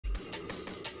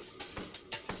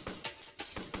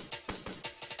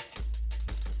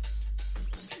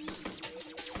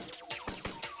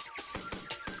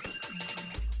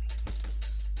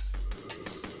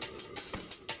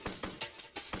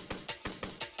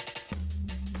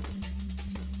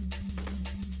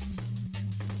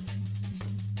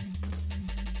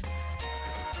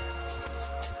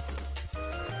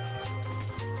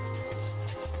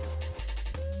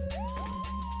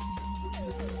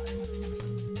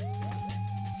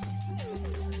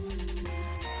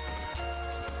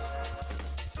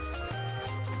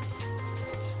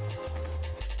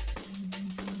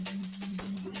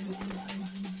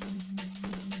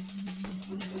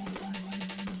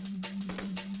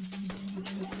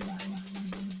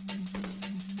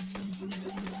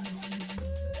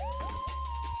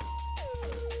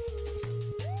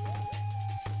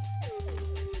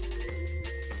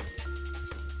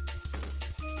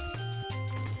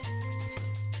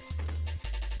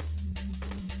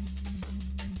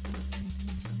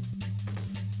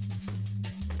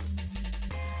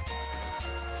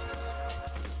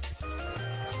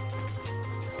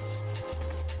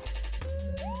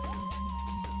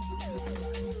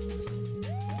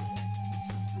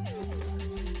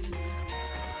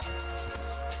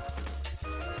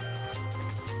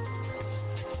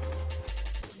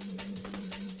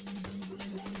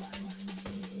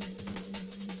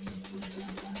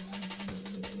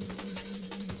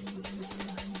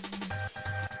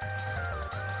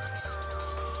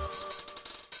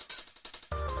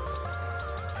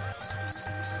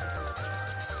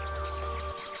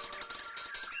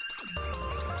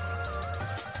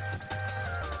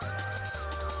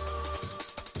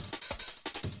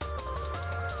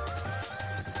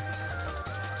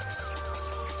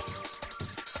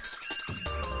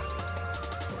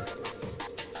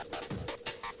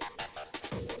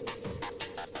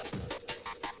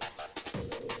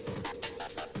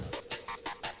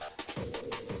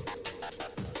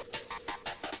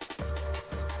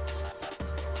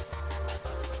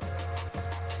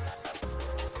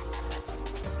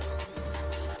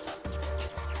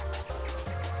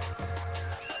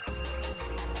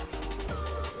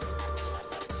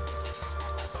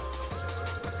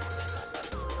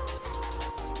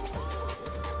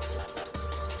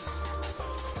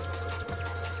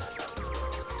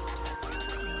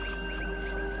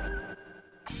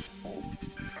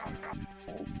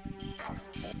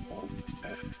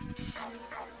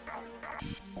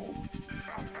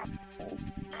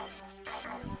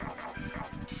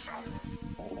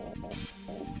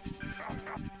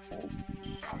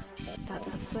That's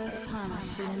the first time I've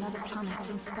seen another planet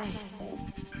from space.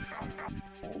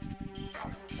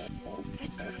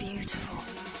 It's beautiful.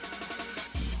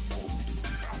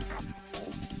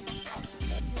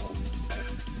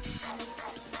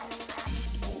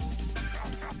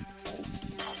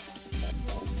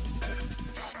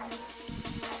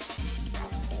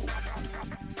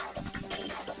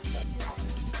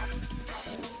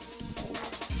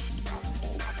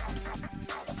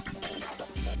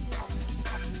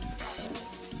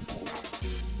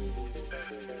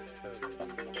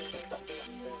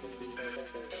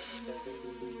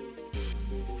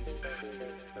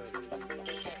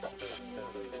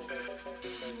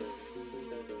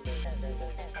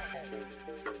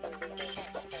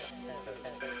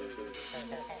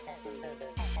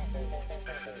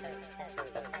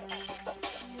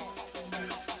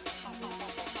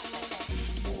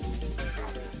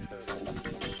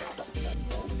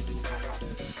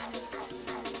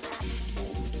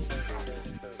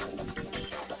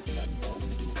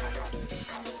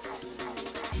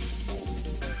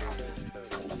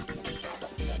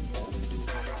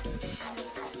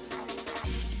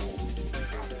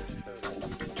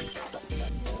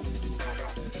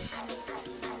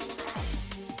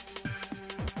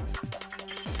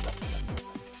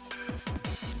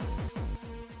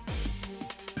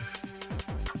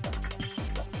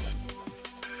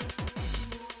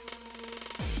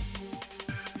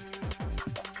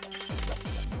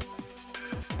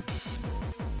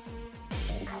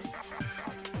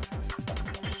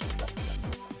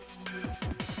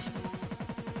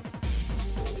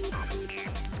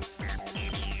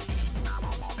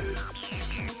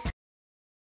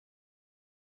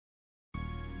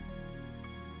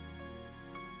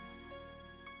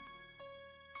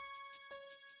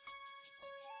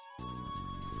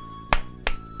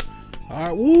 All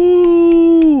right,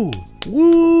 woo,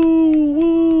 woo,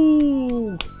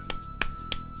 woo,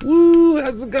 woo.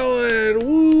 How's it going?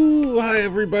 Woo. Hi,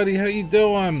 everybody. How you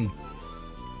doing?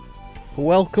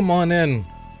 Welcome on in.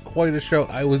 Quite a show.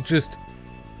 I was just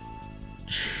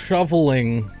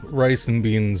shoveling rice and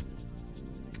beans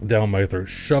down my throat,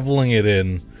 shoveling it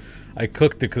in. I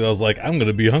cooked it because I was like, I'm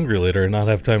gonna be hungry later and not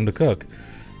have time to cook.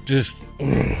 Just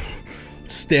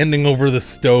standing over the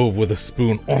stove with a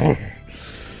spoon.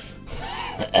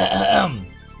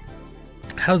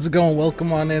 How's it going?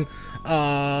 Welcome on in.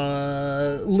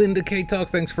 Linda K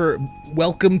Talks, thanks for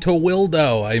welcome to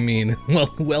WiLLo. I mean,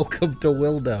 well, welcome to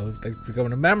WiLLo. Thanks for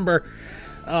becoming a member.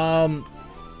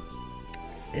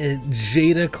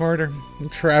 Jada Carter,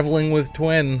 traveling with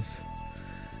twins.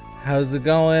 How's it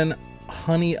going?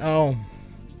 Honey O,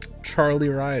 Charlie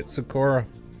Riot, Sakura,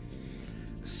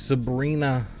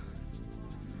 Sabrina.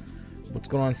 What's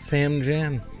going on? Sam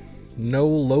Jan, No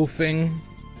Loafing.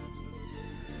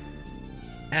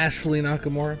 Ashley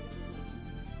Nakamura,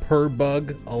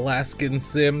 Purbug, Alaskan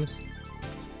Sims,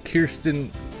 Kirsten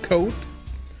Coate,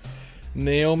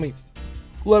 Naomi,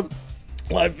 Live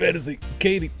Fantasy,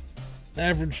 Katie,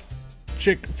 Average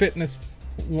Chick Fitness,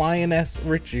 Lioness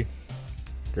Richie,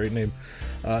 great name,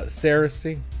 Sarah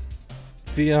C,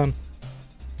 Fion,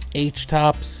 H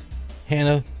Tops,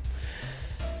 Hannah.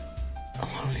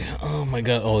 Oh my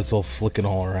god, oh, it's all flicking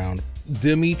all around.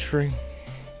 Dimitri,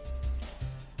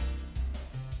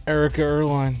 Erica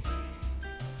Erline.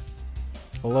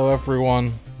 Hello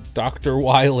everyone. Dr.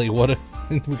 Wiley. What a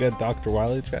we got Dr.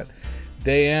 Wiley chat.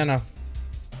 Diana.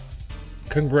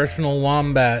 Congressional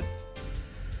Wombat.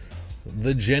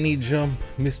 The Jenny Jump.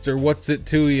 Mr. What's It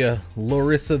To Ya.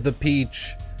 Larissa the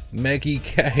Peach. Maggie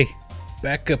K.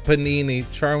 Becca Panini.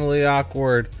 Charmly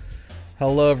Awkward.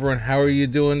 Hello everyone. How are you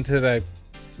doing today?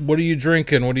 What are you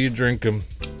drinking? What are you drinking?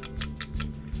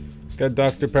 Got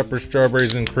Dr. Pepper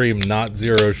strawberries and cream, not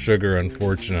zero sugar,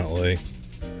 unfortunately.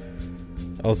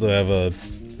 Also have a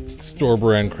store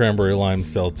brand cranberry lime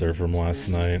seltzer from last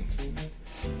night.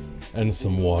 And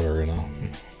some water in a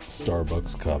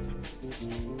Starbucks cup.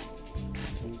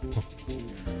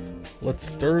 Let's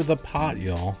stir the pot,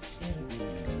 y'all.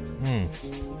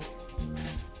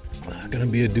 Gonna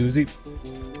be a doozy.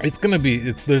 It's gonna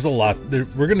be, there's a lot.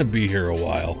 We're gonna be here a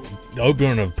while. I hope you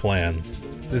don't have plans.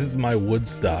 This is my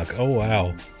Woodstock. Oh,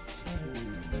 wow.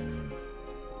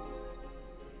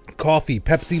 Coffee,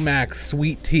 Pepsi Max,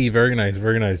 sweet tea. Very nice,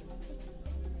 very nice.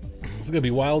 It's going to be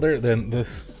wilder than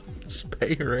this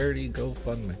Spay Rarity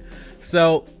GoFundMe.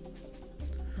 So,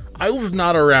 I was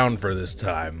not around for this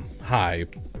time. Hi.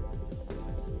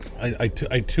 I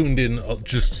tuned in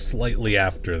just slightly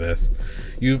after this.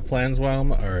 You have plans,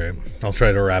 WiLLo? Alright. I'll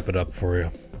try to wrap it up for you.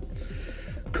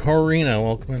 Karina,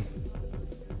 welcome in.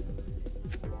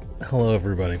 Hello,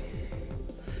 everybody.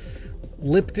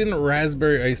 Lipton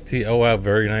raspberry iced tea. Oh wow,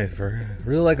 very nice.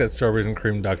 Really like that strawberries and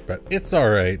cream Dr. Pepper. It's all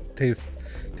right. Tastes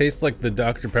like the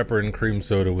Dr. Pepper and cream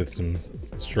soda with some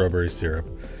strawberry syrup.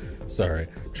 Sorry.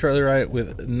 Charlie Riot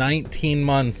with 19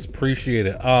 months. Appreciate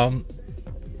it. I'm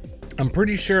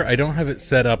pretty sure I don't have it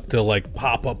set up to like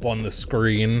pop up on the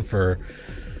screen for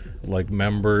like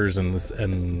members and this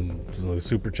and the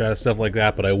super chat stuff like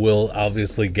that, but I will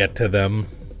obviously get to them.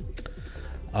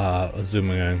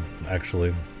 Assuming I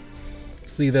actually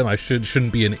see them, I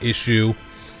shouldn't be an issue.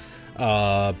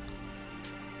 Yeah.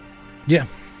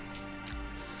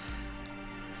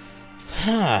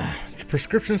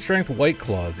 Prescription strength White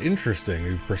Claws. Interesting.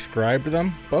 You've prescribed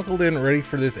them? Buckled in, ready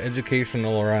for this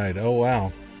educational ride. Oh,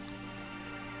 wow.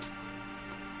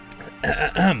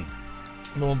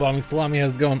 Little Bommy Salami,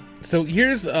 how's it going? So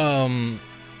here's what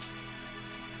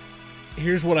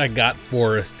I got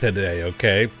for us today,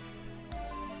 okay?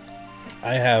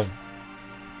 I have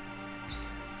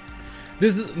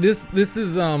this is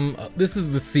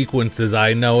the sequence as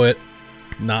I know it,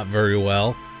 not very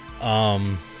well.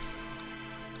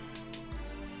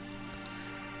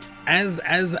 As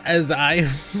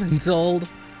I've been told,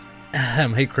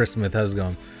 hey Chris Smith, how's it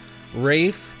going?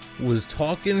 Rafe was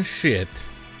talking shit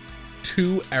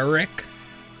to Eric,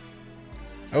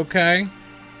 okay,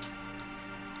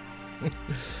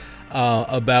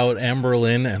 about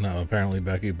Amberlynn and apparently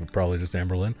Becky, but probably just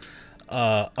Amberlynn,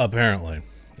 apparently,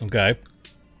 okay,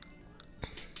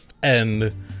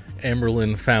 and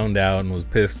Amberlynn found out and was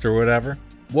pissed or whatever.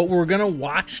 What we're gonna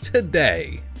watch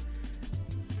today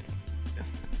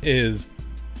is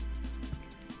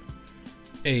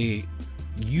a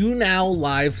YouNow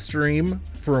live stream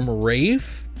from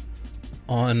Rafe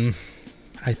on,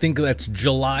 I think that's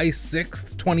July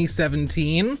 6th,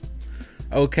 2017.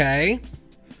 Okay.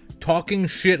 Talking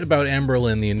shit about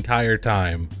Amberlynn the entire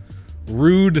time.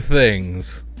 Rude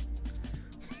things.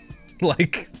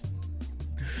 like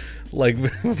some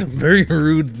very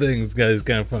rude things, guys.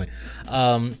 Kind of funny.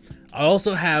 I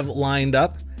also have lined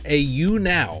up a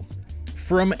YouNow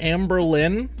from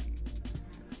Amberlynn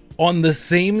on the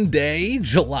same day,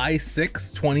 July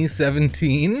 6th,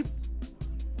 2017.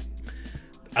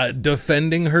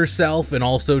 Defending herself and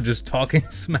also just talking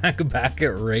smack back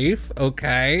at Rafe,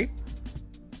 okay?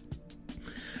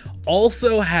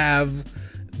 Also have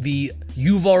the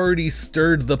 "You've Already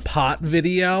Stirred the Pot"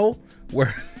 video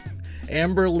where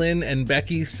Amberlynn and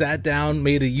Becky sat down,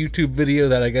 made a YouTube video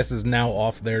that I guess is now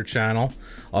off their channel,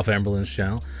 off Amberlynn's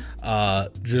channel,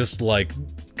 just like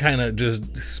kind of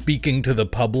just speaking to the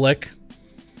public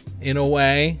in a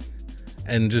way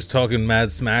and just talking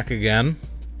mad smack again.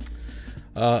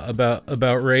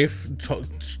 About Rafe,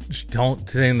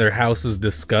 saying their house is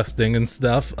disgusting and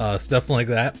stuff like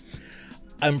that.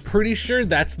 I'm pretty sure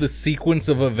that's the sequence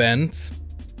of events.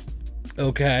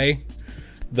 Okay,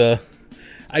 I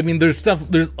mean, there's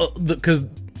because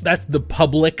that's the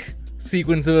public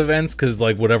sequence of events. Because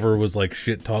like whatever was like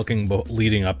shit talking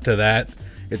leading up to that,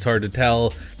 it's hard to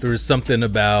tell. There was something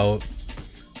about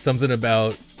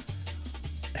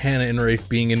Hannah and Rafe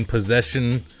being in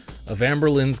possession of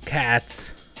Amberlynn's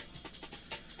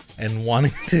cats and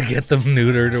wanting to get them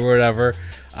neutered or whatever,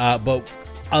 but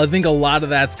I think a lot of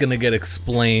that's gonna get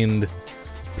explained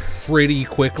pretty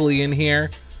quickly in here.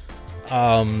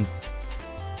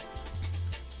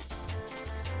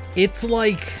 It's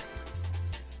like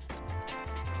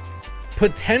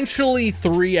potentially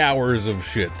 3 hours of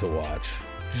shit to watch,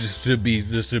 just to be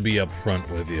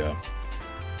upfront with you.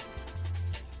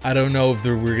 I don't know if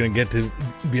we're gonna get to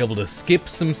be able to skip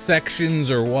some sections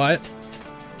or what,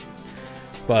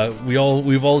 but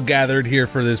we've all gathered here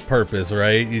for this purpose,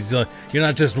 right? You're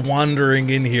not just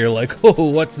wandering in here like, oh,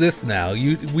 what's this now?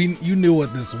 You knew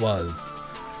what this was,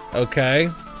 okay?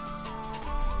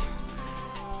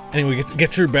 Anyway,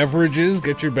 get your beverages.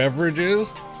 Get your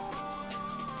beverages.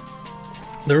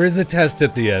 There is a test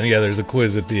at the end. Yeah, there's a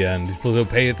quiz at the end. So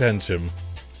pay attention.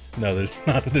 No, there's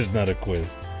not. There's not a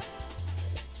quiz.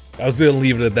 I was gonna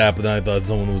leave it at that, but then I thought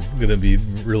someone was gonna be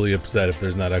really upset if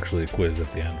there's not actually a quiz at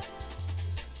the end.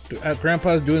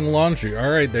 Grandpa's doing laundry.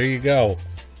 All right, there you go.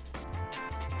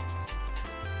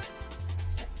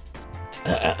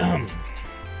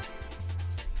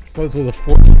 This was a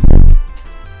fourth.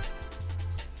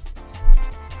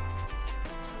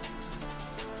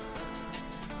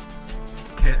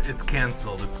 It's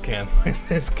canceled. It's canceled.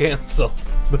 It's canceled.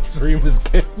 The stream is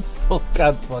canceled.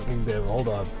 God fucking damn. Hold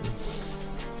on.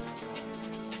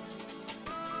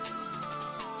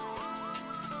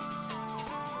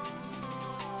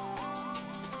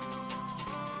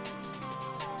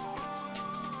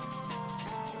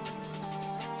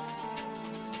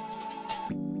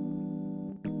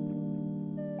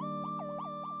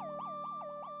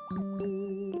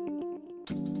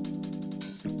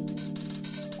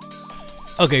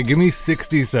 Okay, give me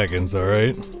 60 seconds,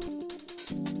 alright?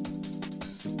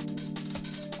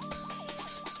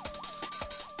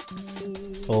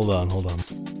 Hold on, hold on.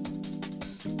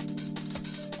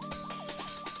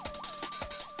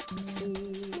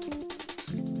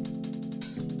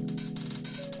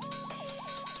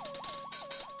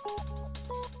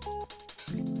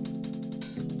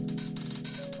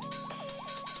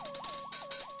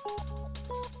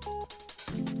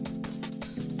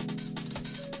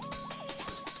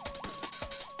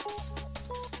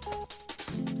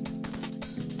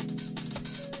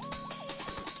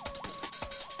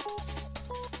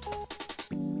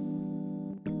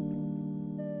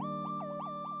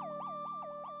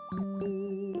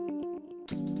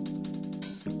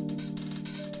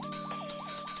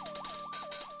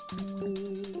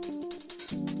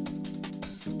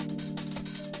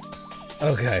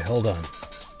 Okay, hold on.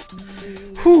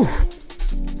 Whew.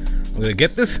 I'm gonna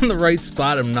get this in the right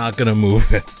spot. I'm not gonna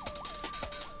move it.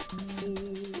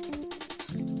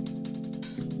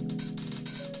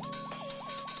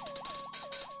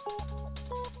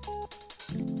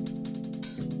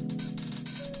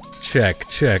 Check,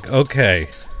 check. Okay.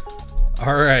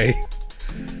 Alright.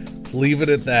 Leave it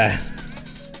at that.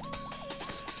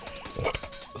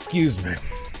 Excuse me.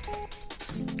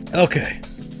 Okay.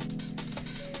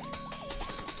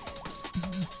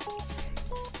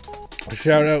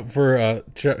 Shout out to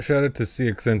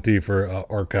CXNT for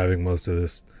archiving most of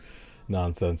this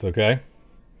nonsense, okay?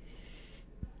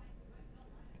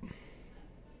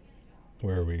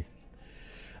 Where are we?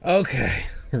 Okay.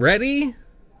 Ready?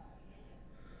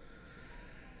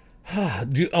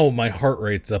 Oh, my heart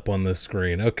rate's up on this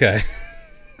screen. Okay.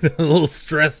 A little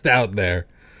stressed out there.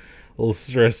 A little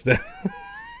stressed out.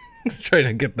 Trying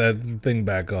to get that thing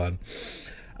back on.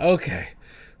 Okay.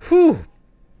 Whew.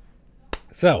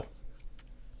 So,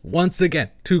 once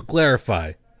again, to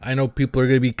clarify, I know people are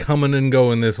going to be coming and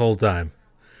going this whole time.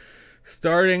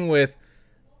 Starting with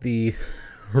the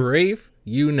Rafe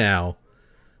YouNow.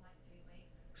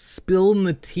 Spilling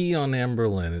the tea on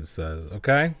Amberlynn, it says.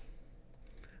 Okay?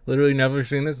 Literally never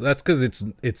seen this. That's because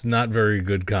it's not very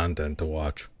good content to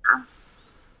watch.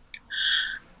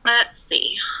 Let's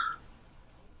see.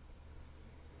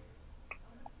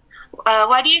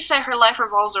 Why do you say her life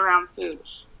revolves around food?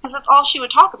 Because that's all she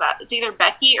would talk about. It's either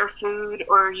Becky or food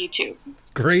or YouTube.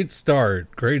 Great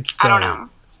start. Great start. I don't know.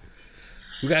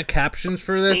 We got captions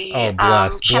for this? See, Oh,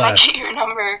 bless, can I get your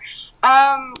number?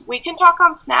 We can talk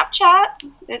on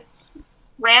Snapchat. It's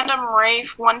random Rafe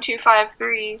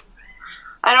 1253.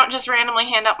 I don't just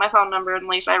randomly hand out my phone number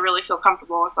unless I really feel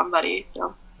comfortable with somebody.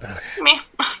 So, Okay. Me.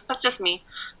 That's just me.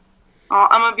 Oh,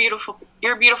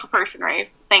 you're a beautiful person, Rafe.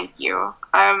 Thank you.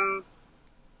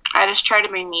 I just try to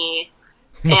be me.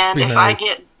 And if I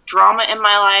get drama in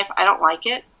my life, I don't like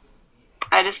it.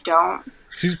 I just don't.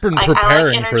 She's been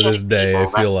preparing for this day, people.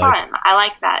 I feel That's like. fun. I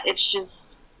like that. It's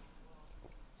just,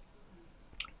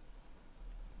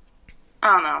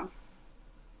 I don't know.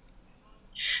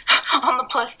 On the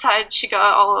plus side, she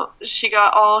got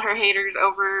all her haters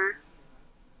over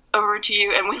to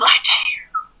you, and we liked you.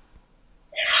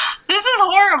 This is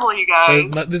horrible, you guys.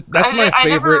 That's my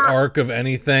favorite arc of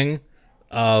anything.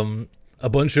 A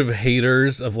bunch of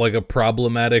haters of like a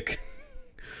problematic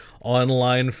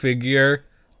online figure,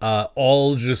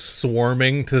 all just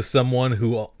swarming to someone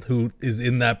who is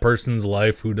in that person's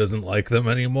life who doesn't like them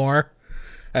anymore,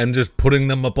 and just putting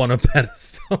them up on a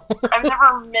pedestal. I've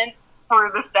never meant for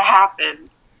this to happen.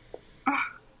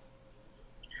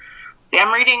 See,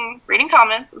 I'm reading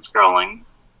comments and scrolling.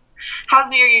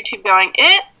 How's your YouTube going?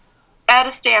 It's at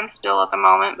a standstill at the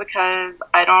moment because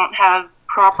I don't have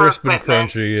proper Crisp and equipment.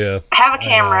 crunchy, yeah. I have a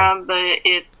camera, but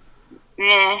it's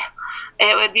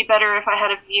it would be better if I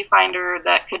had a viewfinder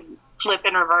that could flip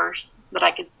in reverse that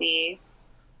I could see.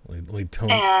 Let me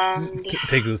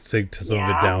take some of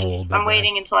it down a little bit. I'm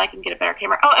waiting until I can get a better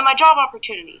camera. Oh, and my job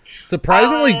opportunity.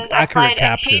 Surprisingly I accurate applied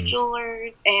captions. At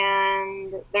Jewelers,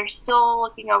 and they're still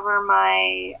looking over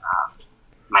my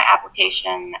my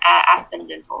application at Aspen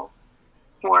Dental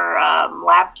for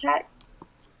lab tech.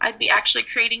 I'd be actually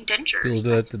creating dentures.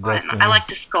 That's fun. I like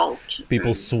to sculpt.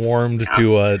 People swarmed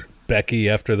to Becky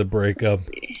after the breakup.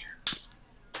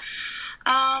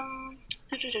 Let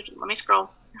me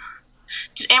scroll.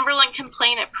 Did Amberlynn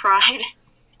complain at Pride?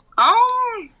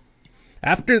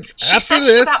 After this,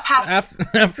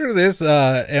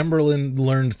 Amberlynn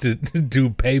learned to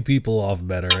pay people off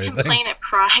better. I think. Complain at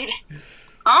Pride.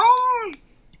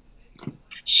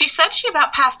 She said she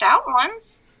about passed out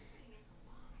once.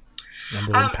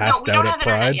 Amberlynn passed out at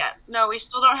Pride? Yet. No, we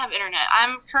still don't have internet.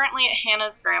 I'm currently at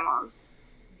Hannah's grandma's.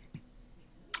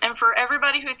 And for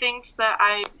everybody who thinks that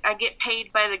I get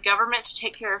paid by the government to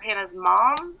take care of Hannah's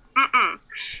mom,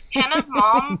 Hannah's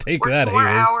mom Take worked that, more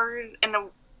haters. hours in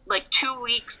like 2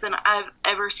 weeks than I've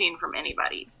ever seen from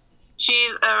anybody.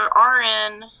 She's a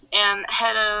RN and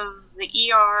head of the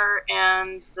ER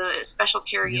and the special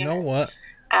care You unit know what?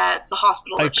 at the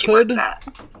hospital I that she could- works at.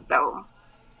 So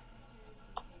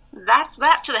that's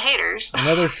that to the haters.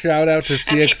 Another shout out to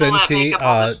people that CXNT. make up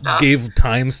all this stuff. Gave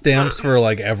timestamps for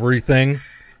like everything,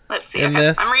 Let's see. in Okay,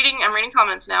 this- I'm reading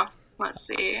comments now. Let's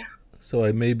see. so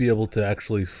I may be able to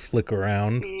actually flick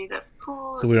around, See, that's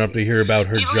cool. so we don't have to hear about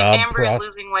her Even job Amber is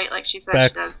losing weight like she said she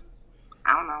prospects. does.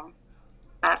 I don't know.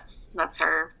 That's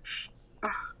her.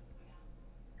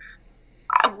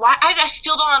 I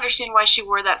still don't understand why she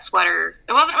wore that sweater.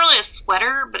 It wasn't really a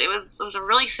sweater, but it was a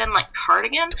really thin like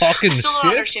cardigan. Talking I still don't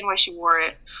shit? understand why she wore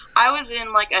it. I was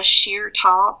in like a sheer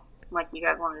top, like you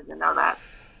guys wanted to know that.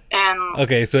 And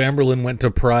Okay, so Amberlynn went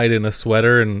to Pride in a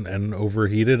sweater and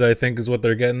overheated, I think is what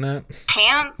they're getting at.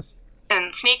 pants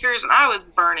and sneakers, and I was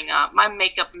burning up. My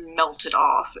makeup melted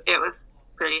off. It was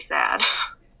pretty sad.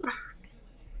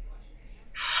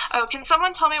 Oh, can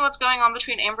someone tell me what's going on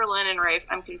between Amberlynn and Rafe?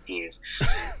 I'm confused.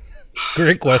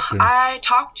 Great question. I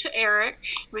talked to Eric,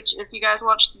 which if you guys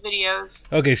watch the videos,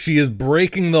 Okay, she is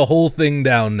breaking the whole thing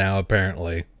down now,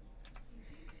 apparently.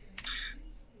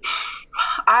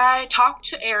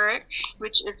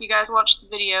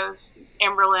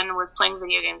 Amberlynn was playing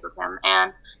video games with him,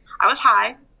 and I was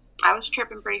high. I was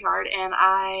tripping pretty hard, and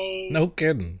No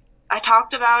kidding. I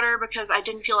talked about her because I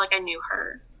didn't feel like I knew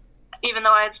her. Even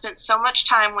though I had spent so much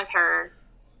time with her,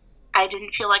 I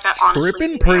didn't feel like I honestly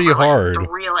Tripping knew pretty Amberlynn, hard. the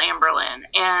real Amberlynn.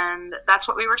 And that's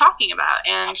what we were talking about.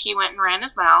 And he went and ran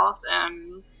his mouth,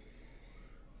 and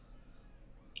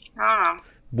I don't know.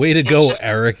 Way to It's go, just-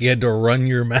 Eric. You had to run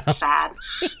your mouth. Sad.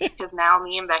 Because now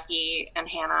me and Becky and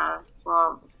Hannah,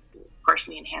 well, of course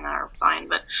me and Hannah are fine,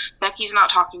 but Becky's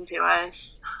not talking to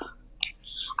us.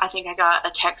 I think I got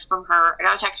a text from her. I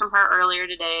got a text from her earlier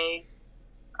today,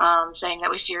 saying that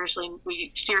we seriously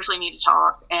need to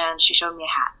talk, and she showed me a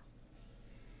hat.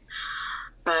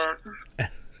 But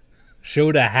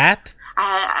Showed a hat?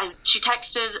 she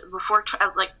texted before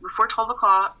 12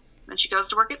 o'clock, and she goes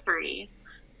to work at 3,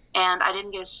 and I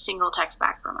didn't get a single text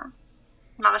back from her.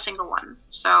 Not a single one.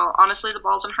 So honestly, the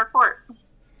ball's in her court.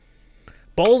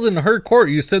 Ball's in her court.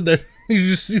 You said that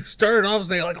you started off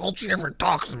saying like all she ever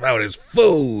talks about is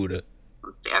food.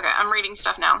 Let's see. Okay, I'm reading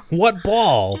stuff now. What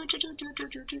ball?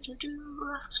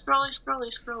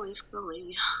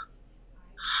 Scrolly.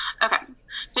 Okay.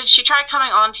 Did she try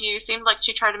coming on to you? Seemed like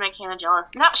she tried to make Hannah jealous.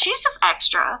 No, she's just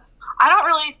extra. I don't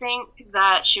really think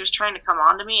that she was trying to come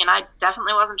on to me, and I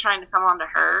definitely wasn't trying to come on to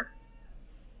her.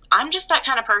 I'm just that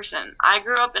kind of person. I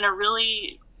grew up in a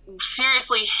really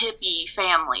seriously hippie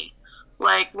family.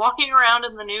 Like, walking around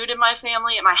in the nude in my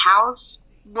family at my house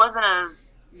wasn't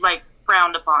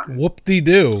frowned upon.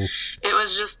 Whoop-de-doo. It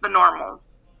was just the normal.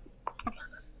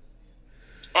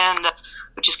 And,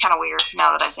 which is kind of weird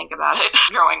now that I think about it,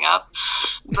 growing up.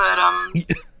 But,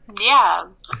 yeah.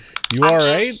 You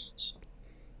alright?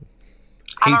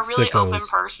 I'm a Hate really open sickos.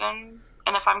 person,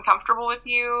 and if I'm comfortable with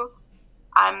you,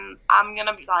 I'm gonna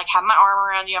have my arm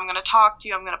around you. I'm gonna talk to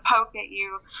you. I'm gonna poke at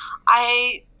you.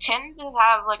 I tend to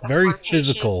have a Very flirtatious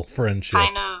physical friendship.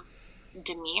 kind of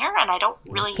demeanor, and I don't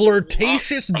really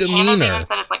Flirtatious mean it. Hannah's demeanor. even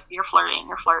said it's like you're flirting,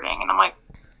 and I'm like,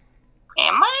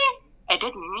 am I? I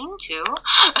didn't mean to.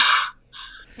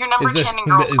 Your number Is this 10 and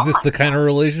girls. is this the kind of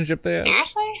relationship they have?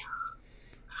 Seriously?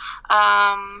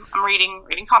 I'm reading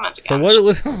comments again. So what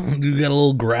was you got a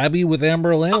little grabby with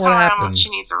Amberlynn? What happened? She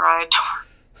needs a ride.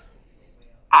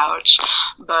 Ouch.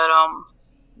 But,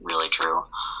 really true.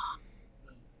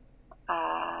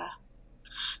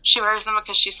 She wears them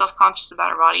because she's self-conscious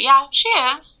about her body. Yeah, she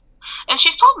is. And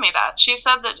she's told me that. She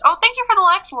said that, oh, thank you for the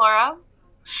likes, Laura.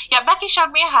 Yeah, Becky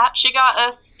showed me a hat. She got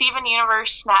a Steven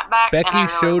Universe snapback. Becky and I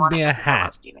really showed wanted me a to have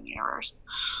hat. Steven Universe.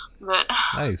 But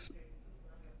Nice.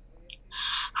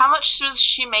 how much is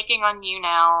she making on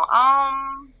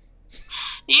YouNow?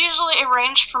 Usually it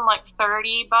ranged from like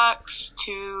 $30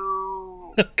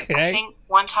 to I Okay. think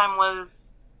one time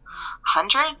was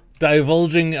 100.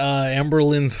 Divulging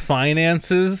Amberlynn's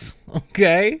finances.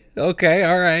 Okay. Okay.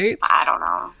 All right. I don't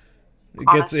know.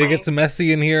 It gets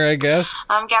messy in here, I guess.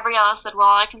 Gabriella said, well,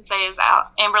 all I can say is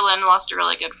Amberlynn lost a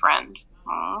really good friend.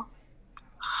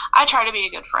 I try to be a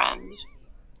good friend.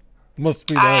 Must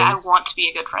be I nice. want to be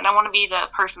a good friend. I want to be the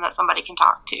person that somebody can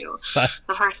talk to.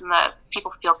 The person that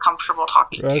people feel comfortable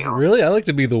talking to. Really, I like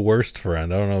to be the worst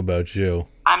friend. I don't know about you.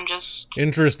 I'm just...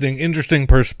 Interesting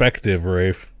perspective,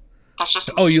 Rafe. That's just...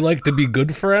 Oh, you like to be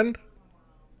good friend?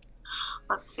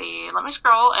 Let's see. Let me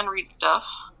scroll and read stuff.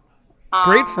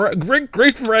 Great friend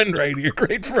right here.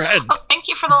 Great friend. Oh, thank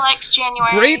you for the likes,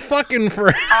 January. Great fucking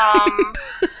friend.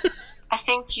 I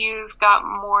think you've got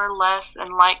more likes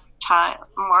and less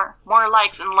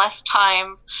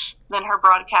time than her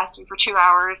broadcasting for 2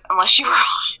 hours, unless you were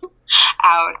on.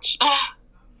 Ouch.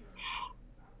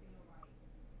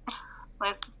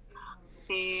 Let's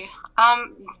see.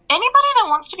 Anybody that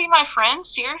wants to be my friend,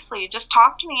 seriously, just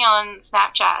talk to me on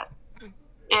Snapchat.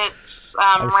 It's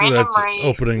I'm sure random that's Rafe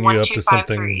opening you up to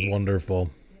 1253. something wonderful.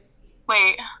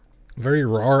 Wait. Very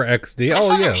raw XD.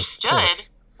 Oh yeah. Misunderstood.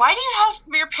 Why do you have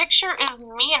your picture is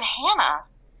me and Hannah?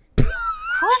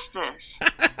 Who is this?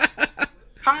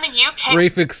 From the UK.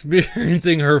 Rafe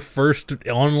experiencing her first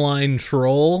online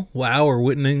troll. Wow, we're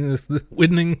witnessing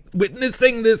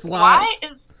this live.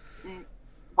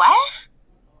 What?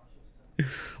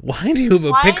 Why do you have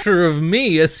a picture of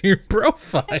me as your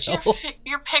profile?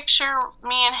 Your picture,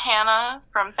 me and Hannah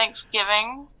from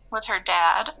Thanksgiving with her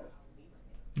dad.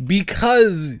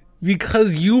 Because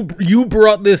you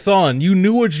brought this on. You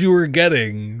knew what you were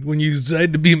getting when you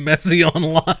decided to be messy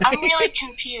online. I'm really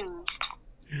confused.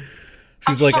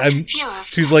 She's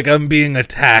like, I'm being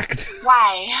attacked.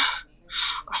 Why?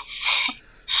 Let's see.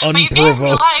 Unprovoked. But you gave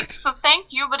me likes, so thank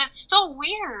you, but it's still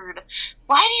weird.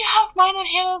 Why do you have mine and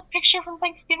Hannah's picture from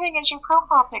Thanksgiving as your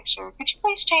profile picture? Could you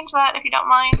please change that if you don't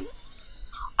mind?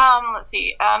 Let's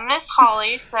see. Miss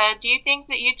Holly said, do you think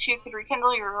that you two could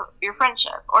rekindle your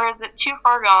friendship? Or is it too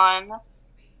far gone?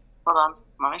 Hold on.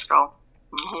 Let me scroll.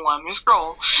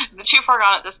 Is it too far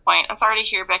gone at this point? I'm sorry to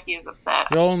hear Becky is upset.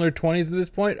 They're all in their 20s at this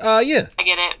point? Yeah. I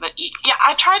get it, but yeah,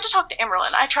 I tried to talk to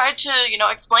Emerlyn. I tried to,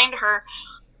 explain to her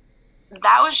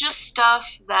that was just stuff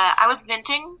that I was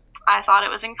venting. I thought it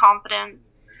was in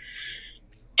confidence.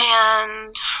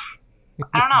 And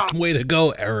I don't know. Way to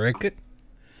go, Eric.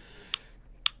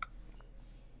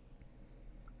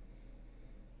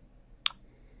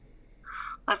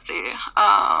 Let's see.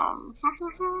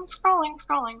 Scrolling.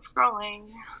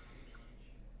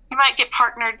 You might get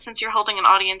partnered since you're holding an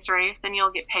audience, Rafe, then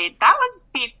you'll get paid. That would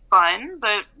be fun,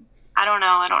 but I don't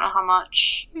know. I don't know how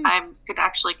much I could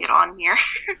actually get on here.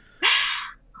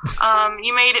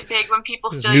 You made it big when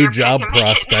people steal your new job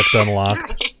prospect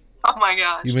unlocked. Oh my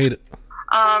gosh. You made it.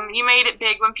 You made it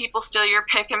big when people steal your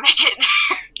pick and make it.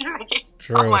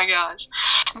 True. Oh my gosh.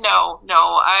 No.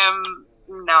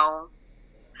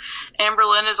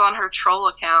 Amberlyn is on her troll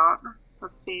account.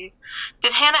 Let's see.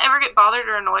 Did Hannah ever get bothered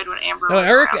or annoyed when Amber? No,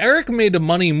 Eric made a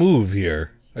money move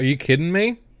here. Are you kidding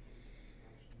me?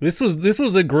 This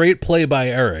was a great play by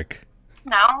Eric.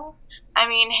 No, I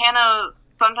mean Hannah.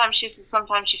 Sometimes she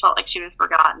felt like she was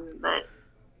forgotten, but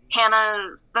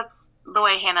Hannah. That's the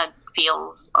way Hannah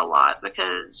feels a lot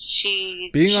because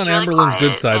she's on really Amberlyn's quiet,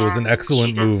 good side was an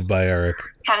excellent move by Eric.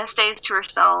 Kind of stays to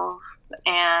herself,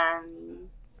 and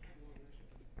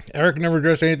Eric never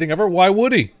addressed anything ever. Why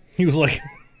would he? He was like,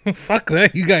 "Fuck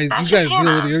that, you guys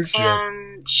deal with your shit."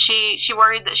 And she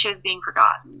worried that she was being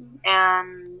forgotten,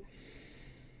 and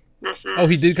this is. Oh,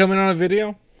 he did come in on a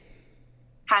video.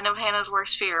 Kind of Hannah's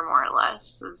worst fear, more or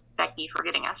less, is Becky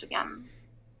forgetting us again.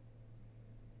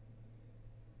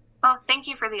 Oh, thank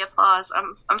you for the applause.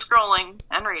 I'm scrolling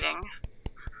and reading.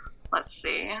 Let's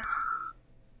see.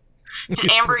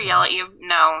 Did Amber yell at you?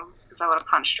 No, because I would have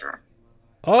punched her.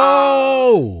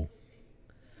 Oh!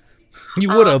 You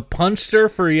would have punched her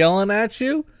for yelling at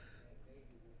you?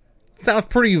 Sounds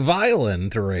pretty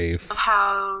violent, Rafe.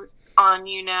 How on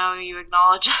YouNow you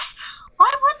acknowledge us. Why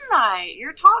wouldn't I?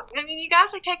 I mean, you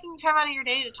guys are taking time out of your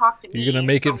day to talk to me. You're gonna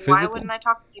make it physical? Why wouldn't I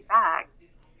talk to you back?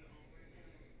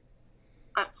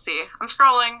 Let's see. I'm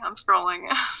scrolling.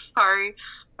 Sorry.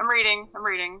 I'm reading.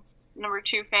 Number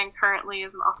 2 fan currently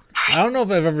is an awesome person. I don't know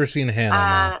if I've ever seen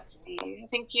Hannah. Let's see. I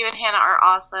think you and Hannah are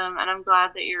awesome, and I'm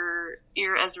glad that you're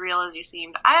as real as you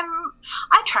seemed. I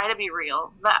try to be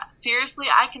real, but seriously,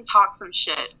 I can talk some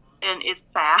shit, and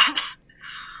it's sad.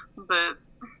 But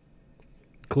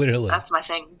clearly, that's my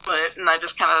thing. And I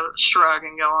just kind of shrug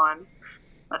and go on.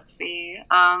 Let's see.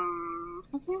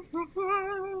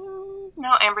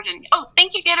 No, Amber didn't. Oh,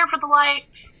 thank you, Gator, for the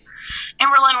likes.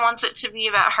 Amberlyn wants it to be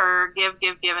about her. Give,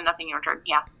 and nothing in return.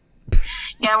 Yeah.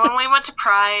 Yeah, when we went to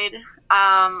Pride,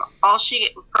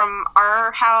 from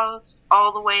our house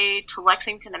all the way to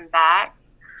Lexington and back,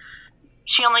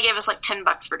 she only gave us like $10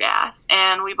 for gas.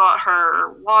 And we bought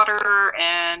her water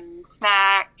and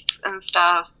snacks and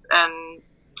stuff. And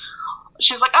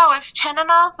she was like, oh, is 10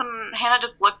 enough? And Hannah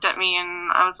just looked at me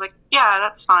and I was like, yeah,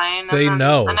 that's fine. Say and then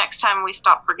no. The next time we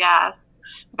stopped for gas,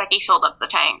 Becky filled up the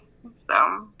tank.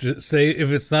 So just say,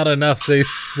 if it's not enough, say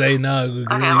no.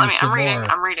 Okay,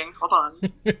 I'm reading. Hold on.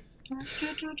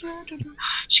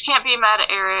 She can't be mad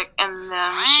at Eric, and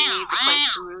she needs a place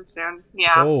to move soon.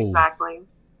 Yeah, Oh. exactly.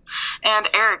 And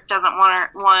Eric doesn't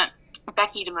want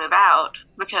Becky to move out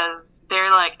because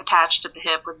they're like attached at the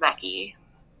hip with Becky,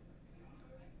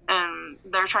 and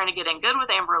they're trying to get in good with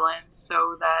Amberlynn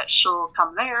so that she'll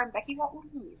come there and Becky won't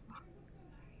leave.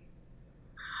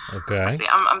 Okay. See,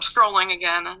 I'm scrolling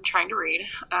again and trying to read.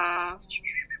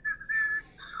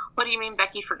 What do you mean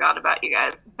Becky forgot about you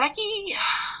guys? Becky...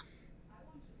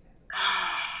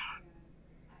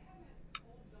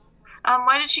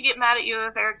 why did she get mad at you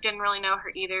if Eric didn't really know her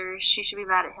either? She should be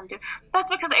mad at him too. That's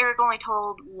because Eric only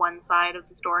told one side of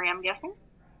the story, I'm guessing.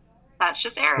 That's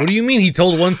just Eric. What do you mean he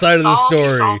told one side of the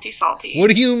story? Salty. What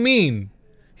do you mean?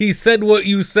 He said what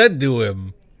you said to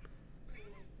him.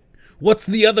 What's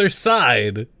the other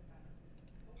side?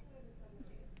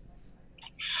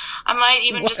 I might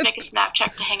even just make a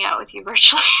Snapchat to hang out with you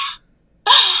virtually.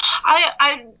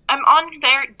 I'm on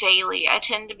there daily. I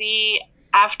tend to be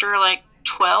after like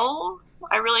 12.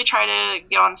 I really try to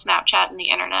get on Snapchat and the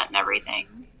internet and everything.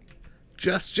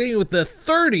 Just Jane with the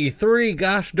 33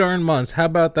 gosh darn months. How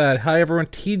about that? Hi everyone,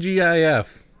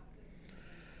 TGIF.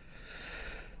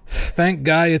 Thank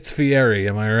Guy it's Fieri,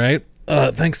 am I right?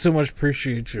 Thanks so much,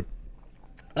 appreciate you.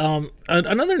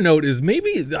 Another note is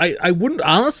maybe I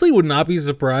honestly would not be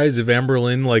surprised if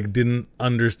Amberlynn like didn't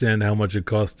understand how much it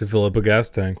costs to fill up a gas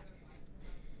tank.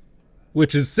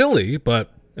 Which is silly,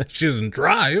 but she doesn't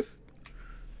drive.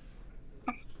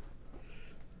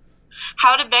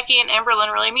 How did Becky and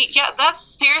Amberlynn really meet? Yeah,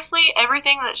 that's seriously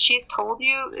everything that she's told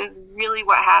you is really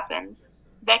what happened.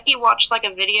 Becky watched like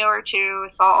a video or two,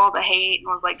 saw all the hate, and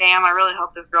was like, damn, I really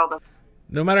hope this girl doesn't.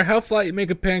 No matter how flat you make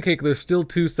a pancake, there's still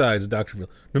two sides, Dr. Phil.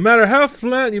 No matter how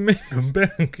flat you make a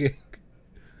pancake,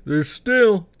 there's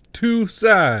still two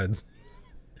sides.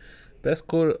 Best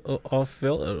quote off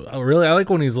Phil. Really, I like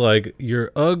when he's like,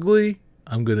 "You're ugly.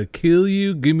 I'm gonna kill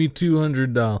you. Give me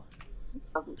 $200."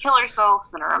 Doesn't kill herself.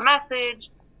 Send her a message.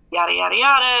 Yada yada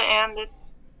yada, and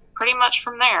it's pretty much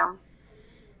from there.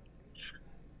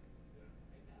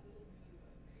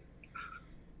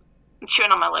 I'm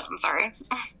chewing on my lip. I'm sorry.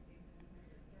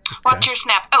 What's your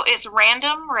snap? Oh, it's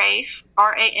random Rafe,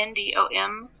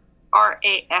 RANDOM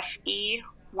RAFE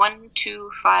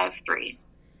 1253.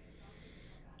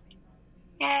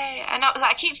 Yay! I know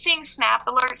I keep seeing snap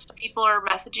alerts that people are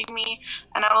messaging me,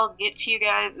 and I will get to you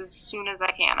guys as soon as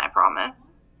I can. I promise.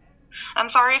 I'm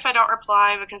sorry if I don't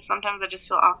reply because sometimes I just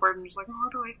feel awkward and just like,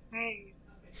 what do I say?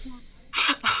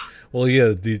 Well,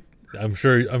 yeah, I'm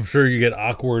sure you get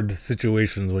awkward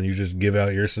situations when you just give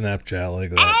out your Snapchat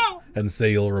like that and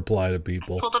say you'll reply to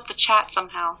people. I pulled up the chat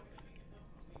somehow.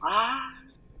 What?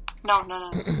 No.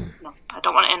 I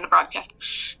don't want to end the broadcast.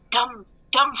 Dumb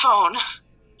phone.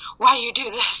 Why do you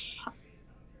do this?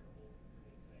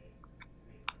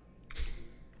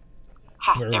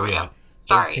 Ha, there we go.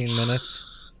 Sorry. 13 minutes.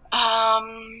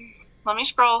 Let me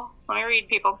scroll. Let me read,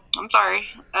 people. I'm sorry.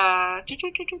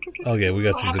 Okay, we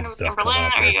got some good stuff coming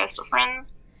up Are you guys still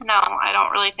friends? No, I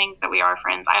don't really think that we are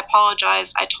friends. I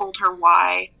apologize. I told her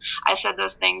why I said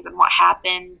those things and what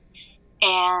happened,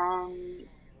 and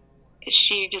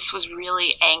she just was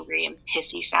really angry and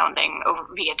pissy sounding over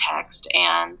via text,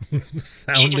 and she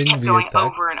just kept going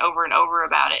over and over and over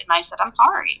about it. And I said, I'm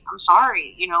sorry.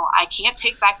 You know, I can't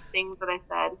take back the things that I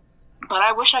said, but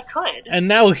I wish I could. And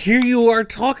now here you are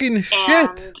talking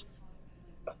shit.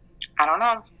 I don't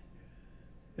know.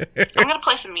 I'm gonna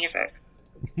play some music.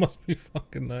 Must be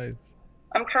fucking nice.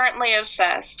 I'm currently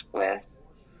obsessed with.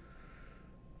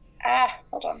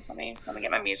 Hold on. Let me get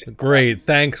my music. Great,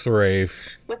 thanks, Rafe.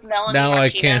 With Melanie now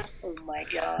Martinez. I can't. Oh my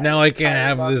god. Now I can't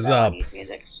have this up.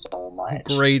 Music so much.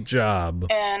 Great job.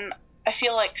 And I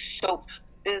feel like soap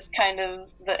is kind of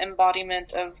the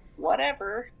embodiment of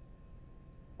whatever.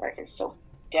 Where is soap?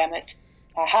 Damn it!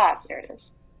 Aha! There it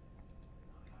is.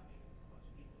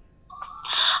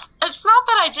 It's not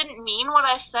that I didn't mean what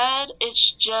I said.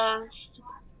 It's just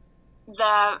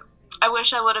that I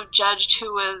wish I would have judged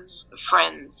who was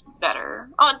friends better.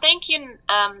 Oh, and thank you,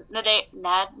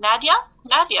 Nadia.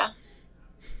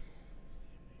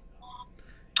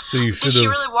 So you should have. Did she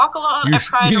really walk along?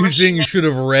 You saying you should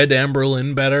have read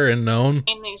Amberlynn better and known?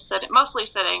 Mostly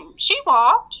sitting. She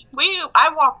walked. I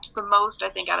walked the most, I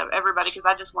think, out of everybody because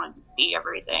I just wanted to see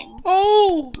everything.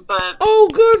 Oh. But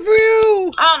good for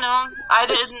you. I don't know. I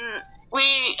didn't.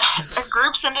 Our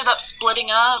groups ended up splitting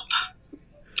up,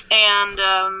 and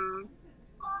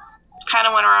kind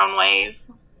of went our own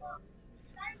ways.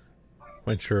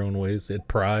 Went your own ways. At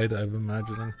Pride, I'm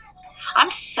imagining. I'm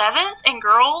 7th in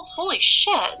girls. Holy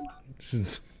shit.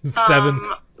 Seventh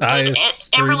highest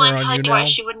streamer Amberlynn on tell you why YouNow.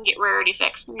 she wouldn't get Rarity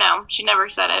fixed? No, she never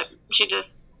said it.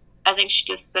 I think she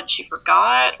just said she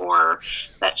forgot, or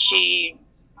that she,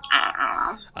 I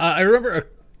don't know. I remember,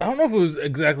 I don't know if it was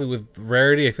exactly with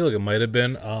Rarity. I feel like it might have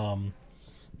been.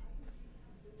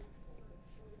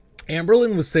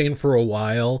 Amberlynn was saying for a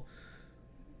while,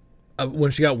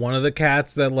 when she got one of the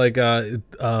cats, that like the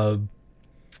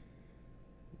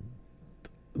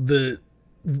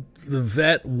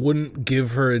vet wouldn't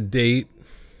give her a date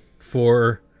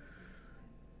for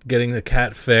getting the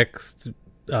cat fixed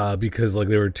because like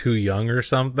they were too young or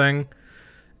something,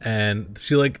 and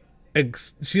she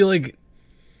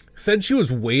said she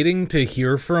was waiting to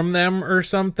hear from them or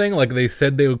something. Like they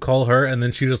said they would call her, and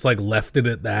then she just like left it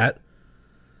at that.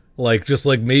 Like, just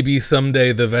like, maybe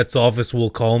someday the vet's office will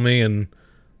call me and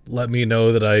let me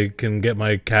know that I can get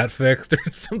my cat fixed, or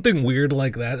something weird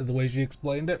like that is the way she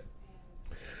explained it.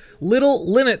 Little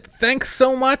Linnet, thanks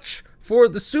so much for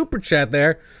the super chat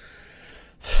there.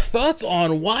 Thoughts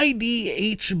on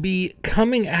YDHB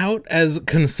coming out as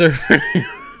conservative?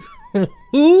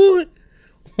 Who?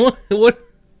 What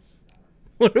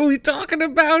are we talking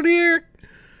about here?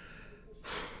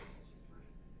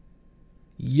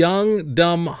 Young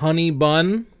Dumb Honey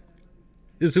Bun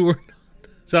is who we're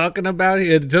talking about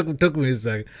here. It took me a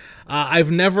second.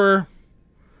 I've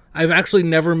actually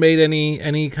never made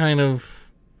any kind of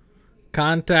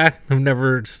contact. I've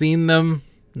never seen them,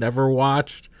 never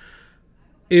watched.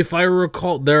 If I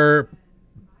recall,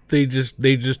 they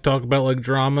just talk about like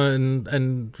drama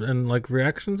and like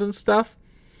reactions and stuff.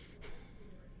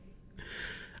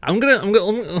 I'm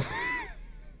gonna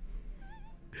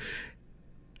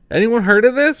Anyone heard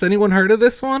of this? Anyone heard of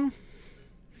this one?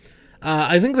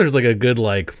 I think there's like a good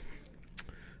like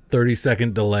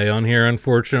 30-second delay on here,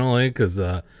 unfortunately, because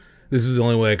this is the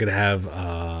only way I could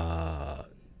have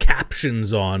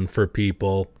captions on for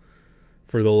people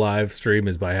for the live stream,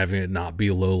 is by having it not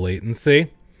be low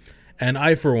latency. And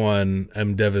I, for one,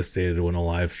 am devastated when a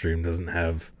live stream doesn't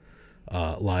have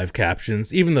live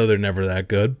captions, even though they're never that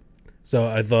good. So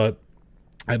I thought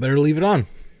I better leave it on.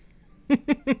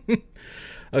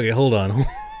 Okay, hold on.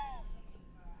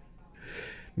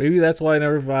 Maybe that's why I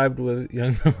never vibed with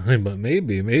Young Money, but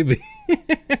maybe.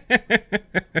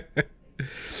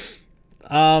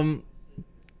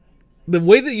 The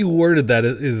way that you worded that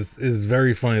is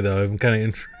very funny, though. I'm kind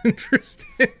of interested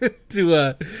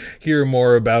to hear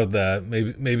more about that.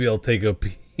 Maybe I'll take a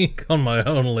peek on my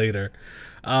own later.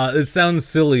 It sounds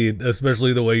silly,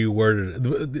 especially the way you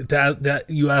worded it.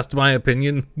 You asked my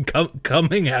opinion.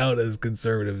 Coming out as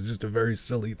conservative is just a very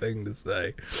silly thing to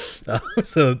say.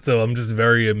 So I'm just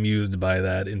very amused by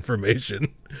that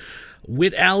information.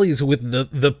 Wit Alleys with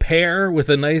the pair with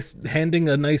handing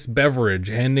a nice beverage,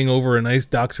 handing over a nice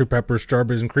Dr. Pepper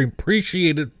strawberries and cream.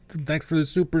 Appreciate it. Thanks for the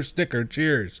super sticker.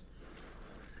 Cheers.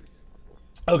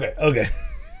 Okay.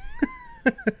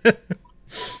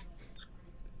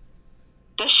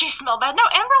 Does she smell bad? No,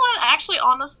 Amberlynn actually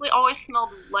honestly always smelled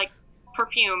like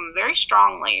perfume very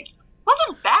strongly.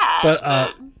 Wasn't bad.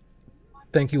 But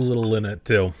thank you, Little Lynette,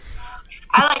 too.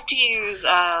 I like to use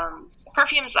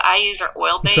perfumes that I use are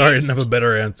oil based. Sorry, I didn't have a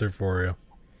better answer for you.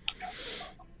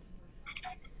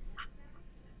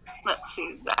 Let's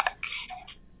see, Zach,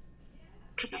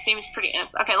 because it seems pretty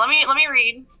innocent. Okay, let me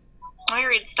read. Let me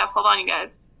read stuff. Hold on, you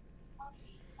guys.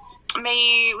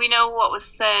 May we know what was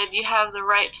said. You have the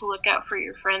right to look out for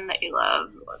your friend that you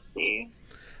love. Let's see.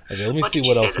 Okay, let me see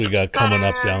what else we got coming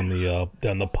up down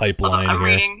the pipeline here. I'm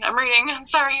reading. I'm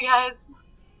sorry, you guys.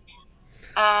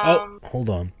 Hold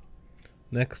on.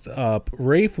 Next up,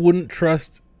 Rafe wouldn't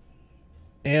trust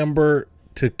Amber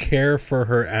to care for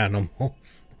her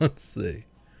animals. Let's see.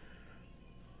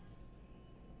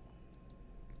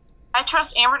 I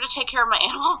trust Amber to take care of my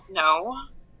animals?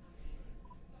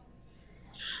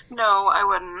 No, I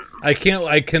wouldn't. I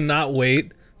cannot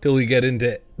wait till we get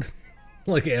into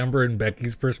like Amber and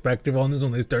Becky's perspective on this,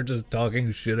 when they start just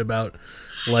talking shit about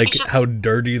like how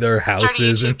dirty their house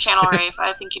is. And channel, Rafe.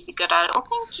 I think you'd be good at it. Oh,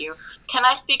 thank you. Can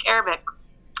I speak Arabic?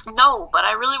 No, but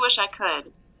I really wish I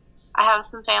could. I have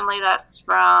some family that's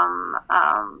from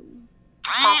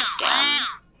Pakistan.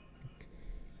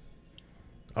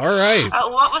 All right.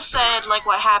 What was said? Like,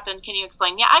 what happened? Can you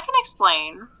explain? Yeah, I can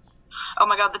explain. Oh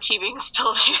my god, the tea being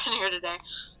spilled in here today.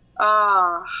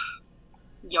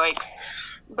 Yikes.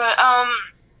 But,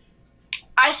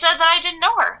 I said that I didn't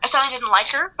know her. I said I didn't like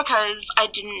her because I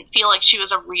didn't feel like she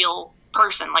was a real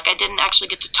person. Like, I didn't actually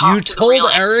get to talk to the real... You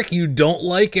told Eric you don't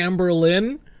like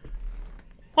Amberlynn?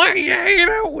 Why are you hanging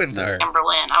out with her?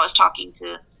 Amberlynn. I was talking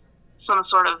to some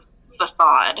sort of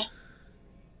facade.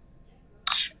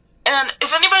 And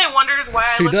if anybody wonders why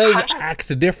She I look does hunched,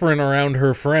 act different around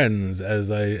her friends,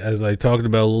 as I talked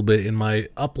about a little bit in my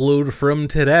upload from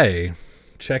today.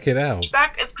 Check it out.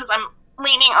 back, it's because I'm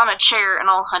leaning on a chair and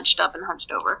all hunched up and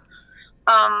hunched over.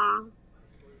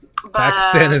 But,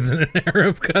 Pakistan is an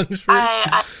Arab country.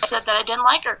 I said that I didn't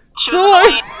like her. She So was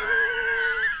only,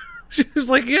 she was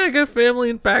like, "Yeah, I got family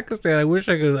in Pakistan. I wish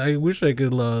I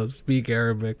could speak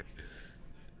Arabic."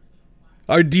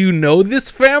 Or do you know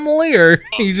this family, or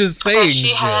are you just saying she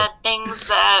shit? had things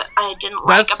that I didn't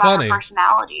That's like about funny. her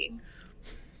personality.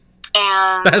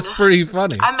 And That's pretty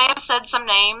funny. I may have said some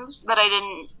names that I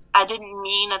didn't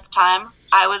mean at the time.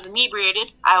 I was inebriated.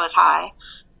 I was high.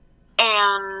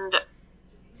 And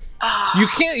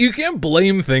You can't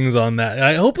blame things on that.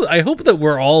 I hope that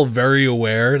we're all very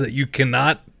aware that you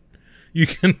cannot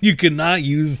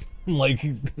use like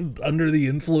under the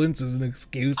influence as an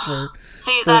excuse for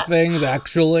things.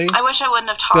 Actually, I wish I wouldn't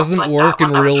have talked doesn't like work that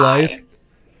in when I was real high. life.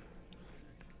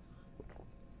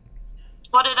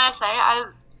 What did I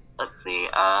say? Let's see.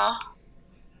 I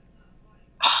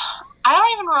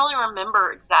don't even really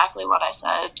remember exactly what I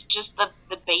said. Just the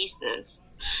basis.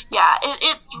 Yeah,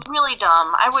 it's really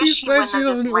dumb. I wish She he said wouldn't she have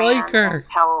doesn't just ran like her. and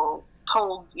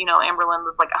told Amberlynn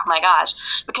was like, oh my gosh,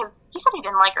 because he said he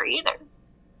didn't like her either.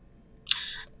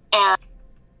 And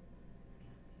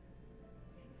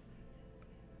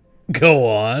Go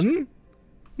on.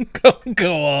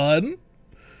 Go on.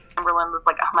 Amberlynn was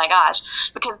like, oh my gosh,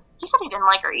 because he said he didn't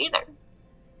like her either.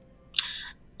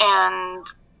 And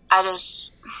I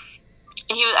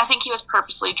think he was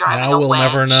purposely driving Now we'll away.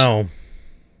 never know.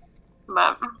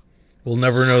 But We'll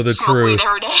never know the smoke truth. weed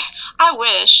every day. I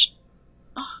wish.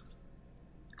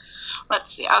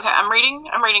 Let's see. Okay, I'm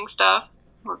reading stuff.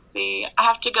 Let's see. I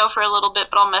have to go for a little bit,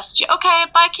 but I'll message you. Okay,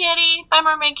 bye, kitty. Bye,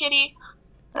 mermaid kitty.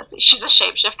 Let's see. She's a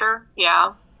shapeshifter.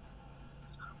 Yeah.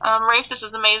 Rafe, this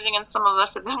is amazing, and some of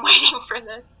us have been waiting for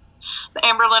this. The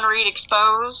Amberlynn Reed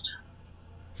exposed.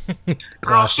 Girl, she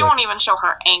Classic. won't even show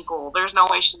her ankle. There's no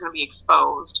way she's going to be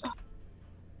exposed.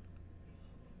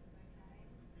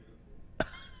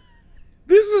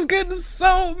 This is getting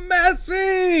so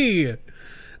messy.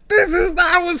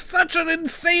 That was such an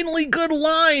insanely good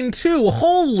line, too.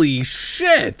 Holy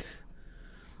shit.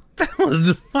 That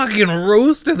was fucking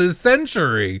roast of the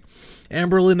century.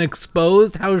 Amberlynn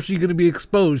exposed? How is she going to be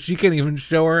exposed? She can't even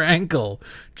show her ankle.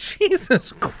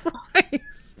 Jesus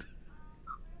Christ.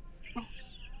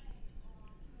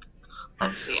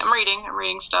 Let's see. I'm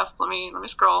reading stuff. Let me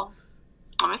scroll.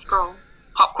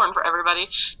 Popcorn for everybody.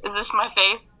 Is this my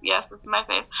face? Yes, this is my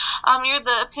face. You're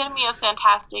the epitome of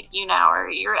fantastic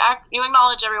YouNower. You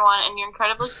acknowledge everyone, and you're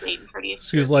incredibly sweet and courteous.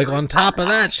 She's like, on top of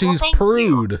that, she's thank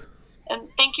prude. you. And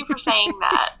thank you for saying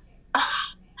that.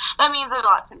 That means a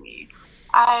lot to me.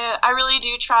 I really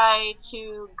do try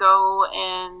to go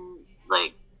and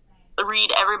like read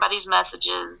everybody's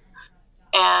messages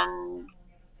and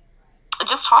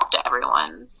just talk to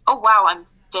everyone. Oh wow, I'm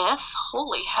 5th?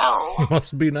 Holy hell.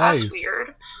 Must be nice. That's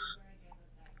weird.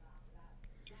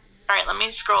 Alright, let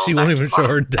me scroll. She back won't even to show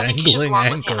her vlog. I think you should dangling vlog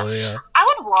with ankle, Hannah. yeah. I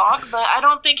would vlog, but I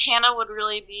don't think Hannah would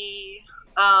really be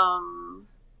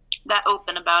that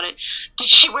open about it. Did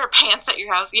she wear pants at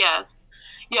your house? Yes.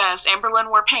 Yes, Amberlynn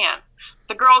wore pants.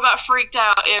 The girl got freaked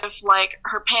out if, like,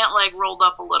 her pant leg rolled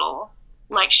up a little.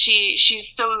 Like, she's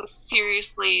so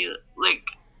seriously, like,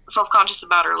 self-conscious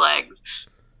about her legs.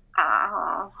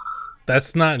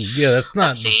 That's not See,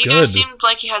 good. you guys seemed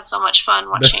like you had so much fun.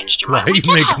 What changed your mind? Why are We you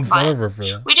did making have fun of her for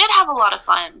that? We did have a lot of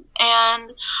fun.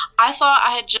 And I thought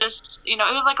I had just, it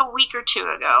was like a week or two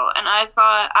ago, and I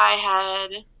thought I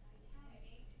had,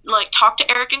 like, talked to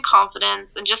Eric in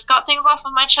confidence and just got things off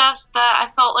of my chest that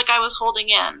I felt like I was holding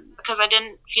in because I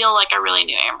didn't feel like I really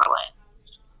knew Amberlynn.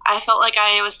 I felt like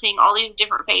I was seeing all these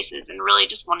different faces and really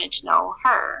just wanted to know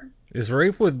her. Is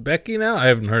Rafe with Becky now? I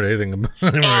haven't heard anything about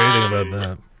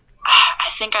that. I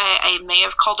think I may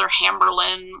have called her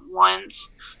Hamberlynn once.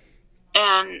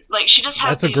 And, like, she just has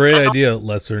That's a these great idea,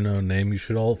 lesser known name. You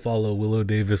should all follow WiLLo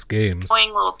Davis Games. annoying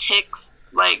little ticks,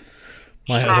 like,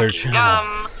 My other smacking channel.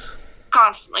 gum,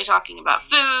 constantly talking about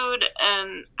food,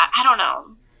 and I don't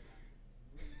know.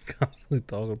 Constantly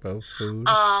talk about food.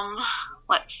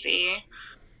 Let's see.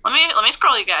 Let me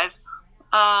scroll, you guys.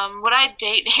 Would I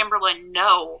date Amberlynn?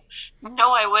 No.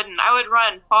 No, I wouldn't. I would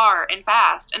run far and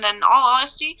fast. And in all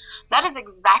honesty, that is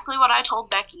exactly what I told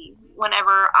Becky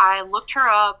whenever I looked her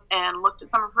up and looked at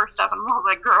some of her stuff, and I was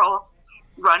like, girl,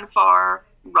 run far,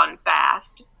 run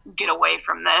fast. Get away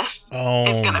from this. Oh,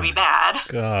 it's gonna be bad.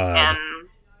 God. And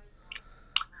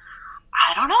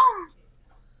I don't know.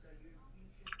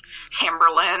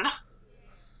 Hamberlyn.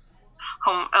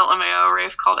 LMAO,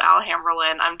 Rafe called Al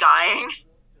Hamberlyn. I'm dying.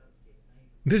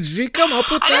 Did she come up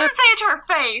with I that? didn't say it to her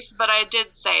face, but I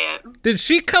did say it. Did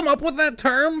she come up with that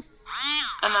term?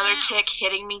 Another tick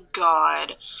hitting me.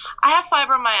 God. I have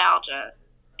fibromyalgia,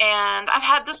 and I've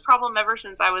had this problem ever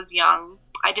since I was young.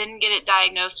 I didn't get it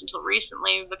diagnosed until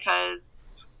recently because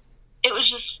it was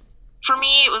just, for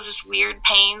me, it was this weird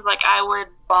pain. Like, I would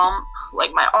bump,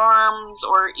 like, my arms,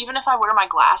 or even if I wear my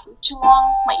glasses too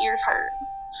long, my ears hurt.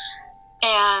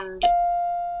 And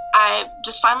I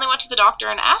just finally went to the doctor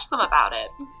and asked them about it.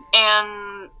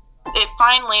 And it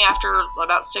finally, after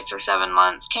about 6 or 7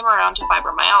 months, came around to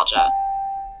fibromyalgia.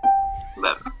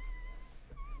 But,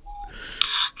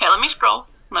 okay, let me scroll.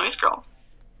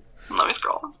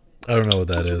 I don't know what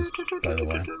that is, by the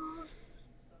way.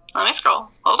 Let me scroll.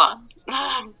 Hold on.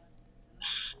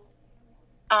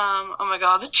 Oh my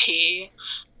god, the tea.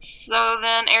 So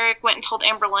then Eric went and told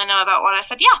Amberlina about what I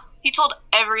said. Yeah, he told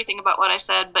everything about what I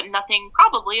said, but nothing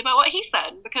probably about what he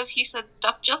said, because he said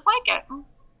stuff just like it.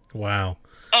 Wow.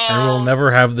 And we'll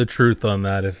never have the truth on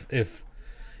that. If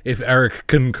Eric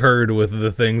concurred with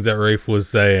the things that Rafe was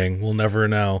saying, we'll never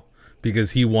know,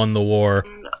 because he won the war.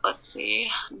 Let's see.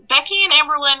 Becky and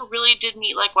Amberlynn really did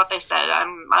meet like what they said.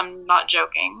 I'm not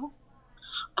joking.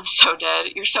 I'm so dead.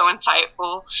 You're so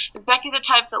insightful. Is Becky the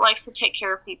type that likes to take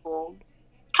care of people?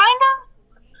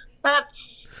 Kinda.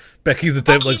 Becky's the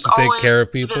type that likes to take care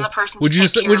of people. Would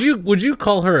you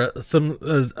call her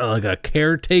like a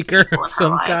caretaker of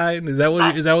some kind? Is that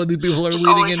what these people are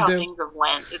leading into? How things have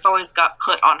went. It's always got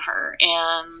put on her,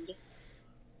 and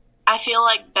I feel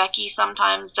like Becky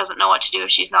sometimes doesn't know what to do if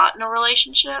she's not in a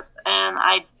relationship, and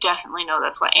I definitely know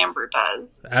that's what Amber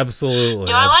does. Absolutely.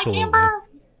 Do I like Amber?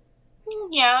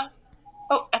 Yeah.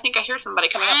 Oh, I think I hear somebody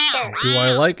coming upstairs. Do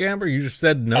I like Amber? You just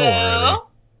said no already.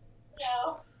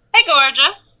 No. Hey,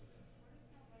 gorgeous.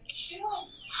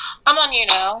 I'm on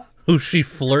YouNow. Who's she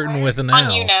flirting with now? On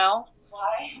YouNow.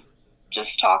 Why?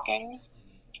 Just talking.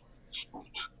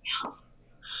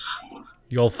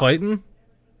 Y'all fighting?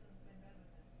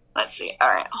 Let's see.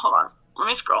 Alright, hold on. Let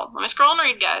me scroll and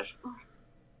read, guys.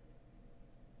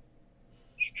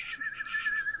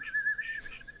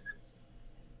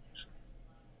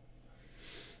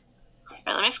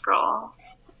 Alright, let me scroll.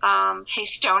 Hey,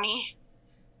 Stony.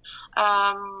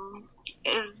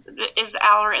 Is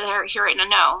Al here right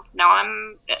now?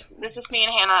 No, this is me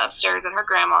and Hannah upstairs at her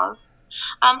grandma's.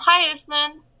 Hi,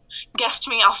 Usman. Guessed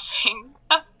me, I'll sing.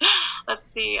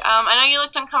 Let's see. I know you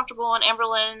looked uncomfortable when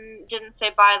Amberlynn didn't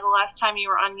say bye the last time you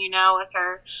were on YouNow with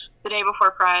her the day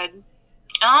before Pride. Things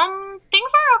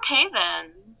are okay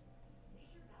then.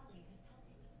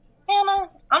 Hannah,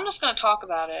 I'm just gonna talk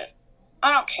about it.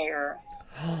 I don't care.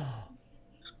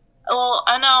 Well,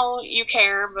 I know you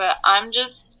care, but I'm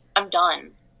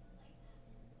done.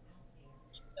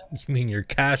 You mean you're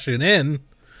cashing in?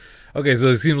 Okay, so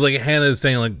it seems like Hannah's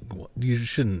saying, like, you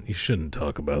shouldn't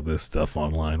talk about this stuff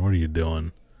online. What are you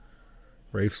doing?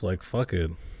 Rafe's like, fuck it.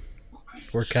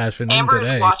 We're cashing in today.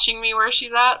 Amber's watching me where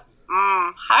she's at.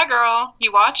 Hi, girl.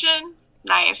 You watching?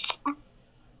 Nice.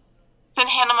 Send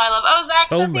Hannah my love. Oh, Zach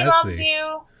says he loves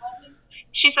you.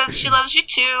 She says she loves you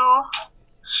too.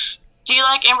 Do you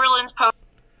like Amberlynn's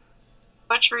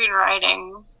poetry and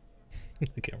writing?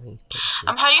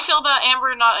 How do you feel about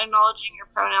Amber not acknowledging your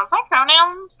pronouns? My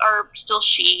pronouns are still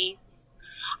she.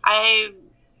 I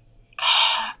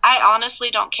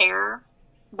honestly don't care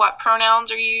what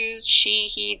pronouns are used. She,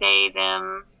 he, they,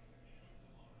 them.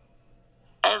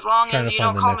 As long as you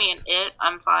don't call me an it,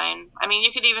 I'm fine. I mean,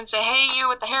 you could even say, hey, you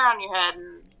with the hair on your head.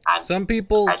 And some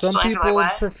people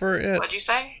prefer it. What'd you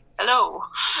say? Hello.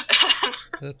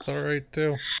 That's alright,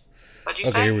 too. What'd you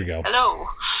say? Okay, here we go. Hello.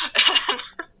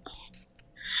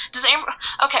 Does Amber...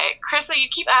 Okay, Krista, you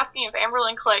keep asking if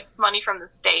Amberlynn collects money from the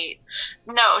state.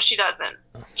 No, she doesn't.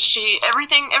 Every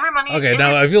money... Okay,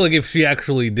 now I feel like if she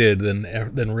actually did,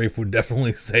 then Rafe would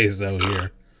definitely say so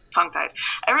here. Tongue-tied.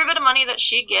 Every bit of money that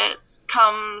she gets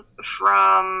comes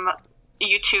from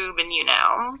YouTube and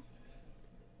YouNow.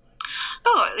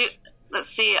 Oh,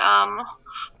 let's see.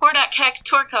 Hordak Heck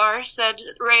Torkar said,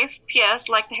 Rafe, P.S.,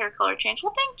 like the hair color change.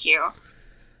 Well, thank you.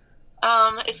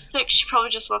 It's 6. She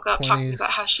probably just woke up talking about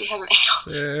how she has an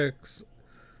 6.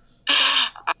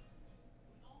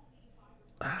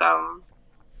 So,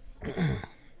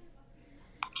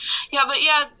 yeah, but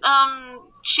yeah,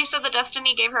 she said that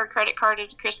Destiny gave her a credit card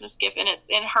as a Christmas gift, and it's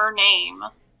in her name,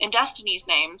 in Destiny's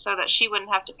name, so that she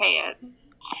wouldn't have to pay it.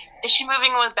 Is she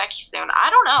moving with Becky soon? I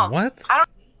don't know. What?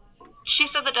 She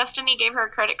said that Destiny gave her a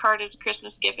credit card as a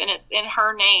Christmas gift, and it's in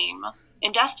her name,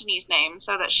 in Destiny's name,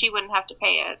 so that she wouldn't have to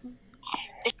pay it.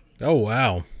 Oh,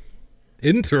 wow.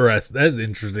 That's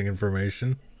interesting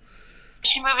information. Is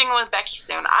she moving in with Becky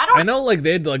soon? I don't. I know, like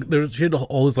they had like she had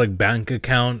all those like bank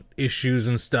account issues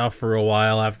and stuff for a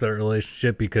while after that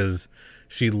relationship because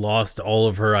she lost all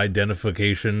of her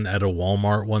identification at a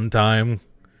Walmart one time.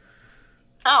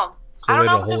 Oh, So I don't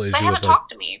they had know. a whole They issue haven't with like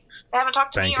talked to me. They haven't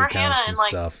talked to me bank or Hannah accounts in and like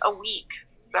stuff. a week.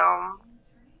 So,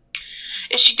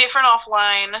 is she different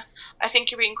offline? I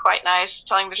think you're being quite nice,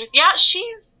 telling the truth. Yeah,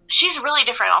 she's really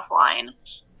different offline.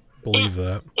 Believe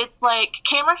that. It's like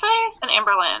Camera Face and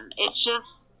Amberlynn.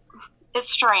 It's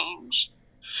strange.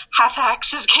 Half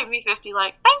Axes gave me 50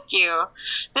 likes. Thank you.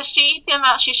 Does she eat the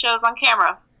amount she shows on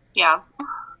camera? Yeah.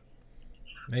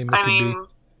 Hey, I mean,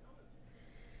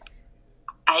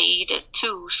 I eat it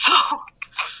too, so.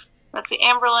 Let's see,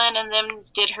 Amberlynn and them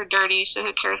did her dirty, so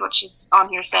who cares what she's on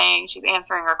here saying? She's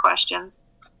answering our questions.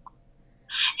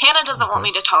 Hannah doesn't want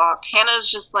me to talk. Hannah's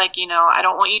just like, I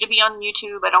don't want you to be on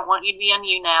YouTube. I don't want you to be on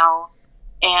YouNow.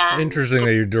 And interesting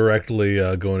that you're directly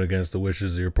going against the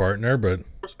wishes of your partner, but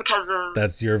just because of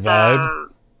that's your vibe.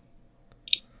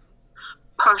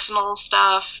 Personal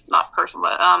stuff, not personal,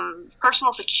 but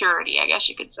personal security, I guess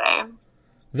you could say.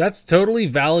 That's totally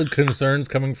valid concerns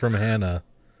coming from Hannah.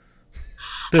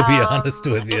 To be honest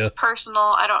with you, it's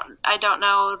personal. I don't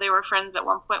know. They were friends at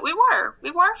one point. We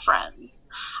were friends.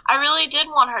 I really did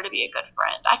want her to be a good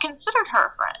friend. I considered her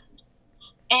a friend.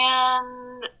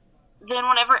 And then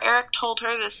whenever Eric told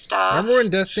her this stuff... Remember when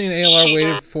Destiny and ALR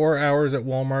waited 4 hours at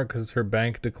Walmart because her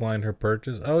bank declined her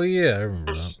purchase? Oh, yeah, I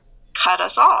remember that. Cut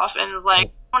us off. And it was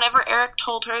like, whenever Eric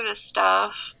told her this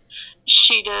stuff,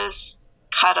 she just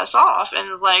cut us off. And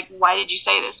it was like, why did you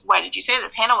say this? Why did you say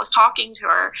this? Hannah was talking to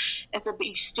her and said, but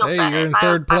you still said you're it. in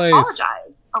third place. I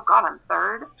apologize. Oh, God, I'm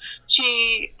third.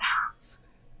 She...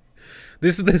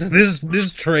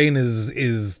 This train is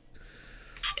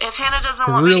if Hannah doesn't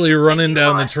want really me to running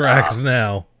down the tracks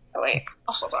now. Oh, wait.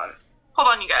 Oh, hold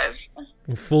on, you guys.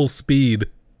 Full speed.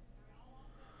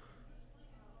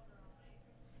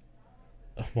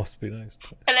 Oh, must be nice.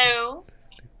 Hello.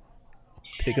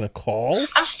 Taking a call?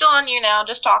 I'm still on YouNow,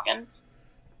 just talking.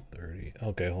 30.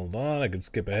 Okay, hold on. I can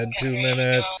skip ahead 2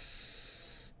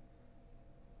 minutes.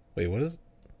 Wait, what is?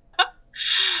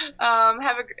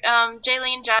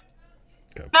 Jaylene Jack.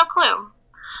 Okay. No clue.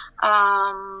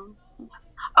 Oh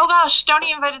gosh,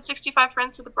 Stoney invited 65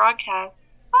 friends to the broadcast.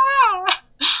 Ah,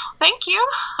 thank you.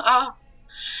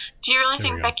 Do you really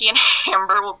think Becky and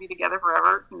Amber will be together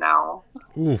forever? No.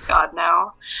 Oof. God,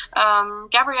 no.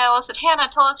 Gabriella said, Hannah,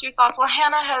 tell us your thoughts. Well,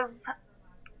 Hannah has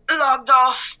logged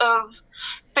off of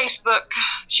Facebook.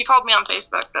 She called me on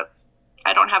Facebook.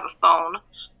 I don't have a phone.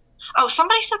 Oh,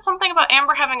 somebody said something about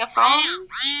Amber having a phone?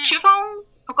 2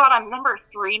 phones? Oh god, I'm number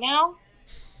 3 now.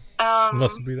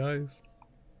 Must be nice.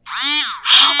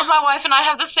 My wife and I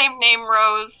have the same name,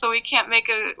 Rose, so we can't make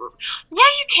a... Yeah,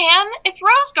 you can. It's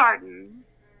Rose Garden.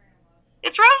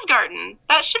 It's Rose Garden.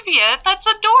 That should be it. That's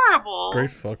adorable. Great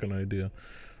fucking idea.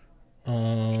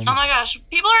 Oh my gosh,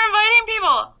 people are inviting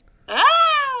people.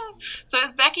 Ah! So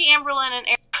it's Becky, Amberlynn, and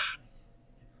Aaron.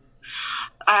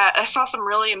 I saw some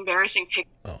really embarrassing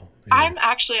pictures. Oh, yeah. I'm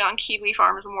actually on Kiwi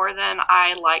Farms more than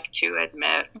I like to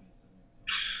admit.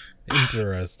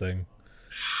 Interesting.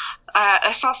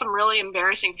 I saw some really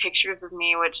embarrassing pictures of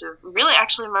me, which is really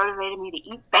actually motivated me to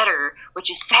eat better, which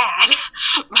is sad.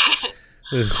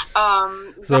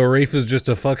 So Rafe is just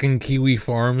a fucking Kiwi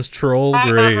Farms troll?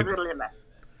 Great.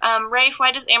 Rafe,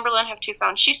 why does Amberlynn have 2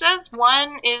 phones? She says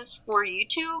one is for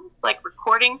YouTube, like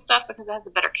recording stuff because it has a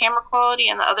better camera quality,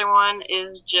 and the other one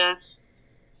is just,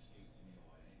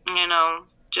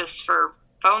 just for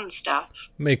phone stuff.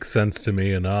 Makes sense to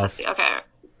me enough. Okay.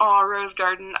 Aw, Rose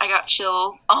Garden. I got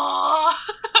chills. Aw.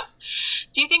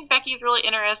 Do you think Becky's really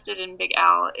interested in Big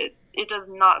Al? It does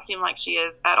not seem like she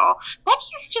is at all.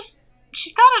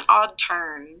 She's got an odd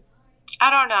turn. I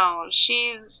don't know.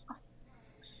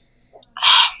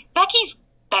 Becky's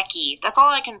Becky. That's all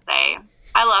I can say.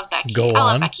 I love Becky. Go I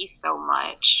love on. Becky so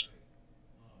much.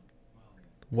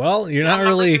 Well, you're not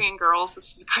really girls. This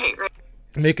is great, right?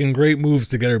 making great moves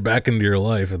to get her back into your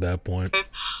life at that point.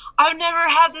 I've never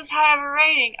had this high of a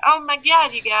rating. Oh my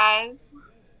god, you guys.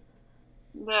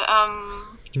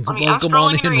 Welcome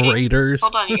on in, Raiders.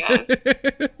 Hold on, you guys.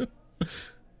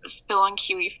 Spill on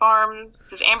Kiwi Farms.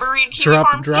 Does Amber read Kiwi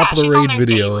Farms? Drop Yeah, the raid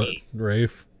video, daily.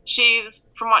 Rafe.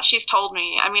 From what she's told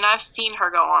me, I mean, I've seen her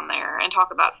go on there and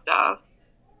talk about stuff.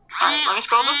 Alright, let me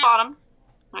scroll to the bottom.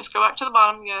 Let me scroll back to the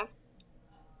bottom, you guys.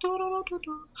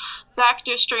 Zach,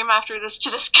 do a stream after this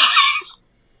to discuss.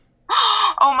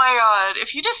 Oh my god,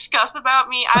 if you discuss about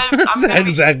me,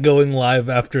 I'm Zach going live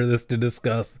after this to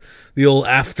discuss the old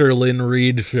After Lynn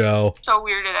Reed show. So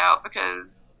weirded out because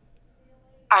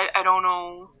I don't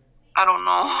know.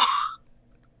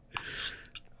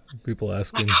 People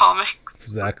asking comic. if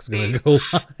Zach's gonna go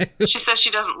live. She says she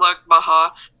doesn't look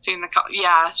Baha. Seeing the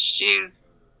yeah, she's.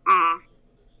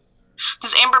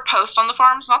 Does Amber post on the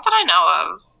forums? Not that I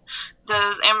know of.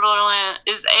 Does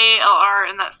is ALR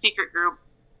in that secret group?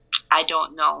 I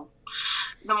don't know.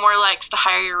 The more likes, the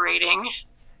higher your rating.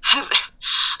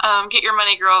 Get your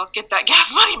money, girl. Get that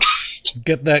gas money back.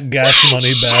 Get that gas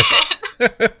money back.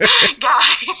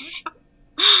 Guys.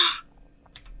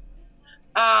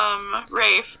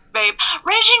 Rafe, babe.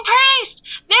 Raging Priest!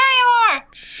 There you are!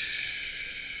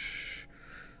 Shh.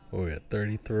 Oh, we got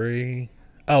 33.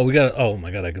 Oh, we got. Oh my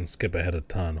god, I can skip ahead a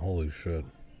ton. Holy shit.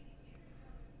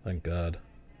 Thank God.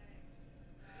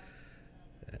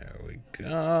 There we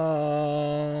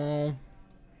go.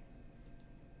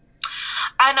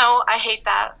 I know, I hate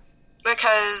that.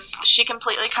 Because she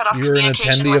completely cut off You were an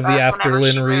communication attendee with of the us After whenever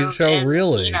Lynn she Reed moved show? in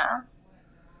Really? Nina.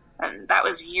 And that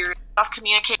was years off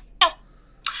communication.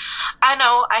 I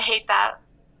know, I hate that.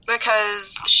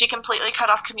 Because she completely cut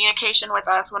off communication with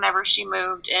us whenever she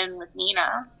moved in with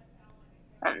Nina.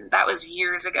 And that was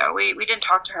years ago. We didn't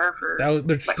talk to her for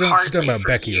She's talking about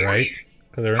Becky, years. right?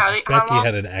 Because Becky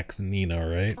had an ex, Nina,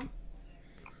 right?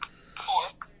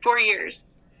 4 years.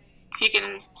 You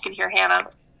can hear Hannah.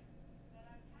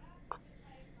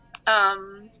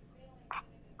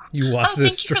 You watch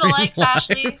this stream live.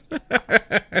 Ashley.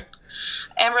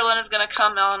 Amberlyn is gonna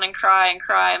come on and cry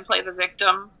and play the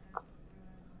victim.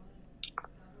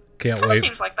 Can't wait.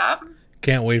 Seems like that.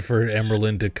 Can't wait for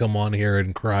Amberlyn to come on here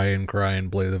and cry and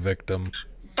play the victim.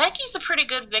 Becky's a pretty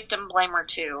good victim blamer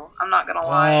too. I'm not gonna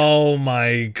lie. Oh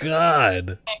my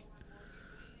god.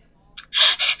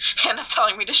 Hannah's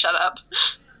telling me to shut up.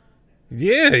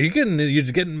 Yeah, you're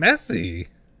just getting messy.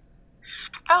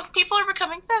 Oh, people are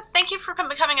becoming fans. Thank you for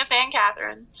becoming a fan,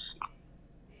 Catherine.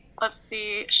 Let's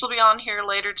see. She'll be on here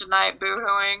later tonight,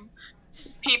 boo-hooing.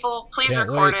 People, please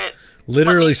record it.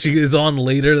 Literally, she is on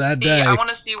later that day. I want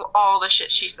to see all the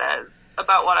shit she says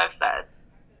about what I've said.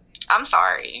 I'm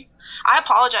sorry. I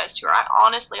apologize to her. I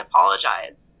honestly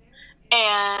apologize.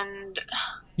 And...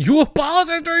 You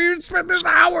apologize to her? You spent this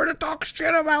hour to talk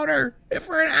shit about her. If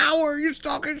for an hour you're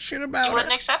talking shit about her. She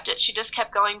wouldn't accept it. She just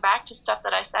kept going back to stuff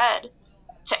that I said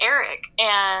to Eric.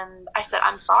 And I said,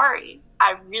 I'm sorry.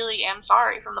 I really am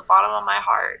sorry from the bottom of my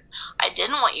heart. I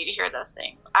didn't want you to hear those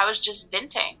things. I was just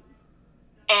venting.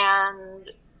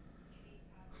 And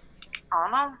I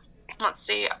don't know. Let's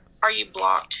see. Are you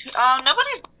blocked?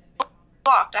 Nobody's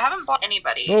blocked. I haven't blocked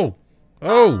anybody.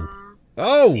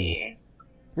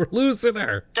 We're losing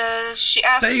her. Does she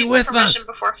ask Stay me with permission us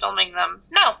before filming them?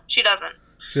 No, she doesn't.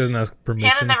 She doesn't ask permission.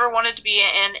 Hannah never wanted to be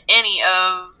in any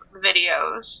of the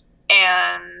videos,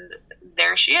 and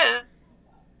there she is.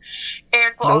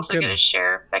 Eric will also get a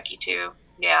share. Becky too.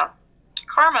 Yeah.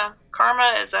 Karma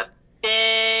is a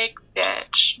big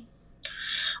bitch.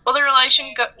 Will the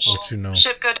relationship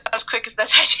go down as quick as the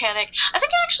Titanic? I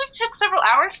think it actually took several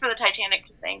hours for the Titanic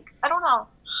to sink. I don't know.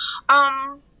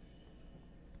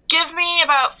 Give me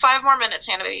about 5 more minutes,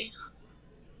 Hannah.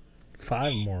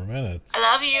 5 more minutes? I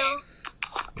love you.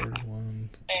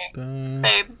 31.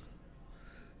 Babe.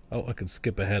 Oh, I could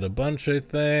skip ahead a bunch, I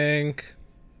think.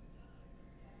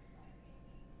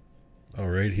 Oh,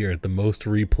 right here at the most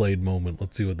replayed moment.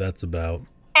 Let's see what that's about.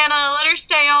 Hannah, let her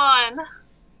stay on.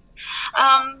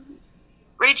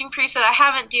 Raging Priest said, I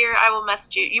haven't, dear. I will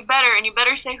message you. You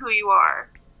better say who you are.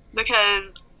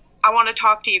 Because I want to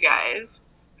talk to you guys.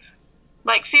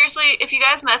 Like, seriously, if you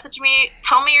guys message me,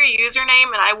 tell me your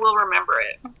username and I will remember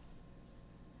it.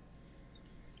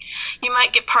 You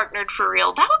might get partnered for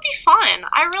real. That would be fun.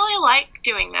 I really like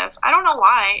doing this. I don't know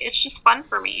why. It's just fun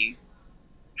for me.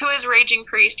 Who is Raging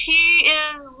Priest? He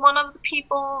is one of the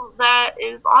people that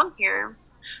is on here.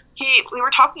 We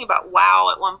were talking about WoW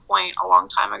at one point a long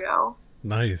time ago.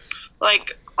 Nice.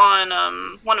 Like,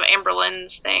 on one of Amber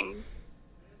Lynn's things.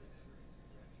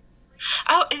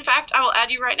 Oh, in fact, I will add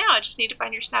you right now. I just need to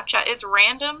find your Snapchat. It's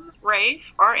random Rafe,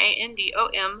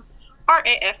 RANDOM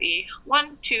RAFE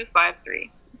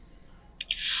 1253.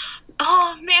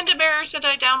 Oh, Amanda Bearer said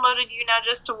I downloaded YouNow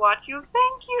just to watch you.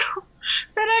 Thank you.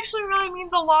 That actually really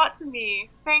means a lot to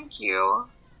me. Thank you.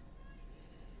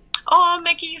 Oh,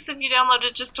 Mickey said you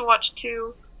downloaded just to watch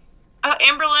too.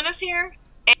 Amber Lynn is here.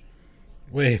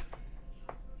 Wait.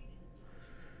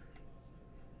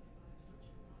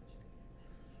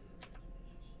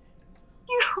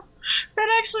 That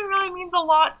actually really means a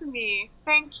lot to me.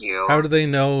 Thank you. How do they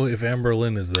know if Amber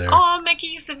Lynn is there? Oh,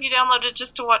 Mickey said you downloaded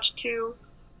just to watch too.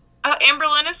 Amber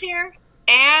Lynn is here.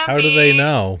 Amby, how do they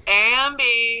know?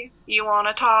 Amby, you want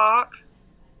to talk?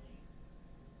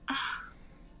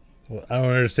 Well, I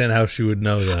don't understand how she would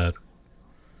know that.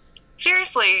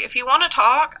 Seriously, if you want to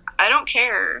talk, I don't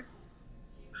care.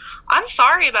 I'm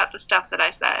sorry about the stuff that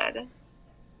I said.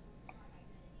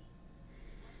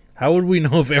 How would we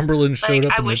know if Amberlynn showed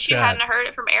up I in the wish you chat? hadn't heard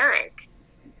it from Eric.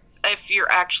 If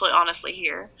you're actually honestly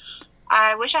here,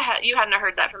 I wish you hadn't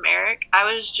heard that from Eric. I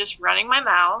was just running my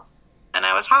mouth, and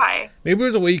I was high. Maybe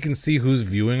there's a way you can see who's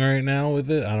viewing right now with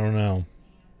it. I don't know.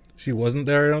 She wasn't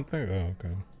there, I don't think. Oh,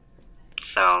 okay.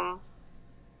 So,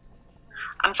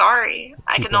 I'm sorry.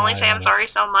 I can only say I'm sorry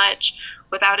so much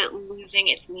without it losing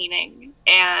its meaning.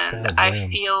 And I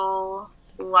feel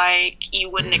like you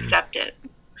wouldn't accept it.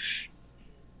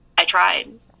 I tried.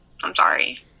 I'm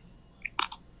sorry.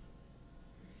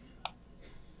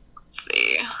 Let's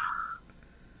see.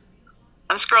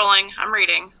 I'm scrolling. I'm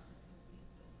reading.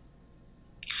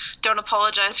 Don't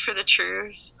apologize for the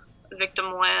truth.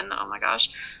 Victim win. Oh my gosh.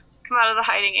 Come out of the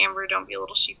hiding, Amber. Don't be a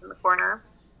little sheep in the corner.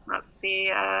 Let's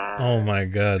see. Oh my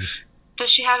god. Does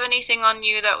she have anything on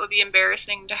you that would be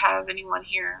embarrassing to have anyone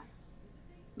here?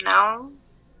 No.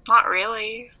 Not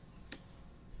really.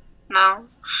 No.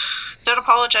 Don't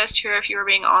apologize to her if you were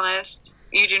being honest.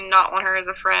 You do not want her as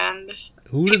a friend.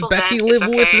 Who does Becky live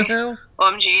with now?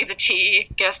 OMG, the T.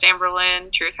 Guest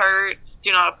Amberlynn. Truth hurts.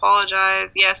 Do not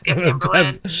apologize. Yes, guest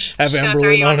Amberlynn. Have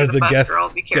Amberlynn on as a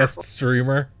guest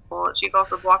streamer. She's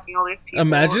also blocking all these people.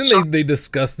 Imagine they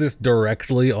discuss this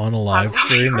directly on a live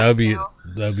stream. That'd be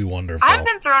wonderful. I've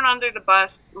been thrown under the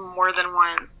bus more than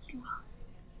once.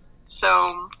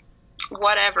 So,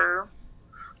 whatever.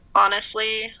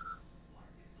 Honestly,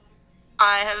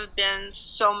 I have been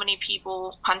so many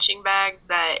people's punching bags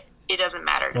that it doesn't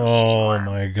matter to me anymore.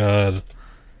 My god.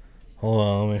 Hold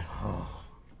on, let me... Oh.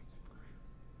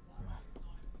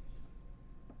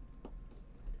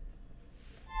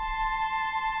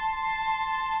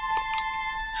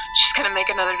 She's gonna make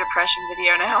another depression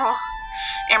video now.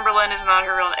 Amberlynn is not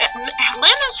her real name.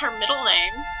 Lynn is her middle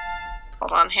name.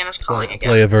 Hold on, Hannah's calling again.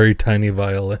 Play a very tiny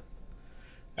violin.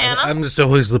 Hannah? I'm just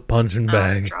always the punching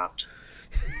bag. Dropped.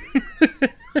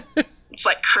 It's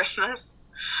like Christmas.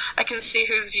 I can see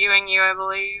who's viewing you, I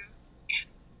believe.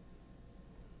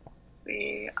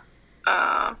 See,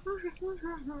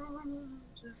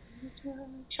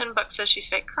 $10 says she's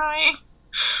fake crying.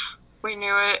 We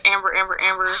knew it. Amber,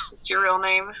 it's your real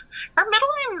name. Her middle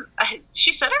name,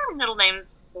 she said her middle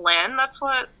name's Lynn. That's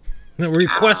what... We're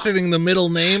questioning the middle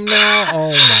name now?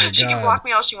 Oh my god. She can block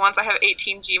me all she wants. I have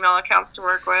 18 Gmail accounts to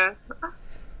work with.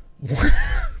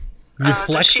 You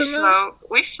flexing that?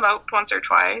 We've smoked once or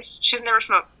twice. She's never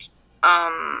smoked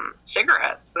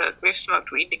cigarettes, but we've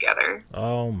smoked weed together.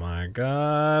 Oh my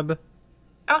god.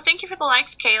 Oh, thank you for the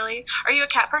likes, Kaylee. Are you a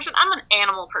cat person? I'm an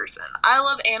animal person. I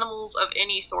love animals of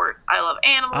any sort. I love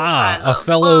animals. A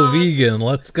fellow vegan.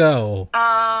 Let's go.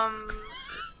 I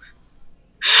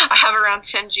have around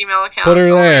 10 Gmail accounts. Put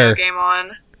her there. Game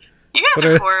on. You guys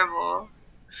are horrible.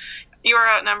 You are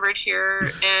outnumbered here,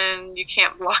 and you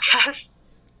can't block us.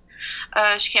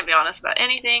 She can't be honest about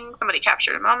anything. Somebody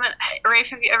captured a moment. Hey, Rafe,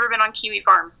 have you ever been on Kiwi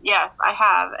Farms? Yes, I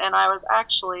have, and I was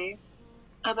actually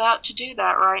about to do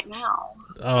that right now.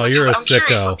 Oh, you're a sicko. I'm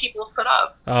curious what people have put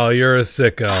up. Oh, you're a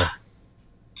sicko.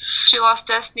 She lost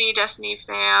Destiny, Destiny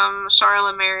fam,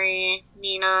 Charlotte, Mary,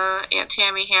 Nina, Aunt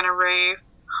Tammy, Hannah, Rafe,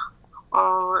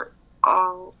 all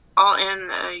in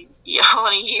a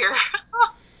year.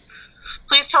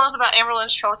 Please tell us about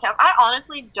Amberlynn's troll account. I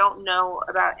honestly don't know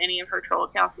about any of her troll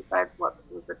accounts besides what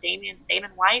was the Damon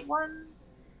White one.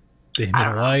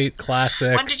 Damon White,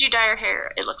 classic. When did you dye your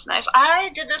hair? It looks nice.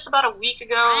 I did this about a week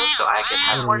ago, so I could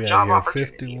have more job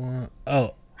opportunities. 51.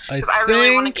 Oh, I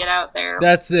really want to get out there.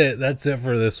 That's it. That's it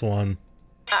for this one.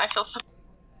 I feel so.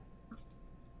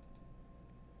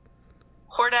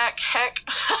 Hordak, heck.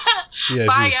 Yeah,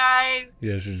 bye, guys.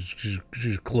 Yeah,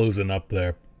 she's closing up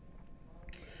there.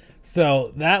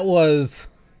 So that was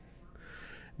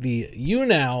the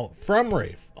YouNow from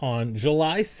Rafe on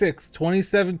July 6,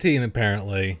 2017,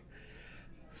 apparently,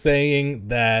 saying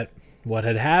that what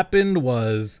had happened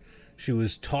was she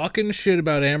was talking shit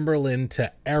about Amberlynn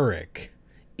to Eric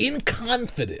in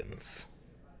confidence,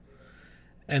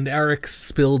 and Eric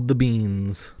spilled the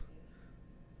beans.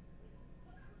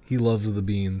 He loves the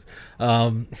beans.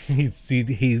 He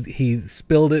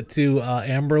spilled it to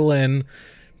Amberlynn.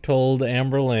 Told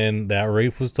Amberlynn that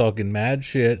Rafe was talking mad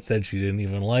shit, said she didn't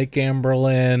even like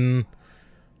Amberlynn,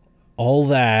 all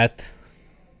that.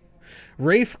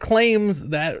 Rafe claims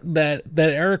that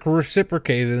Eric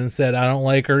reciprocated and said, I don't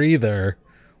like her either.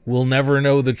 We'll never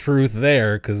know the truth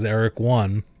there because Eric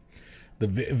won. The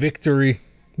victory,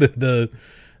 the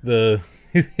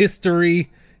history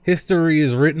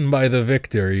is written by the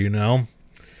victor, you know.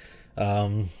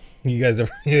 You guys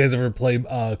ever play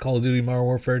Call of Duty Modern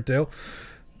Warfare 2?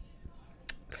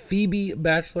 Phoebe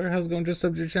Bachelor, how's it going? Just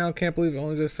subbed your channel. Can't believe it.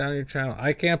 Only just found your channel.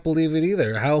 I can't believe it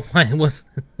either. How?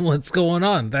 What's going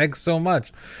on? Thanks so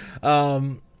much. Yeah.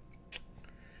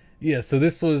 So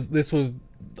this was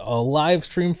a live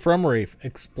stream from Rafe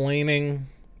explaining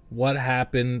what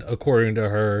happened according to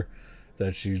her,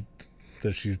 that she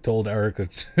told Eric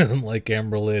that she doesn't like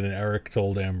Amberlynn, and Eric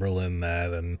told Amberlynn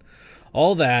that, and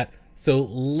all that. So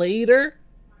later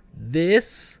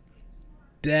this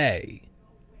day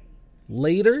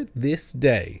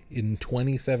in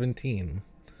 2017,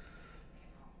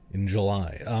 in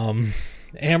July,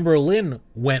 Amberlynn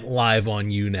went live on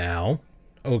YouNow,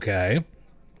 okay,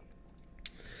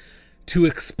 to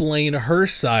explain her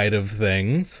side of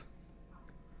things.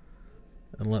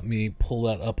 And let me pull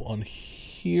that up on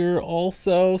here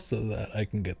also so that I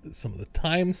can get some of the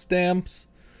timestamps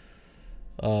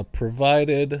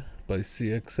provided by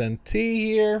CXNT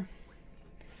here.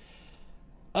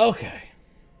 Okay.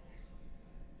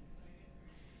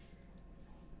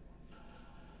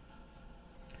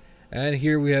 And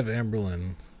here we have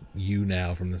Amberlynn,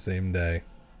 YouNow from the same day.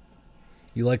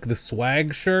 You like the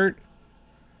swag shirt?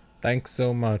 Thanks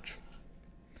so much.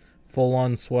 Full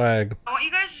on swag. I want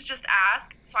you guys to just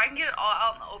ask so I can get it all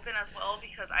out in the open as well,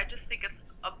 because I just think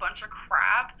it's a bunch of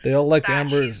crap. They all like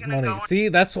Amber's money. See,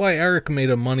 that's why Eric made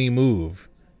a money move.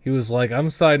 He was like, I'm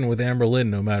siding with Amberlynn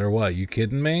no matter what. You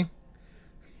kidding me?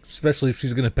 Especially if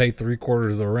she's going to pay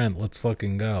 3/4 of the rent. Let's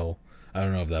fucking go. I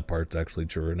don't know if that part's actually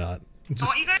true or not.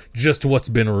 Just what's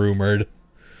been rumored.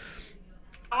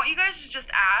 I want you guys to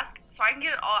just ask so I can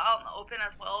get it all out in the open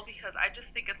as well, because I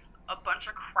just think it's a bunch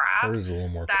of crap Hers is a little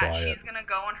more that quiet. She's going to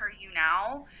go on her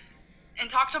YouNow and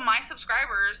talk to my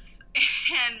subscribers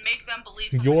and make them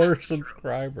believe something Your that's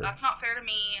subscriber. True. That's not fair to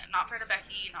me, not fair to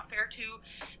Becky, not fair to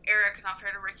Eric, not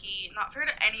fair to Ricky, not fair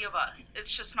to any of us.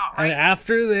 It's just not right. And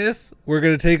after this, we're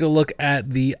going to take a look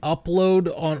at the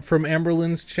upload from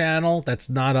Amberlynn's channel that's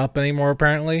not up anymore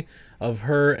apparently, of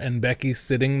her and Becky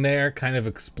sitting there kind of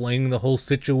explaining the whole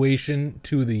situation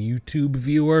to the YouTube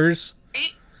viewers.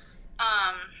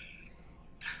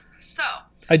 So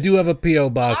I do have a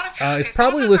P.O. box. It's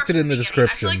probably listed in the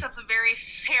description. I feel like that's a very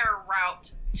fair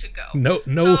route to go. No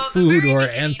food or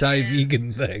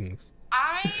anti-vegan things.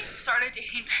 I started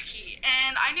dating Becky,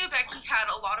 and I knew Becky had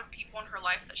a lot of people in her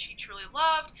life that she truly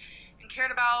loved and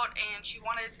cared about, and she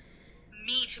wanted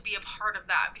me to be a part of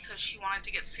that because she wanted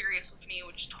to get serious with me,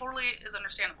 which totally is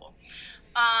understandable.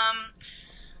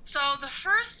 So the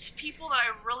first people that I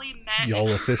really met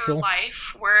in her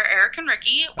life were Eric and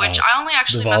Ricky, which I only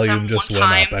actually met them one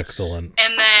time. Excellent.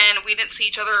 And then we didn't see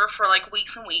each other for like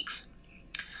weeks and weeks.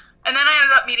 And then I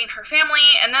ended up meeting her family,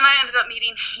 and then I ended up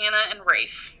meeting Hannah and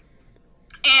Rafe.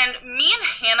 And me and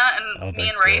Hannah and me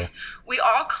and Rafe, we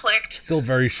all clicked. Still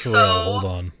very shrill. Hold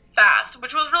on. Fast,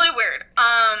 which was really weird.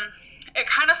 It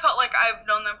kind of felt like I've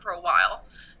known them for a while,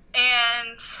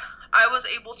 and I was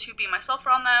able to be myself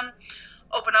around them,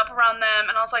 open up around them,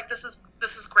 and I was like, this is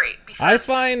great. Because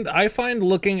I find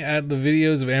looking at the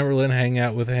videos of Amberlynn hanging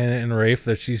out with Hannah and Rafe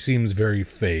that she seems very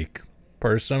fake,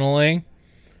 personally.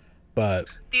 But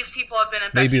these people have been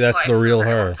in maybe Becky's that's life the real for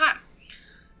a her. long time.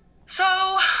 So,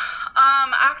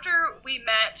 after we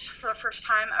met for the first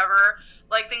time ever,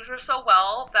 like, things were so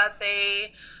well that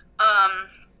they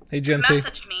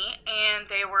messaged me, and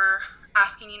they were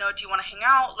asking, do you want to hang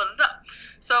out? Blah, blah, blah.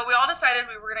 So we all decided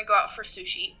we were going to go out for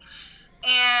sushi.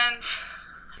 And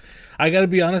I gotta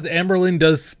be honest, Amberlynn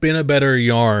does spin a better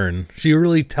yarn. She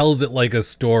really tells it like a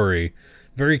story.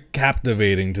 Very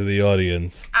captivating to the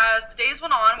audience. As the days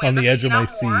went on, we on the edge of my more,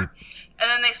 seat. And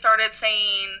then they started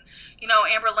saying,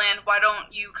 Amberlynn, why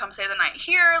don't you come stay the night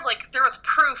here? Like, there was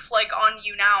proof, like, on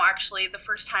YouNow, actually, the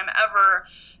first time ever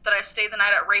that I stayed the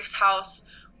night at Rafe's house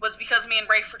was because me and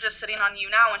Rafe were just sitting on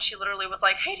YouNow, and she literally was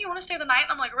like, hey, do you want to stay the night?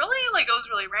 And I'm like, really? Like, it was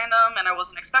really random, and I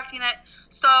wasn't expecting it.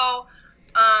 So,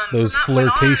 those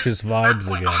flirtatious vibes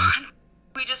again.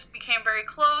 We just became very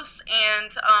close,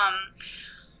 and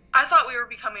I thought we were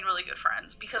becoming really good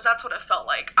friends because that's what it felt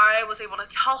like. I was able to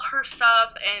tell her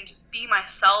stuff and just be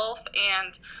myself,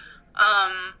 and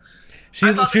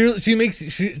she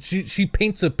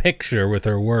paints a picture with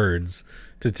her words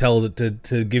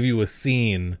to give you a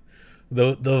scene.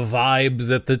 The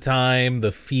vibes at the time,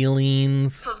 the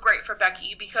feelings. This was great for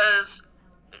Becky because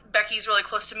Becky's really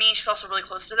close to me. She's also really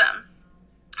close to them.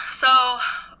 So,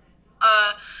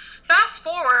 fast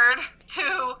forward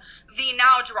to the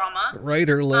Now drama.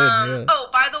 Writer Lynn, yeah. Oh,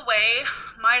 by the way,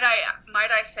 might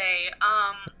I say,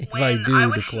 when I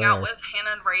would hang out with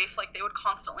Hannah and Rafe, like, they would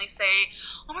constantly say,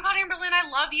 oh my god, Amberlynn, I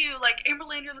love you. Like,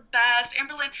 Amberlynn, you're the best.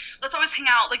 Amberlynn, let's always hang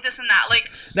out, like this and that.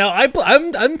 Like, now,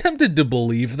 I'm tempted to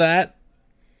believe that.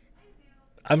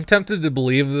 I'm tempted to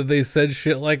believe that they said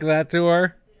shit like that to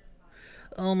her.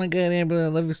 Oh my god, Amber, I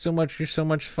love you so much. You're so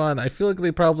much fun. I feel like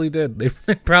they probably did. They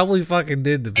probably fucking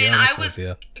did, to be honest with you.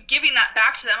 And I was giving that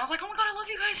back to them. I was like, oh my god, I love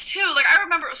you guys too. Like, I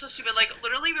remember it was so stupid. Like,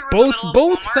 literally, we were in the middle of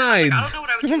Both Walmart. sides. Like, I don't know what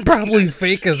I would do. Probably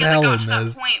fake as hell in this. I got to that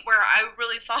this. point where I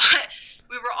really thought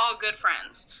we were all good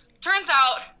friends. Turns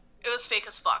out, it was fake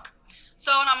as fuck.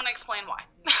 So, and I'm going to explain why.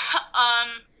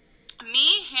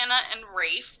 Me, Hannah, and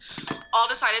Rafe all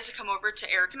decided to come over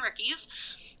to Eric and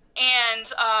Ricky's. And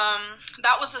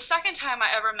that was the second time I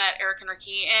ever met Eric and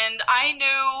Ricky. And I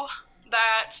knew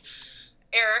that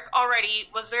Eric already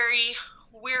was very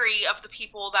weary of the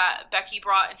people that Becky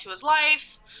brought into his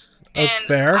life. And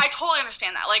fair. I totally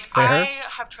understand that. Like, fair. I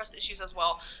have trust issues as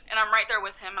well. And I'm right there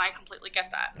with him, and I completely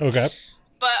get that. Okay.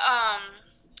 But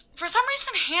for some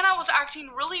reason, Hannah was acting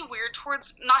really weird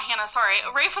towards... Not Hannah, sorry.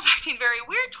 Rafe was acting very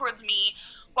weird towards me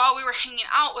while we were hanging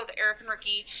out with Eric and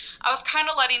Ricky. I was kind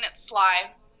of letting it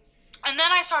slide. And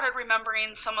then I started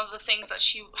remembering some of the things that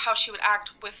how she would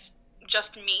act with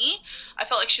just me. I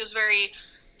felt like she was very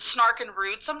snark and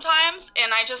rude sometimes,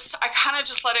 and I kind of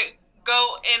just let it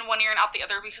go in one ear and out the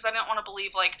other because I didn't want to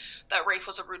believe like that Rafe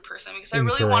was a rude person because I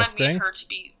really wanted me and her to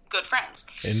be good friends.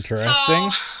 Interesting. So,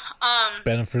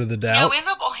 benefit of the doubt. Yeah, we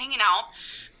ended up all hanging out,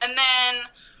 and then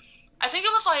I think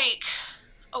it was like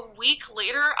a week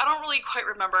later. I don't really quite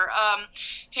remember.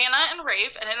 Hannah and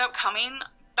Rafe ended up coming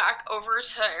back over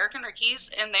to Eric and Ricky's,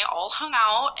 and they all hung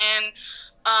out, and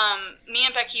me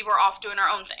and Becky were off doing our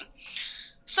own thing.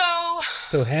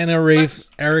 So Hannah, Rafe,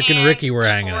 Eric, and Ricky were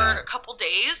hanging out. For a couple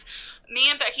days, me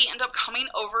and Becky ended up coming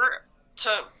over to...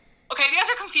 Okay, if you guys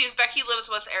are confused, Becky lives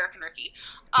with Eric and Ricky.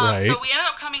 Right. So we ended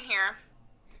up coming here.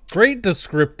 Great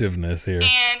descriptiveness here.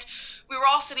 And we were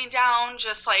all sitting down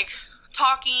just, like,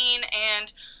 talking,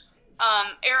 and...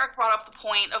 Eric brought up the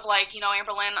point of, like, you know,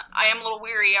 Amberlynn, I am a little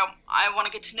weary. I want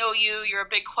to get to know you. You're a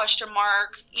big question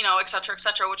mark, you know, et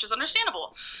cetera, which is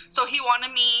understandable. So he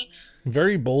wanted me...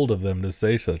 Very bold of them to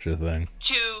say such a thing.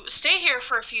 ...to stay here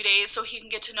for a few days so he can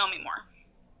get to know me more.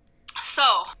 So...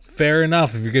 Fair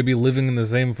enough, if you're going to be living in the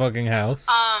same fucking house.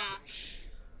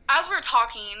 As we were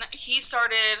talking, he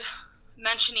started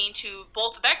mentioning to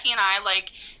both Becky and I,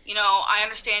 like, you know, I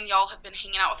understand y'all have been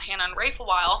hanging out with Hannah and Rafe a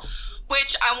while...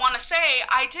 Which I want to say,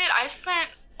 I did. I spent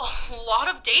a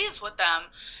lot of days with them,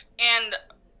 and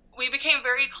we became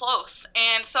very close.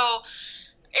 And so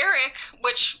Eric,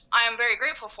 which I am very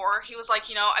grateful for, he was like,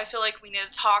 you know, I feel like we need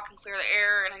to talk and clear the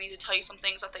air, and I need to tell you some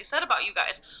things that they said about you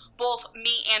guys, both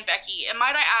me and Becky. And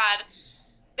might I add,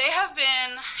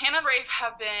 Hannah and Rafe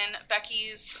have been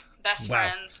Becky's best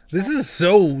friends. This is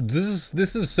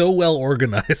so well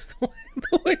organized,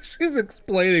 the way she's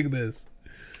explaining this.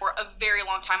 For a very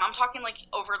long time. I'm talking like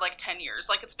over like 10 years.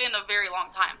 Like it's been a very long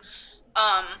time.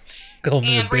 Call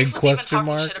me and a big Rafe was even question talking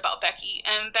mark. shit about Becky,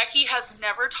 and Becky has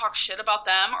never talked shit about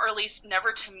them, or at least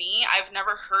never to me. I've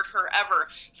never heard her ever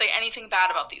say anything bad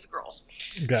about these girls.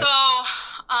 Okay. So,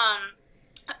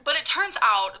 but it turns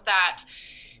out that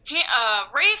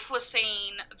Rafe was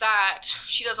saying that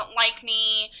she doesn't like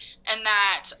me, and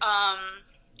that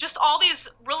just all these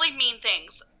really mean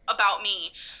things about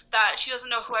me, that she doesn't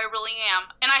know who I really am.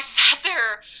 And I sat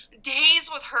there days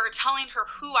with her telling her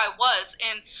who I was,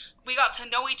 and we got to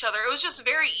know each other. It was just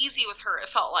very easy with her, it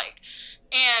felt like.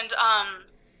 And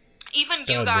even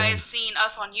you guys seeing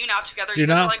us on YouNow together, you're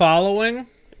not like, following?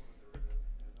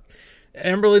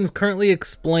 Amberlynn's currently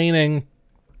explaining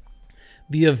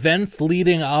the events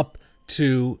leading up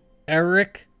to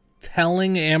Eric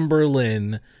telling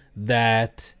Amberlynn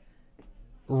that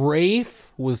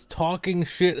Rafe was talking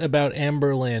shit about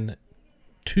Amberlynn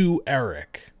to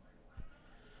Eric.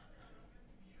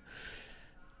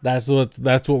 That's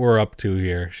what we're up to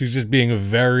here. She's just being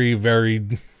very,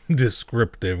 very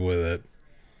descriptive with it.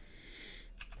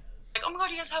 Like, oh my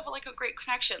god, you guys have like a great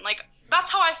connection. Like, that's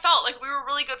how I felt. Like, we were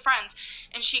really good friends,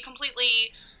 and she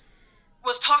completely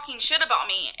was talking shit about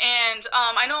me. And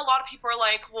I know a lot of people are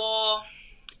like, well,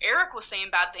 Eric was saying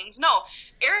bad things. No,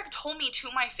 Eric told me to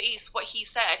my face what he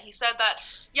said. He said that,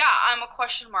 yeah, I'm a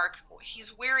question mark.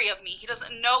 He's weary of me. He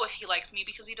doesn't know if he likes me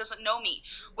because he doesn't know me,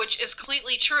 which is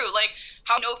completely true. Like,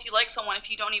 how do you know if you like someone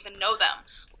if you don't even know them?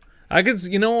 I could,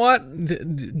 you know what?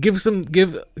 Give some.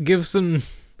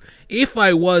 If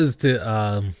I was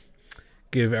to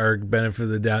give Eric benefit of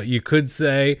the doubt, you could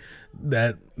say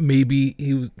that maybe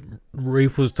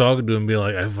Rafe was talking to him and be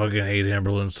like, I fucking hate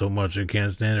Amberlynn so much, I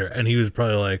can't stand her. And he was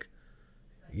probably like,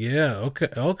 Yeah,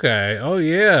 okay. Oh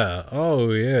yeah.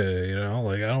 You know,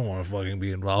 like I don't want to fucking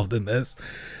be involved in this.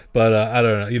 But I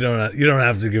don't know. You don't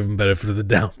have to give him benefit of the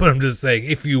doubt, but I'm just saying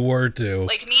if you were to.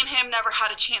 Like, me and him never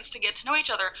had a chance to get to know each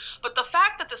other. But the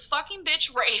fact that this fucking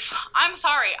bitch, Rafe, I'm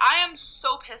sorry, I am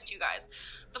so pissed, you guys.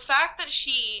 The fact that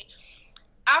she,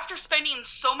 after spending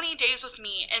so many days with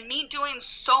me and me doing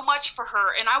so much for her,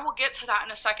 and I will get to that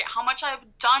in a second, how much I've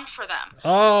done for them.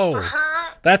 Oh, for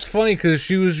her, that's funny because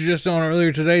she was just on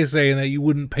earlier today saying that you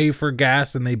wouldn't pay for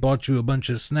gas and they bought you a bunch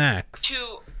of snacks.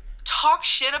 to talk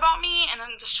shit about me and then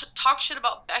just talk shit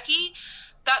about Becky,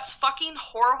 that's fucking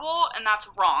horrible and that's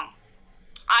wrong.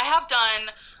 I have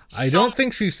done I don't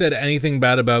think she said anything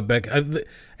bad about Becky.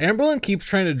 Amberlynn keeps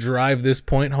trying to drive this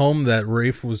point home that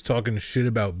Rafe was talking shit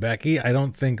about Becky. I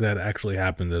don't think that actually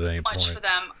happened at any much point. for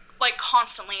them, like,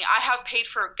 constantly. I have paid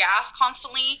for gas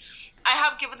constantly. I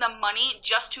have given them money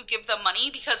just to give them money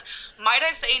because, might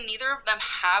I say, neither of them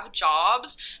have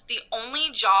jobs. The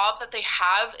only job that they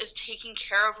have is taking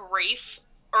care of Rafe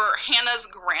or Hannah's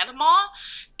grandma,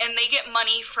 and they get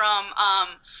money from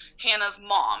Hannah's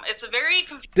mom. It's a very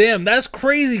Damn, that's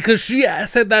crazy because she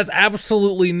said that's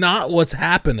absolutely not what's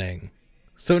happening.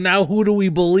 So now who do we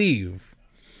believe?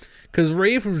 Because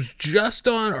Rafe was just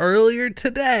on earlier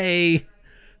today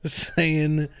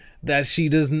saying that she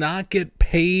does not get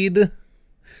paid.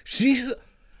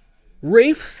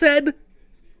 Rafe said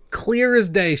clear as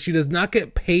day she does not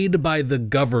get paid by the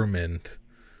government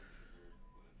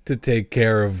to take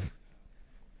care of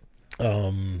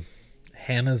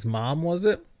Hannah's mom, was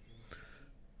it?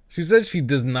 She said she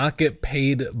does not get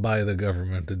paid by the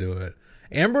government to do it.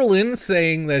 Amberlynn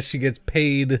saying that she gets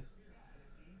paid,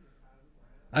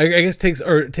 I guess takes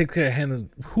care of Hannah's,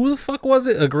 who the fuck was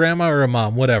it? A grandma or a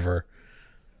mom, whatever.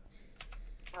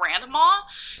 grandma,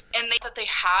 and that they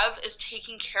have is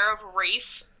taking care of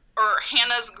Rafe or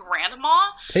Hannah's grandma.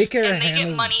 Take care and of they Hannah's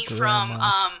get money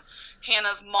grandma. from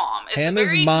Hannah's mom. It's Hannah's a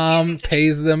very mom confusing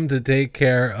pays them to take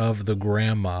care of the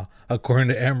grandma, according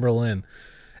to Amberlynn.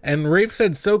 And Rafe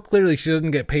said so clearly she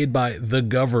doesn't get paid by the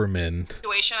government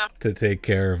situation. to take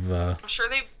care of I'm sure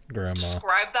they've grandma.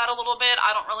 described that a little bit.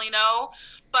 I don't really know.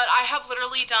 But I have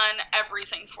literally done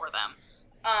everything for them.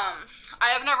 I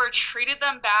have never treated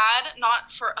them bad,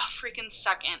 not for a freaking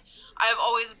second. I have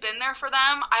always been there for them.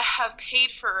 I have paid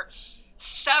for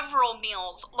several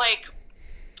meals. Like,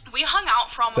 we hung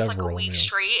out for almost like a Several week meals.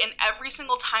 straight, and every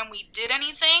single time we did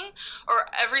anything, or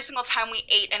every single time we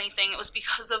ate anything, it was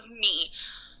because of me.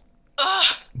 Ugh.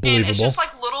 And Believable. it's just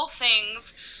like little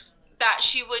things that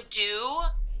she would do.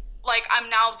 Like, I'm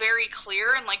now very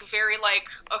clear and like very like,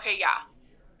 okay, yeah,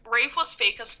 Rafe was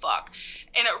fake as fuck.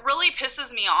 And it really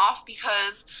pisses me off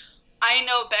because I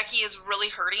know Becky is really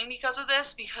hurting because of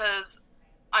this, because,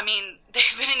 I mean,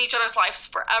 they've been in each other's lives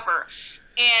forever.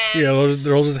 And Yeah,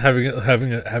 they're all just having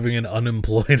an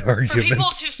unemployed for argument. people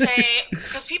to say,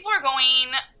 because people are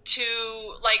going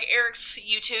to like Eric's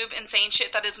YouTube and saying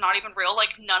shit that is not even real.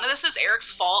 Like, none of this is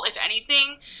Eric's fault. If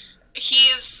anything,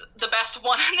 he's the best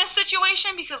one in this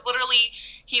situation, because literally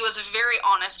he was very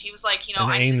honest. He was like, you know,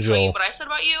 An I need to tell you angel. what I said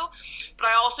about you, but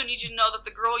I also need you to know that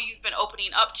the girl you've been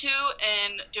opening up to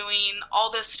and doing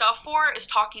all this stuff for is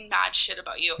talking mad shit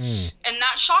about you. And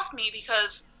that shocked me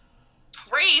because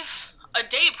Rafe, a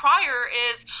day prior,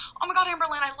 is, oh my god,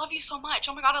 Amberlynn, I love you so much.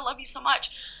 Oh my god, I love you so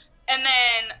much. And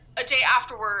then a day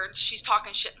afterwards, she's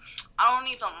talking shit. I don't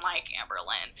even like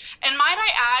Amberlynn. And might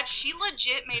I add, she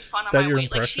legit made fun of That my your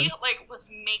weight. Like, she impression? like was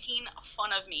making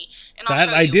fun of me. And I'll That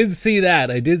show I you. did see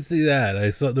that. I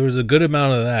saw there was a good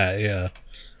amount of that. Yeah.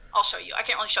 I'll show you. I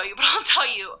can't really show you, but I'll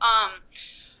tell you.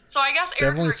 So I guess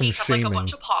Eric Definitely and some Ricky had like a shaming.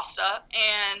 bunch of pasta,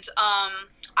 and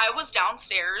I was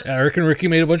downstairs. Eric and Ricky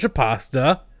made a bunch of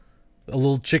pasta, a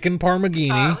little chicken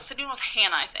parmigiani. I was sitting with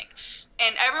Hannah, I think,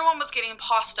 and everyone was getting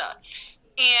pasta.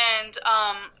 And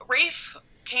Rafe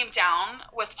came down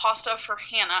with pasta for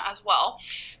Hannah as well,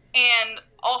 and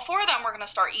all four of them were gonna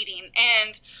start eating.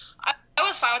 And I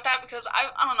was fine with that because I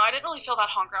don't know, I didn't really feel that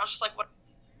hungry. I was just like, what?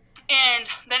 And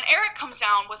then Eric comes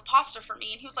down with pasta for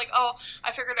me, and he was like, oh,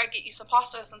 I figured I'd get you some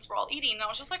pasta since we're all eating. And I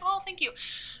was just like, oh, thank you.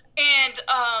 And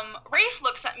Rafe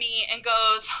looks at me and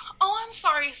goes, oh, I'm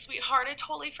sorry, sweetheart. I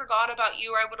totally forgot about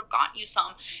you, or I would have gotten you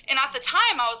some. And at the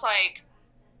time, I was like,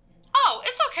 oh,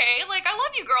 it's okay. Like, I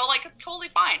love you, girl. Like, it's totally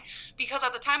fine. Because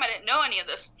at the time, I didn't know any of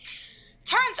this.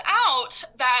 Turns out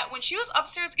that when she was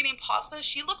upstairs getting pasta,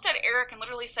 she looked at Eric and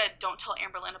literally said, don't tell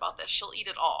Amberlynn about this. She'll eat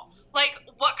it all. Like,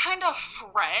 what kind of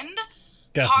friend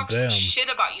God talks damn. shit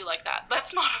about you like that?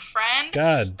 That's not a friend.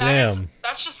 God damn.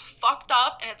 That's just fucked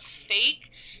up, and it's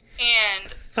fake. And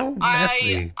So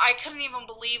messy. I couldn't even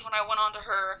believe when I went on to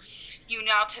her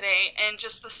YouNow today, and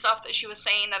just the stuff that she was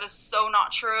saying that is so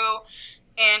not true.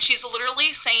 And she's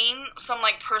literally saying some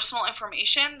like personal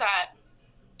information that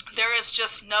there is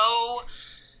just no,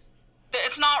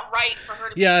 it's not right for her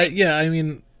to be saying. Yeah, I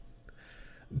mean,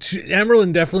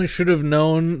 Amberlynn definitely should have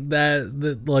known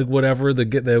that like whatever the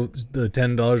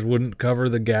 $10 wouldn't cover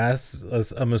the gas.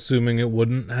 I'm assuming it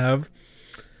wouldn't have.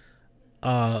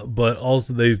 But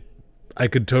also I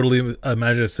could totally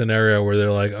imagine a scenario where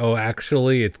they're like, oh,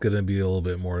 actually, it's gonna be a little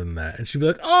bit more than that, and she'd be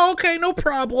like, oh, okay, no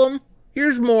problem.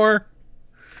 Here's more.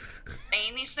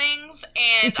 Saying these things,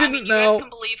 and I mean, you guys can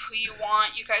believe who you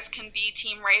want. You guys can be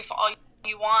Team Rafe all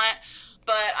you want,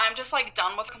 but I'm just like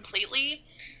done with completely.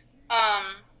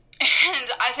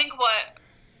 And I think what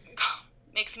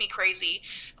makes me crazy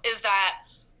is that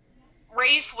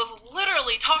Rafe was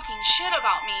literally talking shit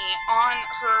about me on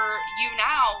her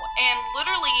YouNow, and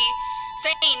literally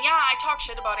saying, yeah, I talk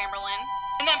shit about Amberlynn.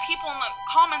 And then people in the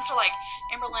comments are like,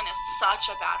 Amberlynn is such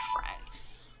a bad friend.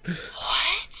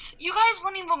 What? You guys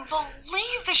wouldn't even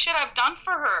believe the shit I've done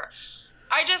for her.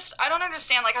 I don't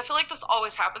understand. Like, I feel like this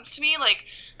always happens to me. Like,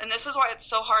 and this is why it's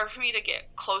so hard for me to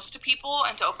get close to people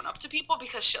and to open up to people,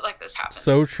 because shit like this happens.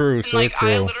 So true, and, so like, true.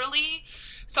 I literally,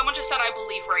 someone just said, I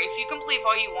believe Rafe. You can believe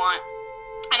all you want.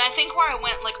 And I think where I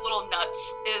went, like, little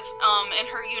nuts is, in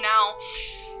her YouNow,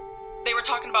 they were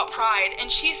talking about Pride,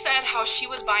 and she said how she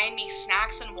was buying me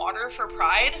snacks and water for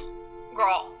Pride.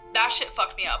 Girl, that shit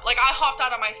fucked me up. Like, I hopped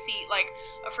out of my seat like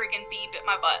a freaking bee bit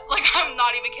my butt. Like, I'm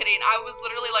not even kidding. I was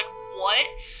literally like, what?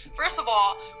 First of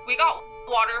all, we got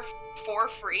water for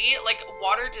free. Like,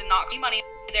 water did not cost money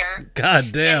there.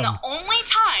 God damn. And the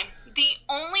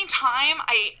only time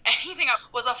I ate anything up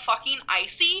was a fucking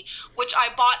icy, which I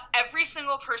bought every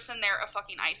single person there a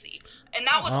fucking icy. And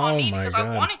that was on me because I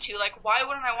wanted to. Like, why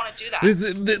wouldn't I want to do that?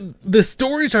 The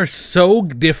stories are so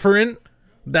different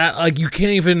that, like, you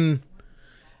can't even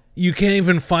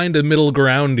find a middle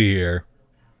ground here.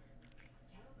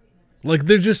 Like,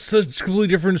 they're just such completely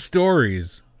different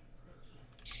stories.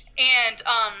 And,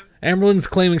 Amberlynn's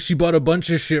claiming she bought a bunch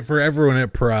of shit for everyone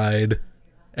at Pride,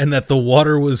 and that the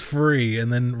water was free,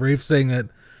 and then Rafe saying that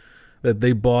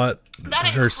they bought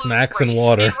her snacks Rafe. And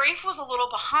water. And Rafe was a little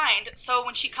behind, so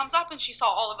when she comes up and she saw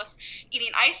all of us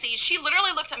eating ices, she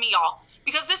literally looked at me, y'all,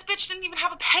 because this bitch didn't even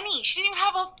have a penny. She didn't even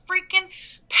have a freaking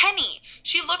penny.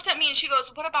 She looked at me and she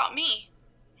goes, what about me?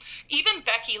 Even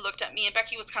Becky looked at me, and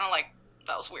Becky was kind of like,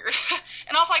 that was weird.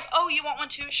 And I was like, oh, you want one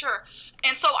too? Sure.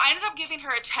 And so I ended up giving her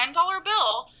a $10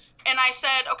 bill, and I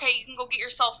said, okay, you can go get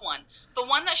yourself one. The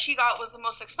one that she got was the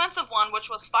most expensive one, which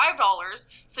was $5,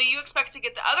 so you expect to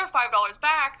get the other $5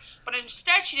 back, but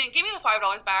instead she didn't give me the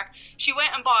 $5 back. She went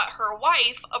and bought her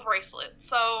wife a bracelet.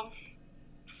 So,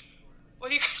 what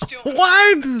are you guys doing?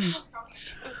 What?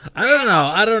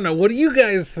 I don't know. What do you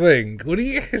guys think? What do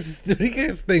you guys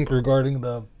think regarding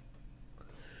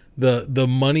the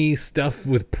money stuff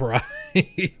with Pride?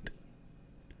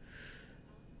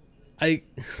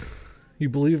 You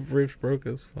believe Rafe's broke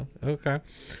as fuck? Okay.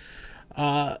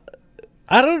 I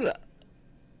don't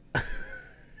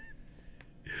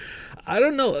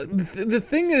know. The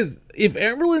thing is, if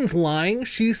Amberlynn's lying,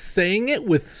 she's saying it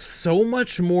with so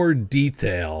much more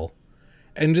detail,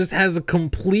 and just has a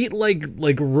complete like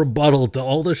rebuttal to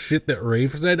all the shit that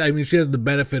Rafe said. I mean, she has the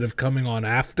benefit of coming on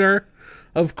after,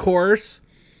 of course,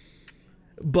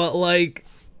 but like,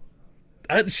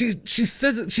 she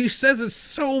says it's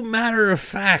so matter of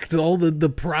fact. All the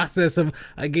process of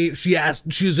she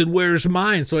said, where's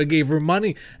mine? So I gave her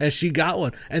money and she got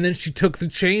one, and then she took the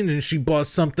change and she bought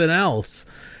something else.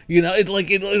 You know, I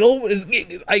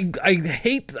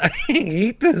hate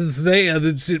to say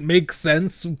that it makes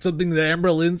sense, something that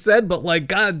Amberlynn said, but like,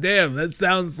 goddamn, that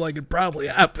sounds like it probably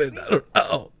happened. I don't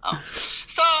know. Oh.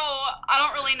 So I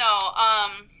don't really know.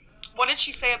 What did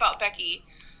she say about Becky?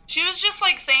 She was just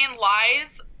like saying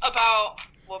lies about.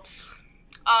 Whoops.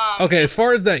 Okay, as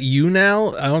far as that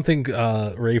YouNow, I don't think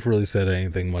Rafe really said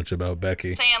anything much about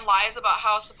Becky. Saying lies about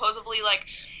how supposedly like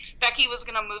Becky was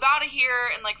gonna move out of here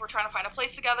and like we're trying to find a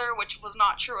place together, which was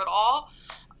not true at all.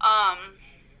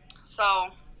 So.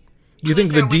 You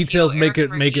think the details make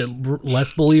it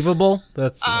less believable?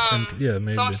 That's yeah,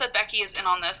 maybe. Someone said Becky is in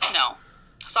on this. No.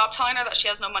 Stop telling her that she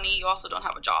has no money. You also don't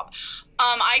have a job.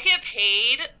 I get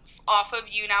paid off of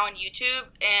YouNow and YouTube,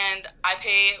 and I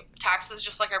pay taxes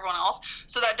just like everyone else.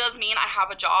 So that does mean I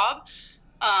have a job.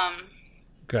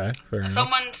 Okay, fair enough.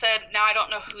 Someone said, now I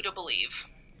don't know who to believe.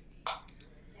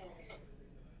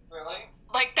 Really?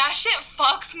 Like, that shit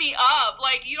fucks me up.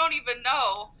 Like, you don't even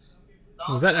know.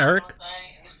 Was that Eric?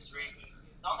 This is Rafe.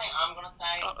 The only thing I'm gonna say,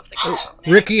 I don't know if they I can. have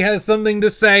never, Ricky has something to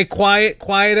say. Quiet,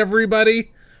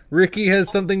 everybody. Ricky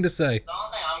has something to say. the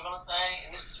only thing I'm gonna say,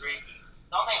 and this is Ricky.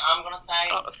 The only thing I'm gonna say, I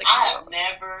don't know if they I can. have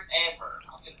never ever.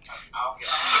 I'll get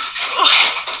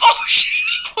Oh shit!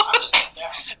 I'm just there.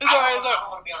 It's alright, it's I alright. don't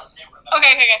want to be on the camera.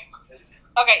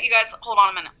 But Okay, you guys, hold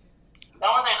on a minute. The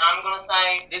only thing I'm gonna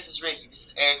say, this is Ricky. This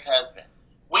is Eric's husband.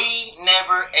 We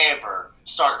never ever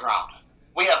start drama.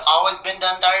 We have always been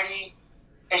done dirty.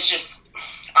 It's just,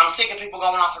 I'm sick of people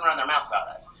going off and running their mouth about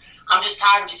us. I'm just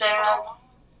tired of Sarah.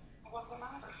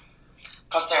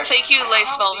 Cause Sarah's Thank you,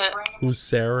 Lace Velvet. Who's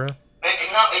Sarah?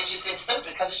 No, it's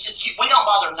stupid because it's just we don't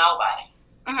bother nobody.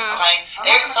 Mm-hmm. Okay,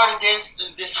 Eric started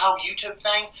this whole YouTube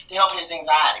thing to help his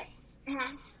anxiety,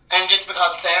 Mm-hmm. and just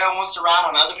because Sarah wants to ride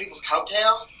on other people's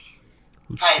coattails,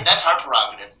 hey, that's her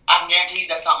prerogative. I can guarantee you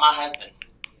that's not my husband's.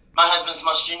 My husband's the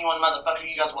most genuine motherfucker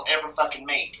you guys will ever fucking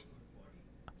meet.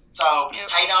 So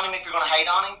hate on him if you're gonna hate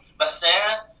on him, but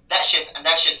Sarah, that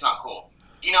shit's not cool.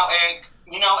 You know Eric.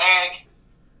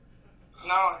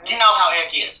 No. You know how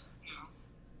Eric is.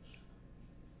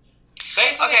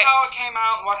 Basically, Okay. how it came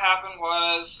out and what happened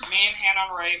was me and Hannah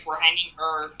and Rafe were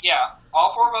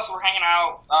all four of us were hanging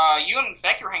out. You and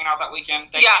Becky were hanging out that weekend.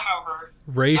 They came over.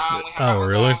 Rafe? We hung out Oh, with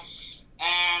really? them,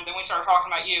 and then we started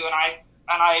talking about you, and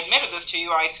I admitted this to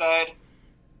you. I said,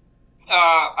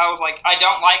 I was like, I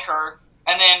don't like her.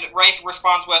 And then Rafe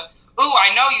responds with, ooh,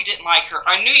 I know you didn't like her.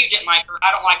 I knew you didn't like her.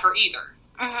 I don't like her either.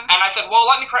 Mm-hmm. And I said, well,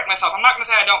 let me correct myself. I'm not going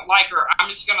to say I don't like her. I'm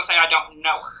just going to say I don't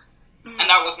know her. Mm-hmm. And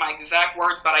that was my exact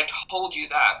words, but I told you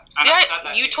that. And I said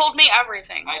that you to told me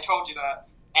everything. I told you that.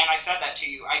 And I said that to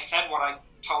you. I said what I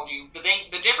told you.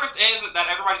 The difference is that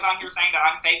everybody's on here saying that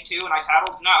I'm fake too and I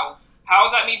tattled. No. How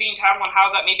is that me being tattled and how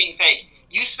is that me being fake?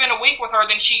 You spent a week with her,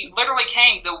 then she literally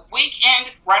came the weekend,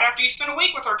 right after you spent a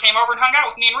week with her, came over and hung out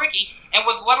with me and Ricky and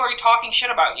was literally talking shit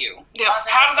about you. Yeah.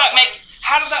 How does that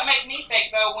make me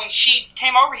fake though when she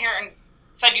came over here and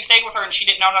said you stayed with her and she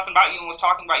didn't know nothing about you and was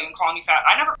talking about you and calling you fat?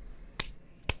 I never.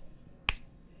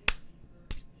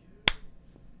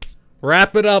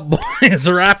 Wrap it up, boys.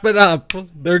 Wrap it up.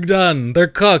 They're done. They're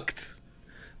cooked.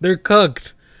 They're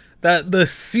cooked. That the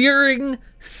searing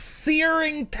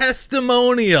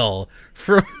testimonial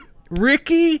from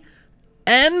Ricky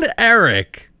and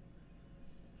Eric.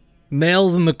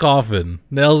 Nails in the coffin.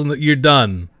 You're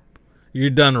done. You're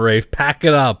done, Rafe. Pack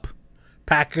it up.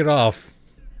 Pack it off.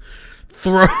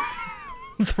 Throw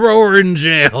her in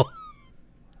jail.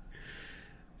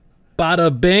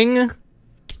 Bada bing.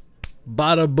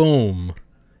 Bada boom.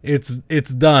 It's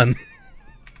done.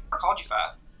 I called you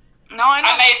fat. No, I know.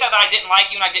 I may have said that I didn't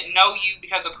like you and I didn't know you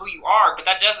because of who you are, but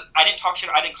that doesn't. I didn't talk shit.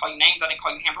 I didn't call you names. I didn't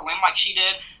call you Hamberlin like she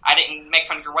did. I didn't make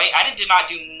fun of your weight. I did not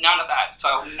do none of that.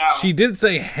 So no. She did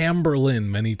say Hamberlin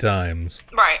many times.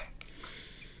 Right.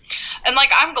 And, like,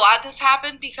 I'm glad this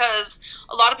happened because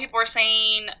a lot of people are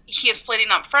saying he is splitting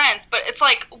up friends. But it's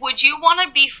like, would you want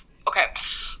to be... Okay,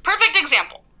 perfect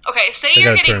example. Okay, say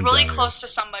you're getting really close to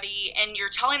somebody and you're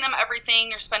telling them everything.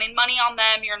 You're spending money on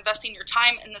them. You're investing your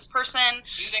time in this person.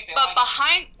 You think they But like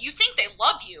behind... You think they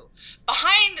love you.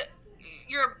 Behind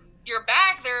your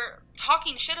back, they're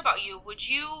talking shit about you. Would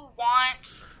you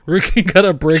want... Ricky got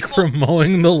a break from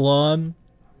mowing the lawn.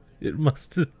 It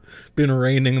must have been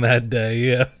raining that day,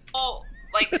 yeah. Oh,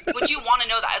 like, would you want to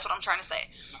know that is what I'm trying to say.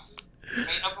 Well,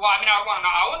 I mean, I want to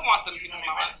know. I wouldn't want them to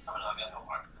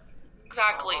know.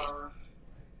 Exactly.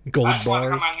 Gold I just want to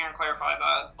bars. come out here and clarify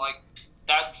that. Like,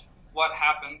 that's what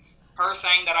happened. Her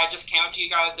saying that I just came up to you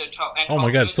guys to Oh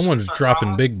my god, someone's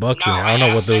dropping big bucks in here. I don't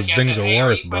know what those things are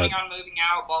worth, but... Are you planning on moving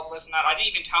out, blah, blah, this and that. I didn't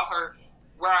even tell her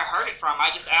where I heard it from. I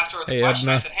just asked her the question.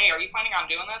 Edna. I said, hey, are you planning on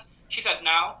doing this? She said,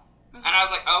 no. And I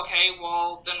was like, okay,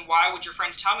 well, then why would your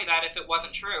friends tell me that if it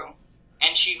wasn't true?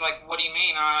 And she's like, what do you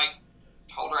mean? And I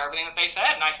told her everything that they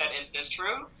said. And I said, is this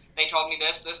true? They told me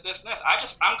this, this, this, and this.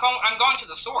 I'm going to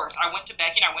the source. I went to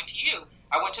Becky and I went to you.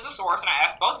 I went to the source and I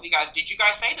asked both of you guys, did you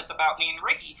guys say this about me and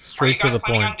Ricky? Straight to the Are you guys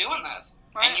planning point. on doing this?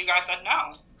 Right. And you guys said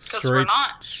no. Because we're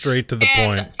not. Straight to the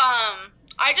And, point.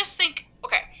 I just think,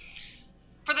 okay,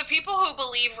 for the people who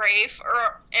believe Rafe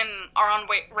or are on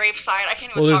Rafe's side, I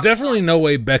can't even Well, there's talk definitely no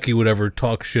way Becky would ever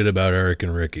talk shit about Eric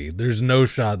and Ricky. There's no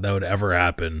shot that would ever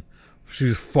happen.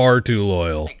 She's far too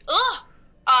loyal. like, ugh.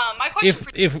 My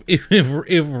question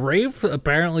If Rafe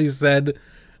apparently said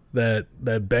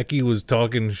that Becky was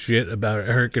talking shit about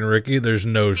Eric and Ricky, there's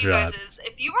no you shot. guys is,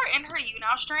 if you were in her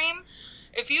YouNow stream,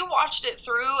 if you watched it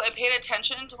through and paid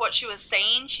attention to what she was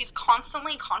saying, she's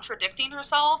constantly contradicting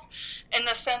herself in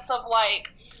the sense of,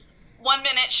 like, 1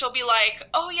 minute she'll be like,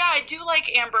 oh yeah, I do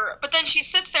like Amber, but then she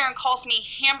sits there and calls me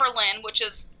Hamberlin, which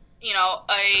is you know,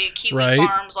 a Kiwi Right.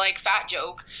 Farms like fat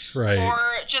joke, Right. or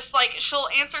just like she'll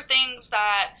answer things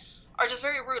that are just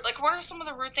very rude. Like, what are some of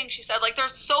the rude things she said? Like,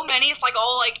 there's so many. It's like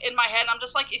all like in my head. And I'm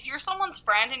just like, if you're someone's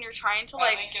friend and you're trying to I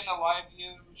like, think in the live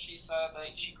view, she said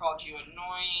that she called you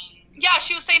annoying. yeah,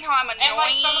 she was saying how I'm annoying. And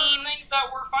like some of the things that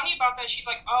were funny about that, she's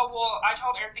like, oh well, I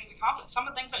told Eric things in confidence. Some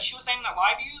of the things that she was saying in that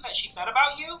live view that she said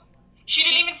about you, she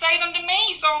didn't even say them to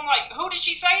me. So I'm like, who did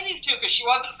she say these to? Because she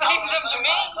wasn't saying them to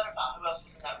me. Clarify who else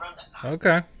was in that room that night.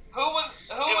 Okay. Who was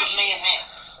It was she? me and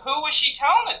Hannah. Who was she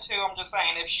telling it to? I'm just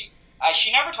saying, if she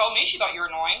never told me she thought you were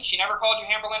annoying. She never called you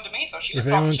Hamberlin to me, so she was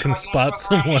If talking anyone shit can about you when she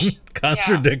spot wasn't around someone me.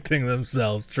 contradicting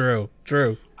themselves, true.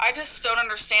 I just don't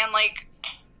understand like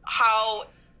how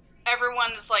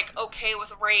everyone's like okay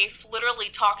with Rafe literally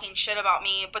talking shit about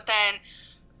me, but then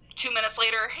 2 minutes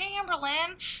later, hey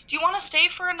Amberlynn, do you want to stay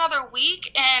for another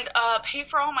week and pay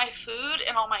for all my food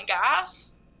and all my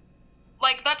gas?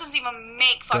 Like, that doesn't even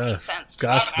make fucking sense to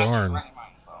me. Gosh I haven't asked you darn. for any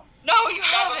money, so. No, you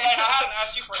That's what I'm saying. I haven't haven't.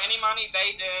 asked you for any money.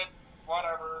 They did.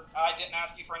 Whatever. I didn't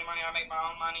ask you for any money. I make my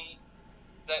own money.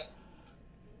 That,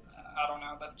 I don't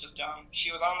know. That's just dumb.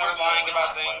 She was on there lying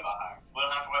about things. We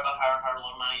don't have to worry about her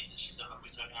little money that she said what we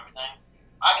took and everything.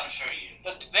 I can assure you.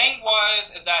 The thing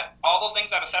is that all those things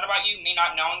that I said about you, me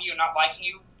not knowing you, not liking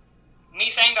you, me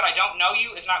saying that I don't know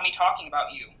you is not me talking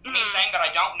about you. Me saying that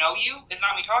I don't know you is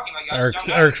not me talking about you. I just don't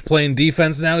know you. Eric's playing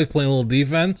defense now. He's playing a little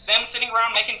defense. Them sitting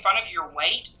around making fun of your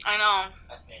weight? I know.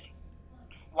 That's petty.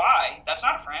 Why? That's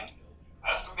not a friend.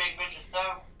 That's some big bitches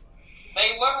though.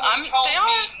 They literally told they me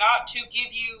are. not to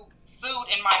give you food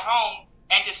in my home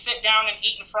and to sit down and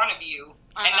eat in front of you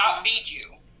I and know. not feed you.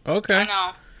 Okay. I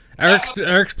know.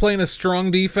 Eric's playing a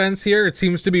strong defense here. It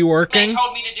seems to be They working.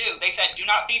 told me to do. They said, do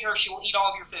not feed her. She will eat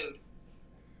all of your food.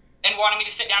 And wanted me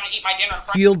to sit down and eat my dinner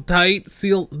in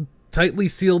front Tightly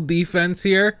sealed defense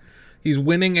here. He's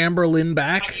winning Amberlynn of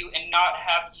back. you and not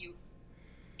have you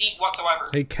eat whatsoever.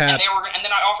 Hey, Cat. And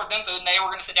then I offered them food, and they were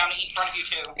going to sit down and eat in front of you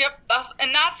too. Yep,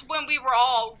 that's when we were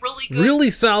all really good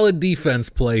Really solid defense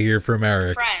play here from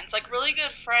Eric. friends. Like, really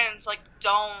good friends, like,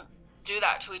 don't do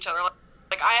that to each other.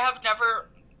 Like, I have never,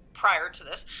 prior to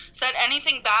this, said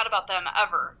anything bad about them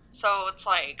ever. So it's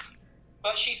like...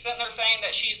 But she's sitting there saying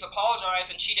that she's apologized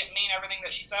and she didn't mean everything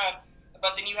that she said.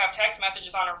 But then you have text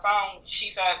messages on her phone. She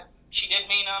said she did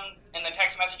mean them, and the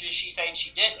text messages she said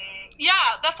she didn't. Yeah,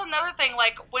 that's another thing.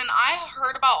 Like, when I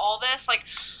heard about all this, like,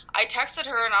 I texted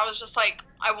her and I was just like,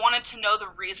 I wanted to know the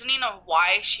reasoning of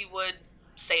why she would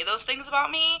say those things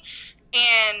about me.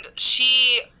 And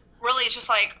she really is just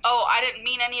like, oh, I didn't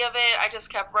mean any of it. I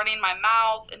just kept running my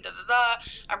mouth and da-da-da.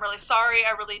 I'm really sorry.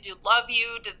 I really do love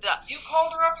you. Da-da-da. You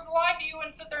called her after the live view and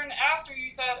sit there and asked her.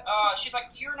 You said, she's like,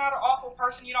 you're not an awful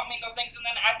person. You don't mean those things. And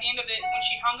then at the end of it, when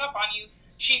she hung up on you,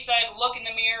 she said, look in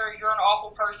the mirror. You're an awful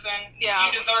person. Yeah.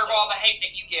 You deserve all the hate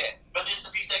that you get. But just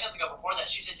a few seconds ago before that,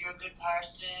 she said you're a good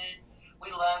person. We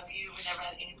love you. We never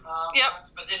had any problems. Yep.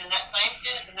 But then in that same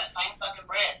sentence, in that same fucking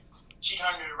breath, she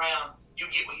turned it around. You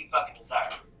get what you fucking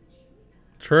deserve.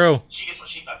 True. She gets what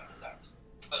she fucking deserves.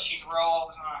 But she's real all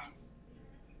the time.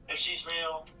 If she's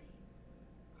real,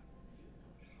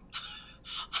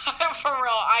 For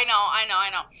real. I know.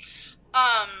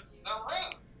 They're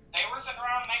rude. They were sitting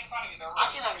around and making fun of you. They're rude. I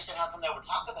can't understand how come they would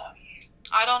talk about you.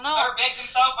 I don't know. They're big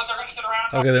themselves, but they're going to sit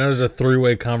around and Okay, then there's a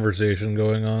three-way conversation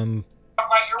going on. talk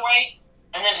about your weight.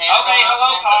 And then Hannah Okay, hello,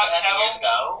 stuff Pod, that happened years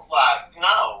ago. Like,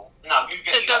 no, you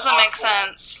get. It doesn't make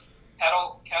sense.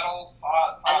 Kettle,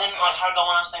 And then like her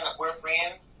going on saying that we're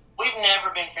friends. We've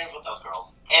never been friends with those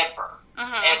girls ever,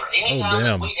 ever. Anytime that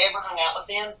damn. we ever hung out with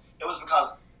them, it was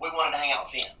because we wanted to hang out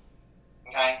with them.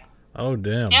 Okay. Oh,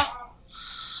 damn. Yeah.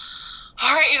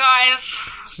 All right, you guys.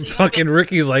 See you in a Fucking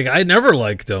Ricky's like, I never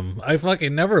liked them. I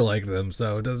fucking never liked them,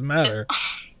 so it doesn't matter.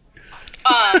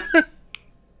 bit.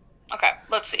 Okay,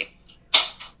 let's see.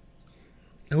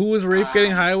 Who was Rafe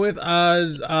getting high with?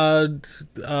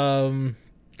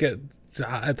 Get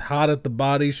hot at the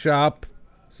body shop.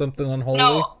 Something unholy.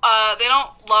 No, they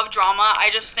don't love drama. I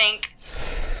just think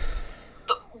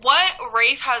what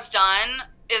Rafe has done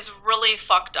is really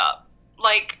fucked up.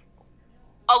 Like,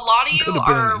 a lot of you Could've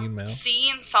been an are email.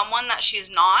 seeing someone that she's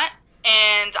not,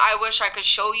 and I wish I could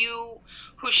show you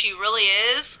who she really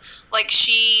is. Like,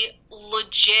 she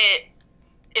legit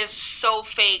is so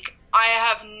fake. I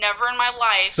have never in my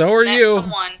life So are met you,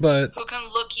 someone but- who can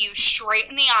look you straight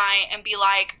in the eye and be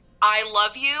like, I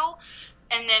love you,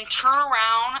 and then turn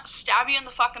around, stab you in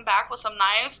the fucking back with some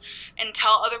knives, and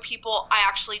tell other people I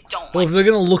actually don't Well, like if they're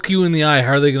gonna look you in the eye,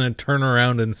 how are they gonna turn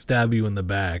around and stab you in the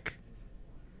back?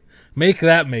 Make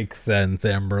that make sense,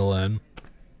 Amberlynn.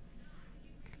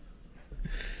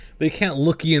 They can't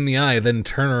look you in the eye, then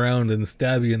turn around and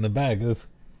stab you in the back.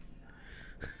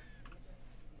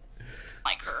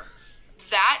 Like her.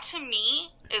 That to me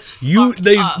is fucked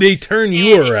up. They turn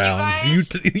you around.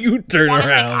 You turn around.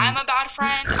 around. I'm a bad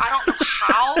friend. I don't know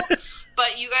how,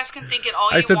 but you guys can think it all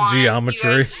you want. I took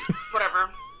geometry. Guys, whatever.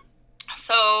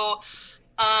 So,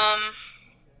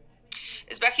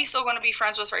 is Becky still going to be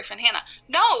friends with Rafe and Hannah?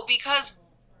 No, because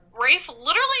Rafe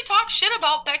literally talked shit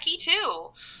about Becky too.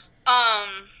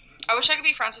 I wish I could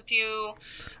be friends with you.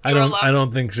 I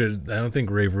don't think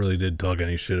Rafe really did talk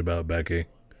any shit about Becky.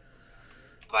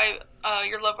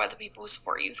 You're loved by the people who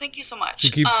support you. Thank you so much.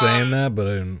 She keeps saying that, but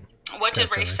I didn't. What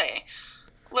did Rafe say?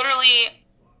 Literally,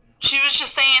 she was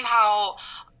just saying how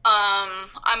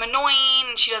I'm annoying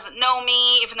and she doesn't know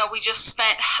me, even though we just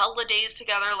spent hella days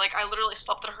together. Like, I literally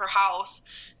slept at her house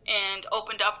and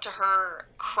opened up to her,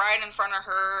 cried in front of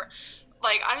her.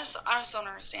 Like, I just don't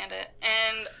understand it.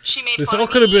 And she made this fun all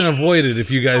of could have me been avoided if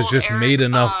you guys just Eric, made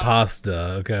enough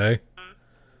pasta, okay?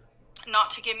 Not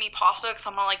to give me pasta because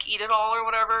I'm gonna like eat it all or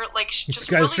whatever. Like,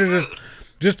 just guys really rude.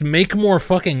 Just make more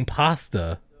fucking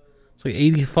pasta. It's like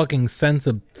 80 fucking cents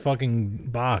a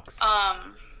fucking box.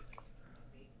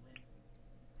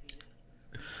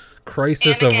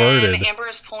 Crisis and again, averted. Amber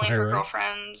is pulling her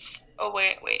girlfriends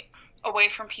away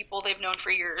from people they've known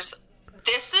for years.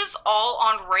 This is all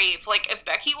on Rafe. Like, if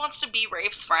Becky wants to be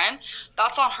Rafe's friend,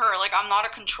 that's on her. Like, I'm not a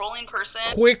controlling person.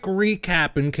 Quick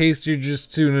recap in case you're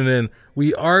just tuning in.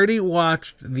 We already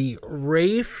watched the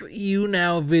Rafe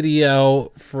YouNow video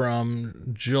from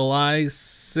July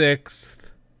 6th,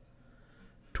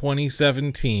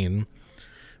 2017,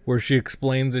 where she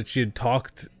explains that she had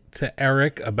talked to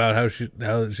Eric about how she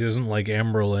doesn't like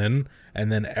Amberlynn,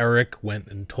 and then Eric went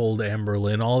and told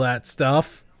Amberlynn all that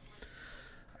stuff.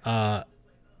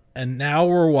 And now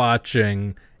we're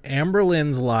watching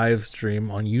Amberlynn's live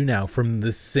stream on YouNow from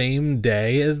the same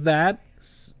day as that,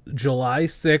 July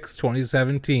 6,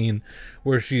 2017,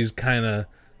 where she's kind of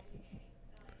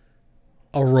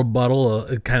a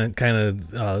rebuttal, kind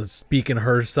of speaking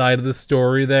her side of the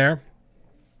story there.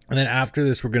 And then after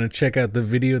this, we're going to check out the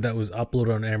video that was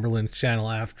uploaded on Amberlynn's channel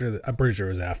after. I'm pretty sure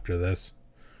it was after this,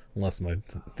 unless my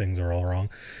things are all wrong,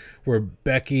 where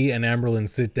Becky and Amberlynn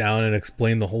sit down and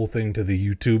explain the whole thing to the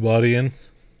YouTube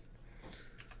audience.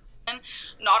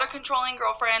 Not a controlling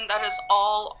girlfriend. That is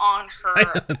all on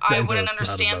her. I wouldn't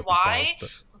understand why,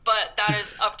 but that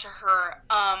is up to her.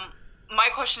 My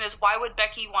question is, why would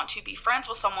Becky want to be friends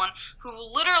with someone who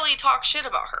literally talks shit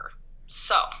about her?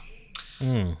 So,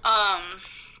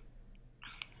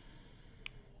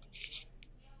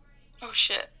 oh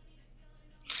shit.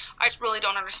 I just really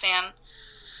don't understand.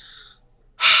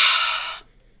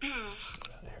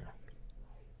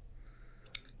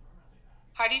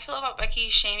 How do you feel about Becky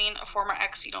shaming a former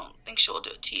ex? You don't think she will do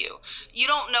it to you? You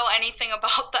don't know anything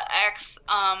about the ex, and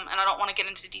I don't want to get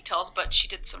into details, but she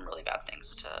did some really bad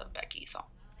things to Becky, so.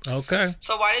 Okay.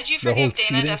 So why did you forgive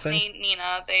Dana, Destiny,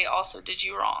 Nina? They also did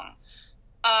you wrong.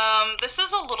 This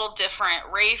is a little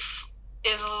different. Rafe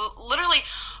is literally...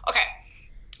 Okay.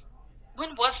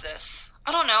 When was this?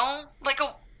 I don't know. Like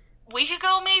a week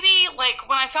ago, maybe? Like,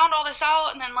 when I found all this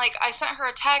out, and then, like, I sent her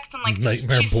a text, and, like,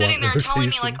 she's sitting there telling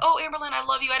me, like, oh, Amberlynn, I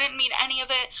love you. I didn't mean any of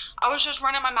it. I was just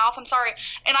running my mouth. I'm sorry.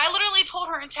 And I literally told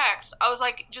her in text. I was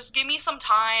like, just give me some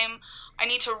time. I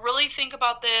need to really think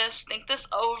about this, think this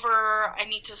over. I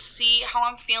need to see how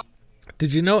I'm feeling.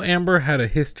 Did you know Amber had a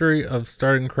history of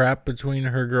starting crap between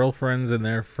her girlfriends and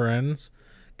their friends?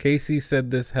 Casey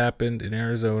said this happened in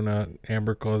Arizona.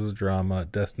 Amber causes drama.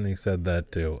 Destiny said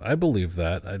that too. I believe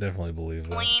that. I definitely believe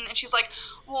that. And she's like,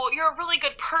 well, you're a really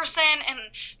good person, and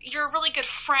you're a really good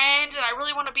friend, and I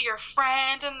really want to be your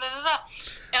friend, and da-da-da.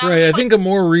 And right, I think a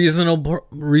more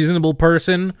reasonable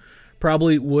person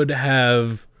probably would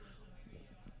have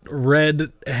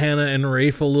read Hannah and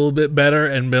Rafe a little bit better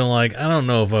and been like, I don't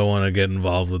know if I want to get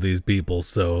involved with these people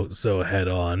so head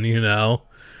on, you know?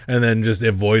 And then just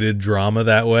avoided drama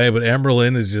that way. But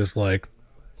Amberlynn is just like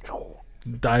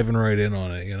diving right in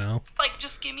on it, you know? Like,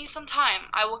 just give me some time.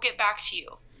 I will get back to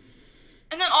you.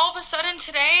 And then all of a sudden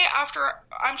today, after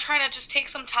I'm trying to just take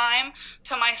some time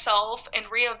to myself and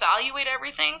reevaluate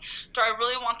everything, do I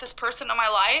really want this person in my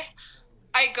life?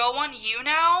 I go on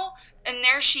YouNow, and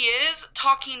there she is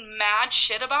talking mad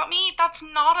shit about me. That's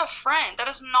not a friend. That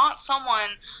is not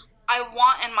someone I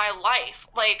want in my life.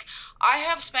 Like, I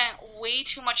have spent way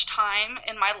too much time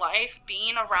in my life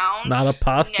being around not a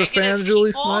pasta fan, people.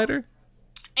 Julie Snyder?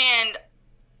 And,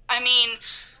 I mean,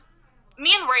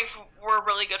 me and Rafe were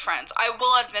really good friends. I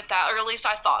will admit that, or at least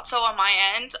I thought so on my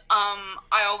end.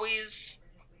 I always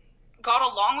got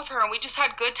along with her, and we just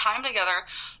had good time together.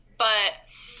 But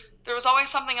there was always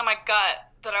something in my gut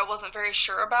that I wasn't very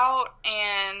sure about,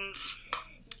 and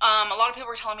a lot of people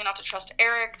were telling me not to trust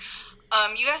Eric.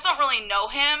 You guys don't really know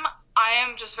him. I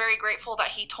am just very grateful that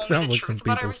he told me the truth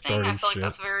about everything. I feel like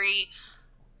that's very...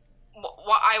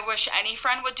 I wish any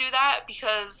friend would do that,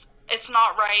 because it's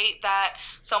not right that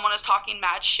someone is talking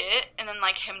mad shit and then,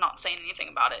 like, him not saying anything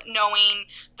about it, knowing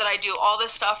that I do all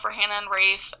this stuff for Hannah and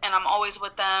Rafe, and I'm always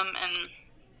with them. And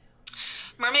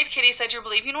Mermaid Kitty said, you're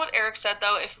believing what Eric said,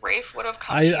 though. If Rafe would have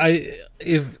come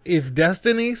if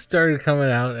Destiny started coming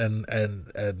out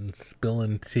and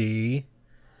spilling tea,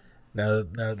 now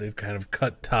they've kind of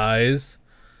cut ties,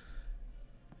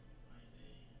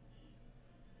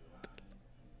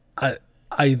 I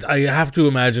have to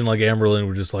imagine, like, Amberlynn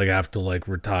would just, like, have to, like,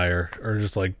 retire or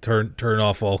just, like, turn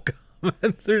off all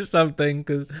comments or something,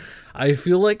 because I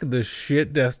feel like the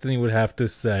shit Destiny would have to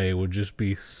say would just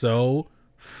be so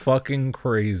fucking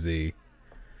crazy.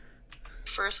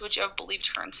 First, would you have believed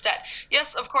her instead?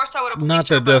 Yes, of course I would have believed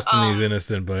her. Not that Destiny's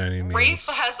innocent by any means. Rafe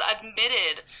has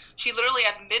admitted, she literally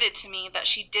admitted to me that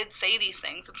she did say these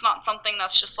things. It's not something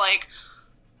that's just like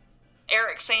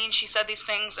Eric saying she said these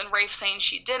things and Rafe saying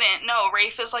she didn't. No,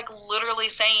 Rafe is like literally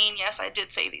saying, yes, I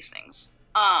did say these things.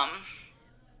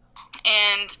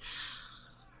 And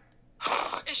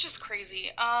it's just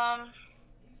crazy.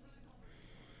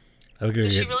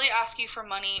 Did she really ask you for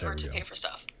money or to pay for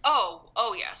stuff?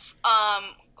 Oh yes.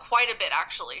 Quite a bit,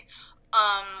 actually.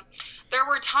 There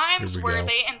were times where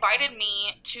they invited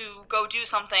me to go do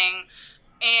something,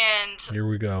 and here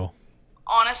we go.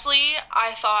 Honestly,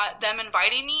 I thought them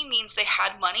inviting me means they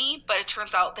had money, but it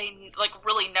turns out they, like,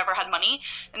 really never had money.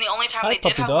 And the only time they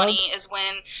did have money is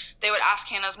when they would ask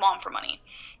Hannah's mom for money.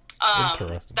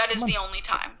 That is the only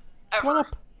time ever.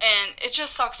 And it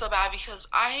just sucks so bad, because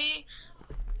I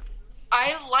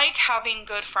like having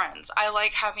good friends. I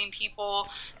like having people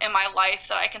in my life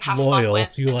that I can have fun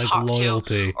with and talk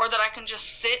to, or that I can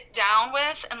just sit down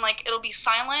with, and, like, it'll be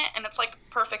silent, and it's like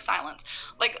perfect silence.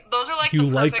 Like, those are like the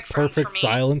perfect friends for me.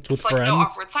 Silence with friends? Like, no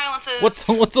awkward silences. What's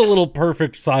a little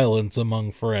perfect silence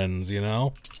among friends, you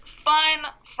know? Fun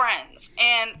friends,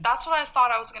 and that's what I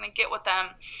thought I was gonna get with them,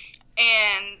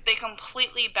 and they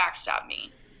completely backstabbed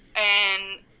me,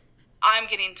 and I'm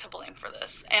getting to blame for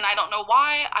this, and I don't know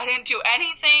why. I didn't do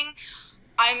anything.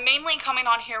 I'm mainly coming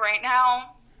on here right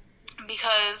now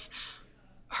because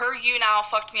her YouNow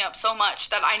fucked me up so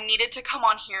much that I needed to come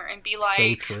on here and be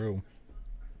like, so true.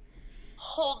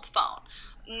 Hold the phone.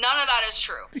 None of that is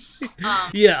true.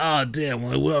 Yeah, damn,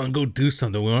 we want to go do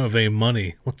something. We don't have any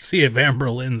money. Let's see if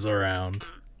Amberlynn's around.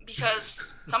 Because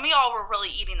some of y'all were really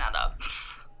eating that up.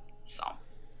 So,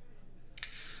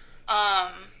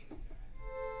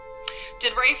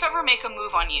 did Rafe ever make a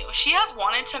move on you? She has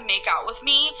wanted to make out with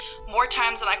me more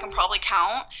times than I can probably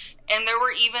count, and there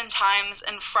were even times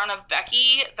in front of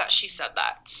Becky that she said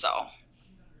that, so.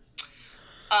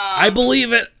 I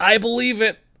believe it. I believe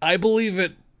it. I believe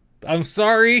it. I'm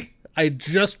sorry. I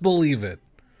just believe it.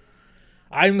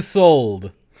 I'm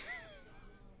sold.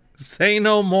 Say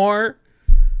no more.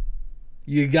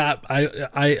 You got,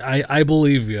 I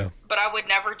believe you. But I would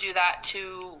never do that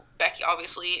to Becky,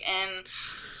 obviously, and...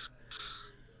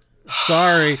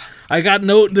 Sorry.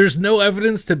 There's no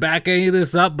evidence to back any of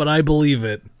this up, but I believe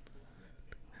it.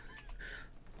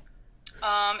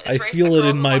 I feel it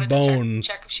in my bones.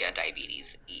 Check if she had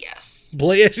diabetes. Yes.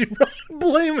 Blame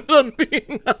it on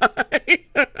being high.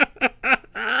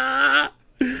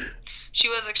 She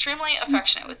was extremely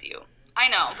affectionate with you. I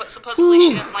know, but supposedly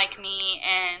she didn't like me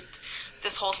and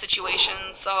this whole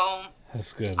situation, so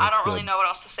that's good. I don't really know what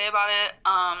else to say about it.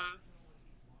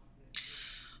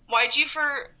 Why'd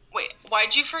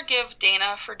you forgive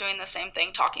Dana for doing the same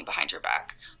thing, talking behind your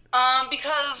back?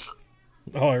 Because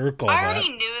I recall I already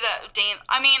knew that Dana...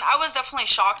 I mean, I was definitely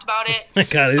shocked about it. My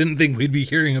God, I didn't think we'd be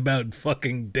hearing about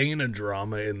fucking Dana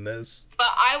drama in this. But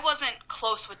I wasn't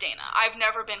close with Dana. I've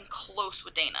never been close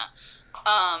with Dana.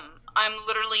 I'm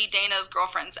literally Dana's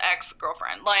girlfriend's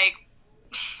ex-girlfriend. Like,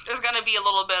 there's gonna be a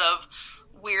little bit of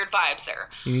weird vibes there.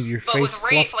 You need your but face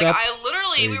with Rafe, like, up?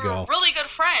 we were really good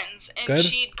friends, and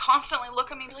she'd constantly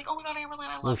look at me and be like, "Oh my God, Amberlynn,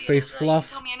 I love you." Face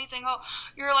fluff. Tell me anything. Oh,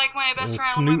 you're like my best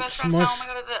friend. One of my best friends now. Oh my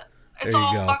God, it's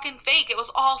all fucking fake. It was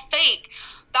all fake.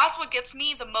 That's what gets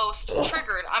me the most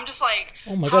triggered. I'm just like,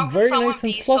 oh my God, very nice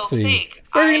and fluffy. So fake?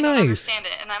 Very I nice. don't understand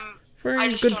it, and I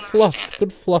just good don't fluff. understand it.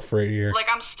 Good fluff right here. Like,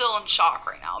 I'm still in shock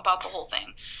right now about the whole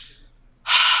thing.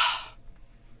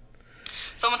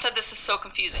 Someone said this is so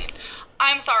confusing.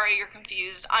 I'm sorry you're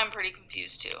confused. I'm pretty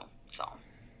confused too. So,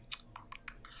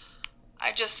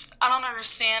 I don't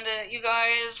understand it, you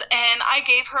guys. And I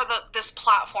gave her this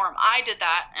platform. I did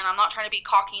that, and I'm not trying to be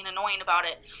cocky and annoying about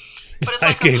it. But it's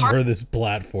like I gave her this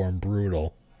platform.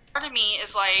 Brutal. Part of me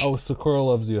is like, oh, Sakura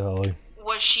loves you, Holly.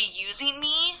 Was she using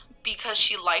me because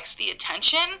she likes the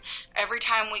attention? Every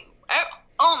time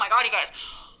oh my god, you guys.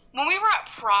 When we were at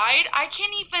Pride, I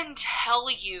can't even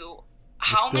tell you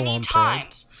how many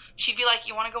times she'd be like,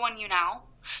 you want to go on YouNow?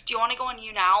 Do you want to go on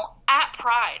YouNow? At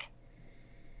Pride.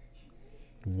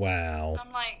 Wow.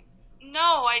 I'm like, no,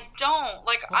 I don't.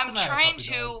 Like, I'm trying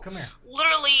to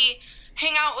literally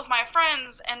hang out with my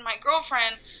friends and my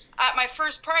girlfriend at my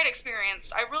first Pride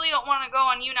experience. I really don't want to go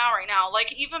on YouNow right now.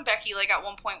 Like, even Becky, like, at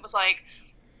one point was like,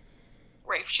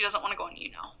 Rafe, she doesn't want to go on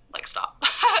YouNow. Like, stop.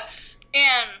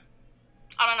 And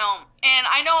I don't know. And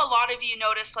I know a lot of you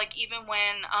notice, like, even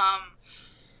when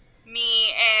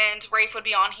me and Rafe would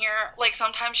be on here, like,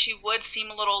 sometimes she would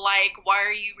seem a little like, why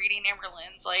are you reading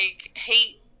Amberlynn's, like,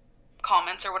 hate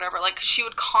comments or whatever. Like, she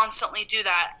would constantly do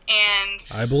that. And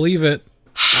I believe it.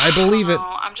 I believe it.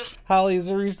 I'm just... Holly, is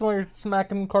there a reason why you're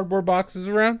smacking cardboard boxes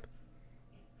around?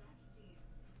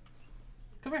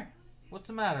 Come here. What's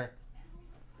the matter?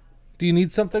 Do you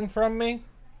need something from me?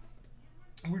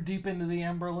 We're deep into the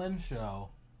Amberlynn show.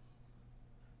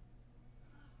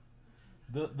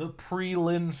 The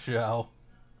pre-Lynn show.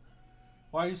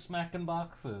 Why are you smacking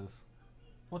boxes?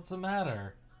 What's the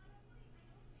matter?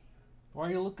 Why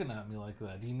are you looking at me like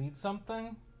that? Do you need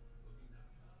something?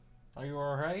 Are you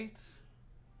alright?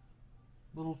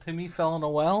 Little Timmy fell in a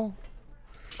well?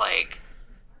 It's like,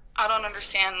 I don't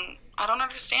understand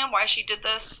why she did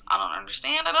this. I don't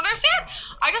understand.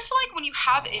 I just feel like when you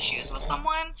have issues with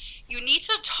someone, you need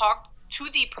to talk to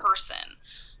the person.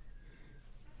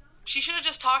 She should have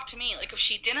just talked to me. Like, if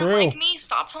she didn't like me,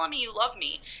 stop telling me you love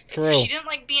me. If she didn't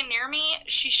like being near me,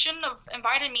 she shouldn't have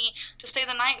invited me to stay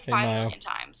the night 5 million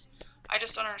times. I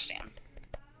just don't understand.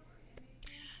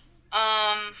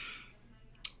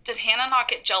 Did Hannah not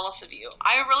get jealous of you?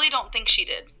 I really don't think she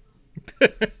did.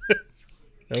 That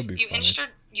would be funny.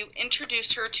 You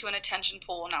introduced her to an attention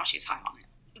pool, and now she's high on it.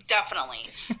 Definitely.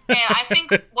 And I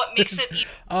think what makes it...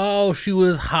 Oh, she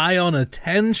was high on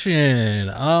attention.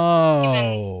 Oh.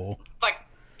 Even, like,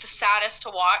 the saddest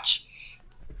to watch,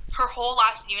 her whole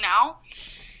last YouNow,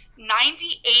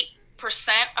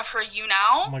 98% of her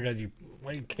YouNow... Oh my god,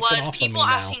 was people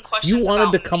asking questions about You wanted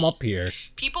about to come me. up here.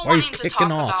 People wanting to talk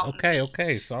about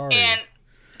Okay, sorry. And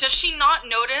does she not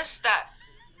notice that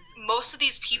most of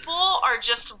these people are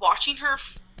just watching her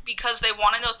because they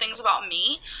want to know things about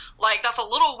me? Like, that's a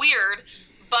little weird,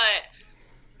 but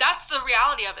that's the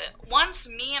reality of it. Once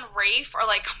me and Rafe are,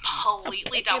 like,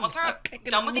 completely done with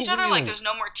each other, like, there's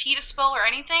no more tea to spill or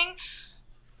anything,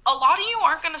 a lot of you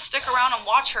aren't going to stick around and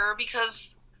watch her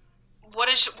because... What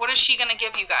is she gonna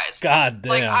give you guys? God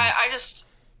damn. Like, I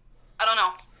don't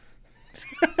know.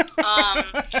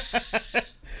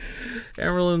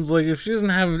 Everyone's like, if she doesn't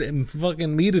have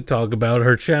fucking me to talk about,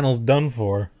 her channel's done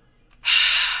for.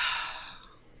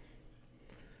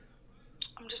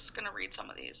 I'm just gonna read some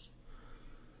of these.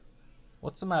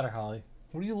 What's the matter, Holly?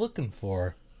 What are you looking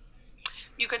for?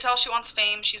 You could tell she wants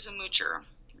fame. She's a moocher.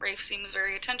 Rafe seems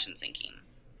very attention-seeking.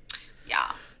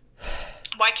 Yeah.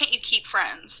 Why can't you keep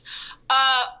friends?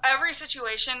 Every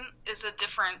situation is a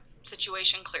different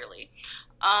situation, clearly.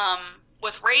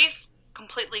 With Rafe,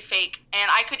 completely fake. And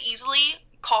I could easily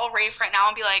call Rafe right now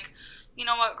and be like, you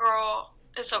know what, girl?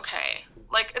 It's okay.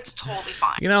 Like, it's totally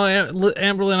fine. You know,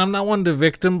 Amberlynn, I'm not one to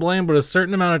victim blame, but a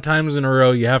certain amount of times in a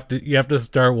row, you have to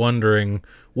start wondering,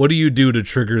 what do you do to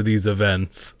trigger these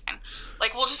events?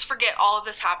 Like, we'll just forget all of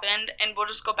this happened, and we'll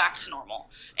just go back to normal.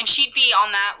 And she'd be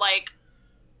on that, like,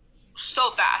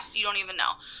 so fast, you don't even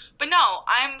know. But no,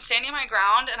 I'm standing my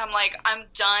ground, and I'm like, I'm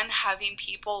done having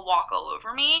people walk all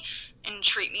over me and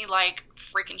treat me like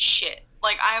freaking shit.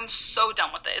 Like, I am so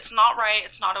done with it. It's not right.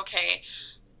 It's not okay.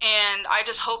 And I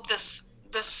just hope this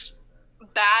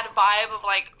bad vibe of,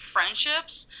 like,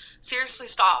 friendships seriously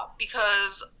stop,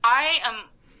 because I am,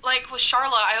 like, with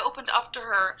Charlotte, I opened up to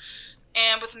her,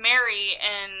 and with Mary,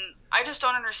 and I just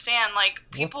don't understand, like,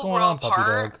 people grow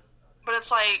apart, but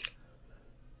it's like,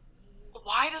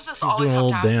 why does this always have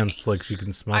to happen? Dance like she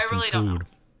can smell some food. Don't know.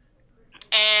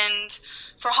 And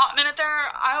for a hot minute there,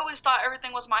 I always thought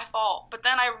everything was my fault. But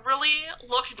then I really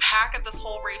looked back at this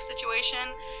whole Rafe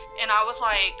situation, and I was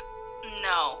like,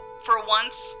 no. For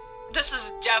once, this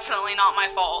is definitely not my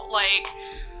fault. Like,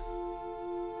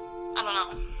 I don't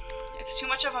know. It's too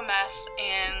much of a mess,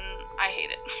 and I hate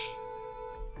it.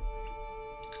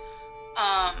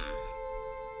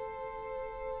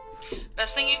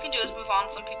 Best thing you can do is move on.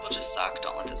 Some people just suck.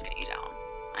 Don't let this get you down.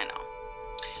 I know.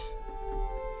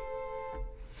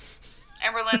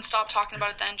 Amberlynn, stop talking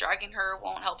about it then. Dragging her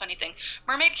won't help anything.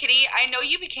 Mermaid Kitty, I know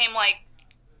you became, like,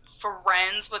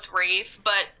 friends with Rafe,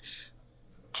 but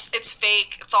it's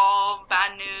fake. It's all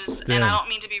bad news. Damn. And I don't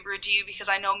mean to be rude to you because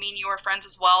I know me and you are friends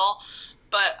as well.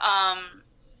 But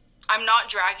I'm not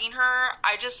dragging her.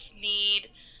 I just need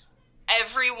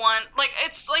everyone. Like,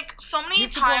 it's like so many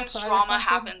times drama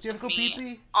happens with me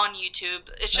pee-pee? on YouTube.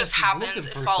 It just she's happens.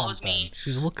 looking It for follows something. me.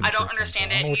 She's looking I don't for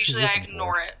understand something. I don't it. know what she's Usually I looking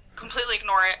ignore for. it. Completely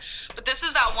ignore it. But this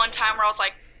is that one time where I was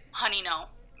like, honey, no.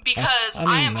 Because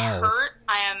Honey, I am no. hurt.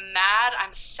 I am mad.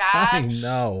 I'm sad. I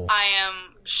know. I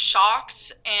am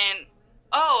shocked. And,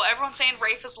 oh, everyone's saying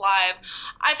Rafe is live.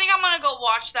 I think I'm going to go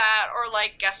watch that or,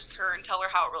 like, guest with her and tell her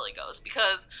how it really goes.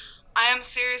 Because I am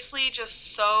seriously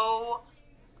just so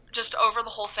just over the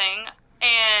whole thing.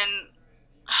 And,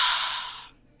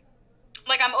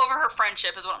 like, I'm over her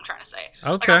friendship is what I'm trying to say.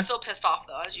 Okay. Like, I'm still pissed off,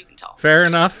 though, as you can tell. Fair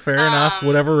enough.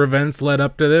 Whatever events led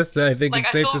up to this, I think Like, it's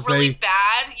I safe feel to really say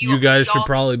bad. you guys should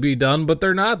probably be done, but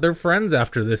they're not. They're friends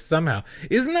after this somehow.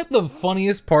 Isn't that the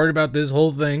funniest part about this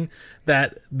whole thing?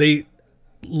 That they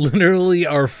literally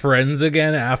are friends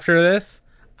again after this?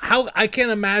 How I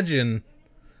can't imagine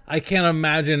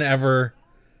ever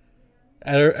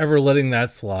letting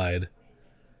that slide.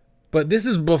 But this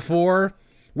is before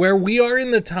where we are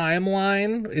in the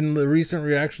timeline in the recent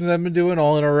reactions I've been doing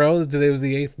all in a row. Today was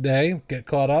the 8th day. Get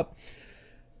caught up.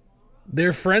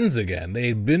 They're friends again.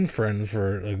 They've been friends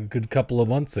for a good couple of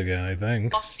months again, I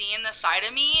think. I'll see in the side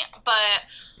of me, but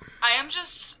I am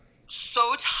just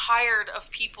so tired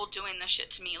of people doing this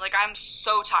shit to me. Like, I'm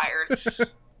so tired.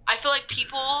 I feel like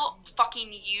people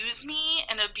fucking use me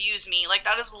and abuse me. Like,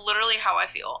 that is literally how I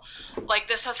feel. Like,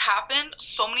 this has happened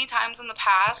so many times in the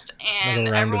past, and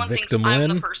everyone thinks I'm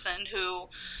the person who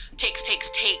takes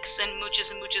and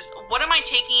mooches and mooches. What am I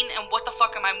taking and what the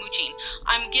fuck am I mooching?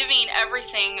 I'm giving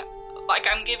everything. Like,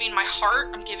 I'm giving my heart.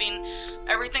 I'm giving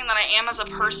everything that I am as a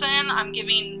person. I'm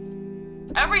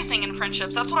giving everything in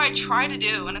friendships. That's what I try to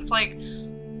do. And it's like,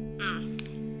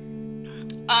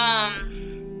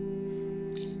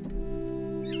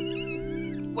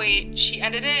 wait, she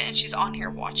ended it and she's on here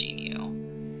watching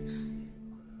you.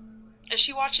 Is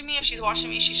she watching me? If she's watching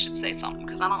me, she should say something,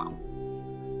 because I don't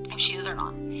know if she is or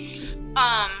not.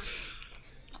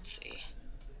 Let's see.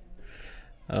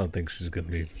 I don't think she's gonna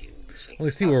be.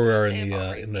 Let's see where we are in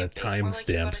the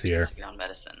timestamps here. On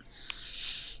medicine.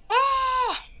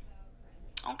 Ah.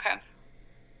 Okay.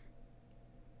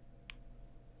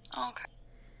 Okay.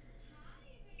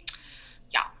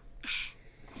 Yeah.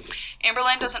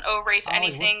 Amberlynn doesn't owe Rafe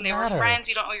anything. They were friends.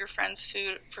 You don't owe your friends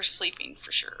food for sleeping,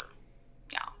 for sure.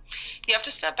 Yeah. You have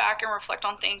to step back and reflect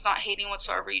on things, not hating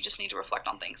whatsoever. You just need to reflect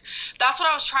on things. That's what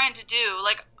I was trying to do.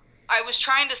 Like, I was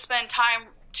trying to spend time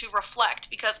to reflect,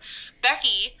 because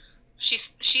Becky, she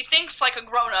thinks like a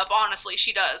grown-up. Honestly,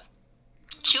 she does.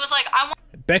 She was like,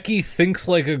 Becky thinks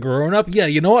like a grown-up? Yeah,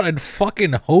 you know what? I'd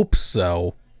fucking hope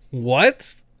so.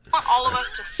 What? I want all of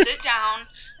us to sit down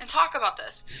and talk about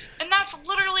this. And that's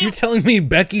literally... You're telling me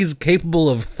Becky's capable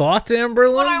of thought,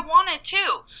 Amberlynn? What I wanted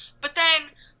too. But then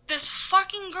this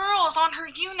fucking girl is on her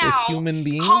YouNow human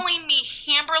being? calling me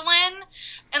Amberlynn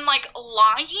and, like,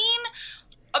 lying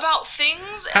about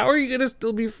things. How are you gonna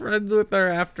still be friends with her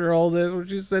after all this when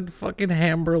she said fucking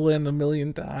Amberlynn a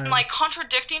million times? And, like,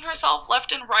 contradicting herself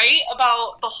left and right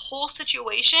about the whole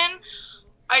situation.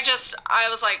 I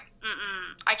was like,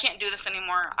 I can't do this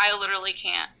anymore. I literally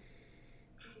can't.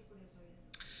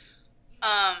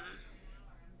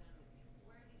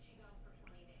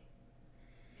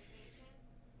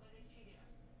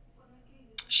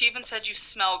 She even said you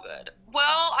smell good. Well,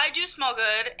 I do smell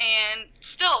good, and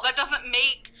still, that doesn't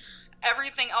make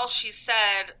everything else she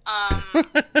said,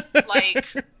 like,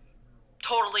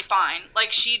 totally fine.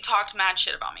 Like, she talked mad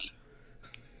shit about me.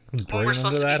 When we're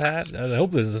supposed to be friends. I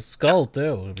hope there's a skull,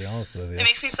 too, to be honest with you. It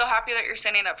makes me so happy that you're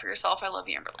standing up for yourself. I love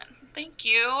you, Amberlynn. Thank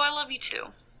you. I love you, too.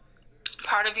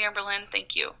 Proud of you, Amberlynn.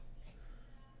 Thank you.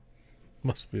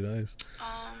 Must be nice.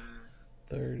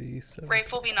 37.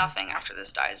 Rafe will be nothing after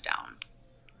this dies down.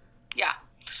 Yeah.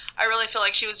 I really feel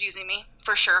like she was using me,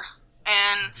 for sure.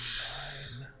 And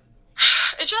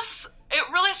it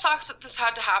really sucks that this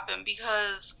had to happen,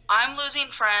 because I'm losing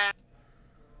friends.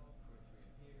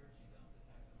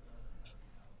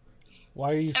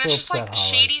 Why are you so upset, And it's just like Holly?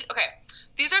 shady. Okay,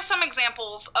 these are some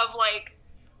examples of, like,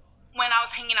 when I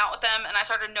was hanging out with them and I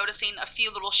started noticing a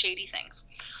few little shady things.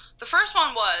 The first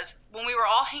one was when we were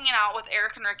all hanging out with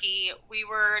Eric and Ricky. We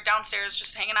were downstairs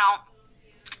just hanging out,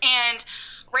 and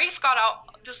Rafe got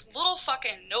out this little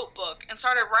fucking notebook and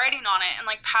started writing on it and,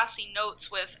 like, passing notes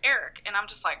with Eric. And I'm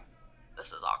just like,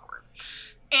 this is awkward.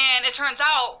 And it turns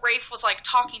out Rafe was, like,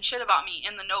 talking shit about me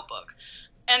in the notebook.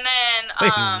 And then,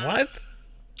 Wait, what?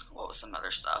 What was some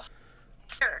other stuff?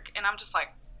 Eric, and I'm just like,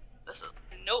 this is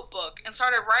a notebook, and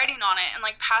started writing on it and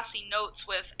like passing notes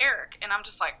with Eric, and I'm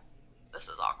just like, this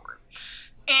is awkward.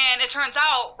 And it turns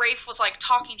out Rafe was like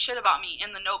talking shit about me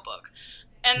in the notebook.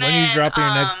 And when then, you drop your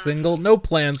next single? No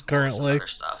plans currently. Some other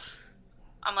stuff.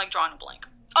 I'm like drawing a blank.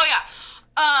 Oh yeah.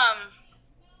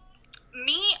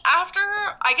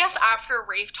 After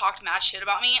Rafe talked mad shit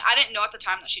about me, I didn't know at the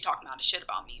time that she talked mad shit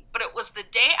about me, but it was the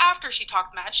day after she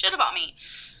talked mad shit about me.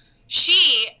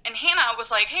 She and Hannah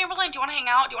was like, hey, Amberlynn, do you want to hang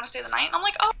out? Do you want to stay the night? And I'm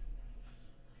like, oh.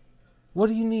 What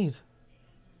do you need?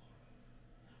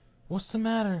 What's the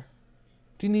matter?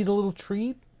 Do you need a little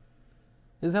treat?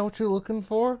 Is that what you're looking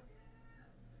for?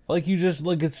 Like you just,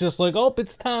 like, it's just like, oh,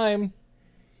 it's time.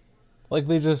 Like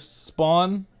they just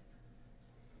spawn.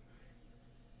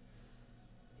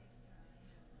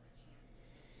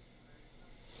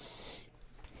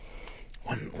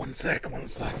 One sec.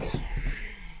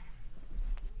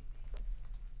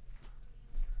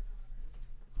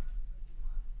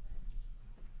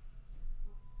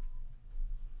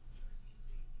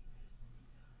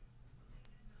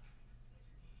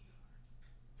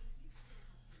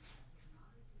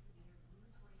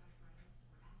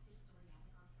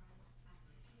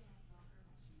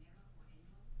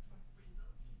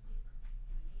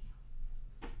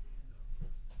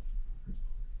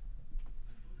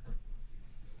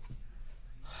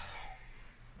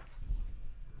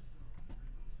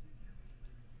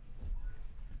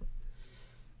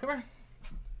 Come here.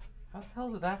 How the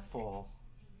hell did that fall?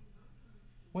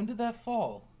 When did that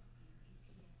fall?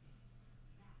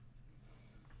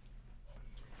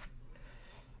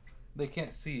 They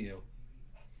can't see you.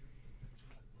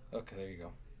 Okay, there you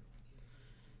go.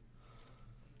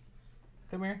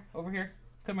 Come here, over here.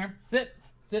 Come here. Sit.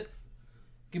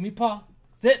 Give me paw.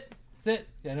 Sit. Yeah,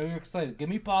 I know you're excited. Give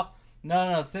me paw.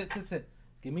 No. Sit.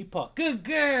 Give me paw. Good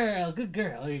girl.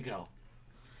 There you go.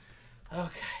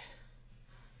 Okay.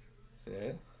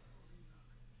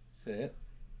 Sit.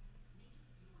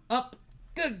 Up.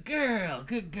 Good girl.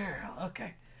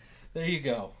 Okay. There you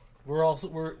go.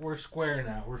 We're square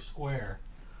now. We're square.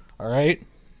 All right.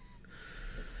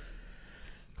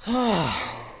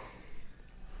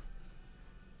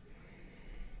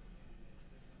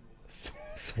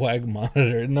 Swag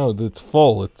monitor. No, it's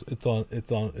full.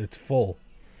 It's full.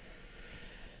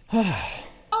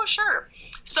 Oh, sure.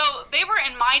 So they were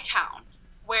in my town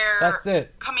where that's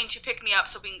it. Coming to pick me up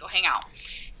so we can go hang out.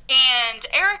 And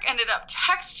Eric ended up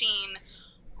texting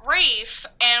Rafe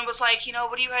and was like,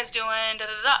 what are you guys doing?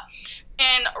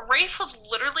 And Rafe was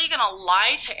literally going to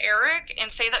lie to Eric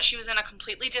and say that she was in a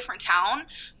completely different town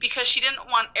because she didn't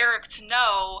want Eric to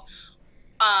know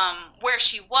where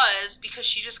she was because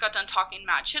she just got done talking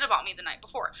mad shit about me the night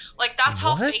before. Like, that's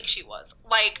how fake she was.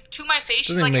 Like, to my face,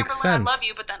 she's like, Amberlynn, I love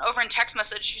you. But then over in text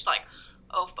message, she's like,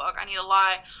 oh, fuck, I need to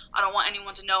lie. I don't want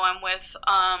anyone to know I'm with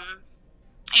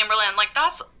Amberlynn. Like,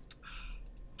 that's...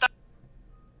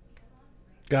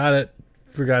 Got it.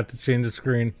 Forgot to change the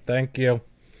screen. Thank you.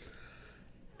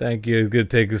 It's gonna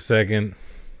take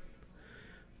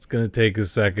a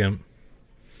second.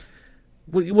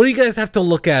 What do you guys have to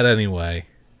look at anyway?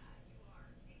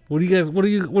 What do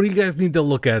you guys need to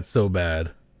look at so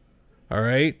bad? All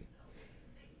right.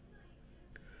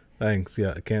 Thanks.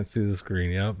 Yeah, I can't see the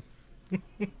screen. Yep.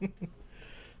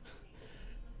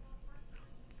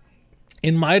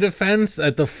 In my defense,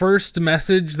 at the first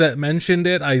message that mentioned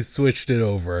it, I switched it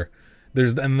over.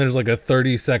 There's like a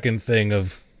 30-second thing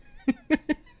of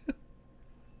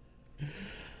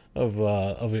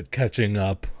of it catching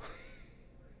up.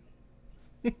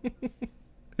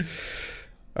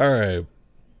 All right.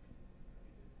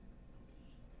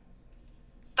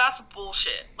 That's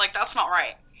bullshit. Like, that's not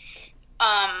right.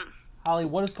 Holly,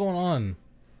 what is going on?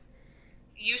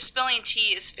 You spilling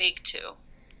tea is fake too.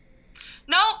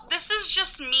 No, this is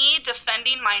just me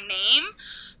defending my name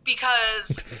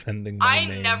because I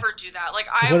never do that. Like,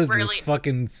 I what is rarely this,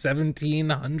 fucking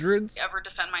 1700s? ever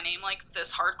defend my name like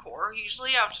this hardcore.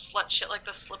 Usually, I'll just let shit like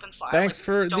this slip and slide. Thanks like,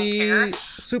 for the care.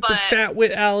 super chat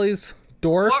with Allie's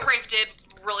dork. What Rafe did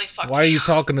really fucked me. Why are you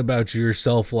talking about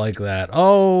yourself like that?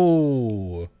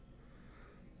 Oh,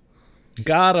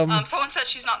 got him. Someone said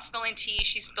she's not spilling tea;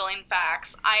 she's spilling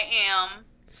facts. I am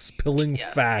spilling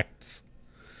facts.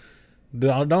 I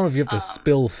don't know if you have to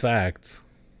spill facts.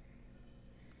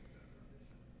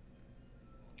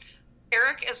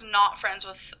 Eric is not friends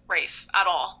with Rafe at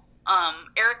all.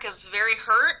 Eric is very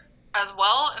hurt as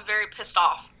well and very pissed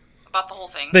off about the whole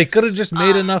thing. They could have just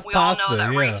made enough pasta. We all know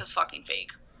that Rafe is fucking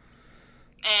fake.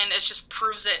 And it just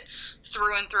proves it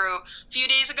through and through. A few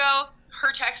days ago,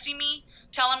 her texting me,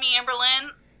 telling me,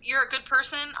 Amberlynn, you're a good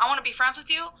person. I want to be friends with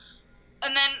you.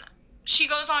 And then she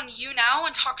goes on YouNow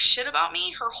and talks shit about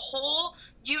me. Her whole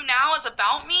YouNow is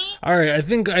about me. All right, I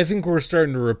think we're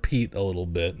starting to repeat a little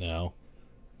bit now.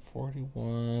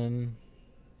 41.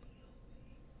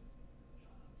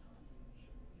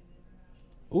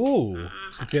 Ooh,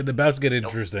 it's about to get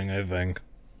interesting, I think.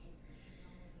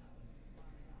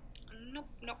 Nope.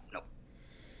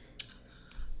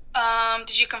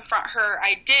 Did you confront her?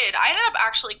 I did. I ended up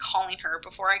actually calling her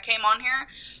before I came on here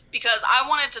because I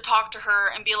wanted to talk to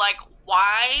her and be like,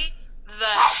 why the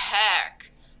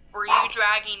heck were you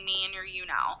dragging me in your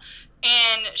YouNow?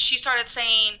 And she started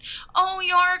saying, oh,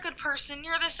 you are a good person,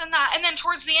 you're this and that. And then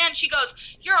towards the end, she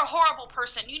goes, you're a horrible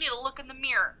person, you need to look in the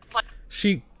mirror. Like,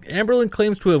 Amberlynn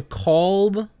claims to have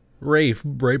called Rafe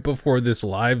right before this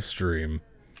live stream.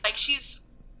 Like, she's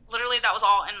literally, that was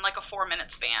all in like a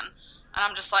 4-minute span. And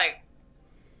I'm just like,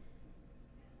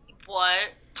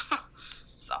 what?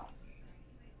 So.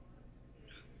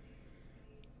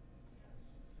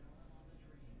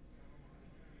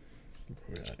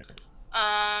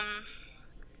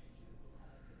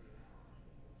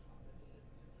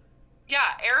 Yeah,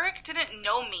 Eric didn't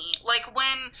know me. Like, when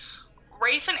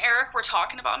Rafe and Eric were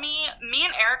talking about me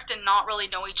and Eric did not really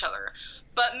know each other.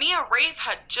 But me and Rafe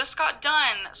had just got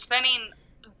done spending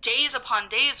days upon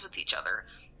days with each other.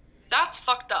 That's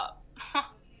fucked up.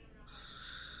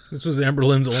 This was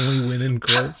Amberlynn's only win in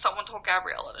court. Someone told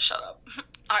Gabriella to shut up.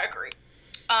 I agree.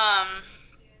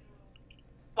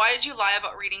 Why did you lie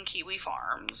about reading Kiwi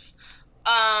Farms?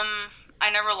 I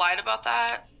never lied about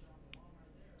that.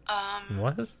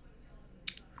 What?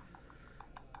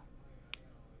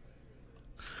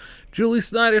 Julie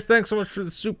Snyders, thanks so much for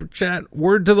the super chat.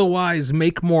 Word to the wise,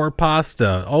 make more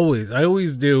pasta. Always. I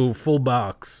always do full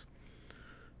box.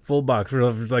 Full box.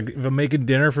 It's like if I'm making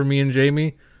dinner for me and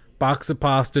Jamie, box of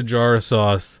pasta, jar of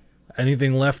sauce.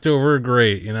 Anything left over,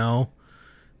 great, you know?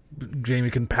 Jamie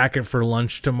can pack it for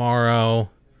lunch tomorrow.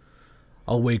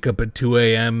 I'll wake up at 2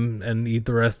 a.m. and eat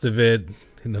the rest of it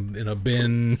in a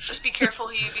binge. Just be careful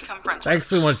who you become friends with. Thanks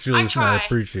so much, Julie Snyders. I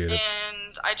appreciate it.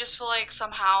 And I just feel like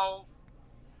somehow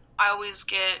I always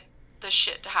get the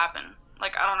shit to happen.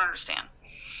 Like, I don't understand.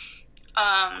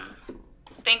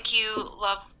 Thank you,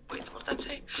 love. Wait, what did that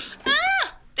say?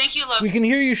 Thank you, love. We can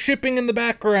hear you shipping in the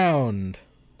background,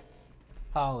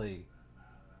 Holly.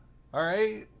 All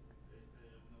right.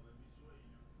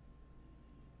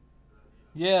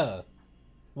 Yeah.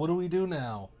 What do we do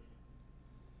now?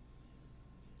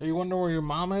 Are you wondering where your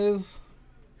mama is?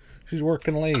 She's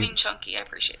working late. I mean, chunky. I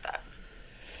appreciate that.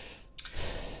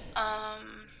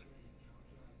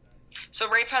 So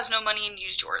Rafe has no money and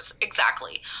used yours.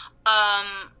 Exactly.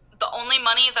 The only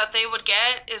money that they would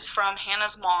get is from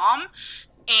Hannah's mom,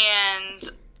 and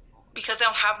because they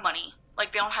don't have money,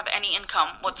 like they don't have any income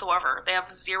whatsoever. They have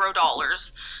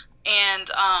 $0. And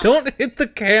don't hit the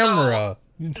camera.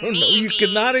 So you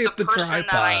cannot hit the person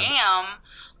tripod. That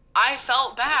I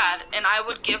felt bad, and I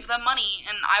would give them money,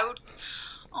 and I would.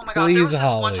 Oh my God! There was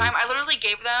this one time I literally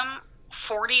gave them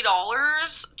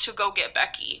 $40 to go get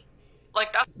Becky.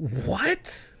 Like that.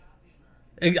 What?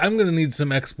 I'm gonna need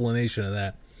some explanation of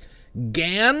that.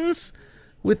 Gans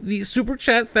with the super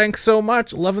chat. Thanks so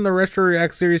much. Loving the Retro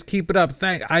React series. Keep it up.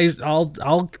 I'll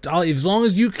as long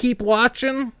as you keep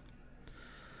watching,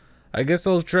 I guess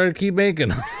I'll try to keep making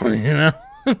them. You know.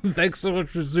 Thanks so much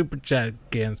for the super chat,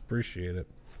 Gans. Appreciate it.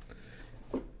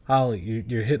 Holly,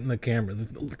 you're hitting the camera.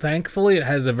 Thankfully, it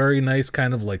has a very nice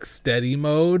kind of like steady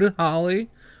mode, Holly.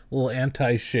 A little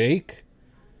anti-shake.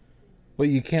 But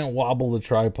you can't wobble the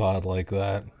tripod like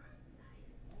that.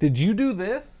 Did you do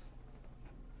this?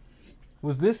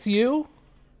 Was this you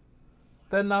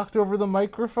that knocked over the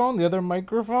microphone? The other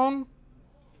microphone?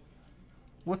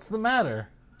 What's the matter?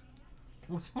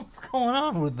 What's going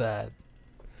on with that?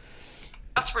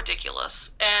 That's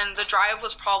ridiculous. And the drive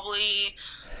was probably,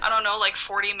 I don't know, like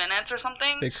 40 minutes or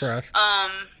something. They crashed.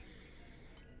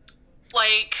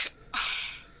 Like...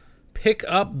 Pick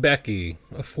up Becky.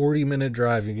 A 40-minute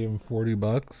drive. You gave him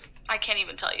 $40. I can't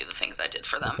even tell you the things I did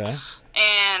for them. Okay.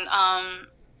 And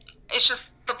it's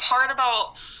just the part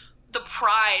about the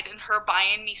pride and her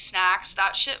buying me snacks.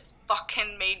 That shit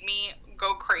fucking made me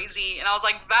go crazy. And I was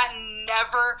like, that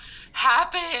never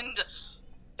happened.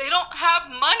 They don't have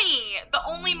money. The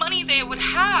only money they would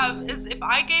have is if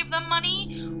I gave them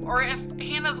money or if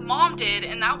Hannah's mom did.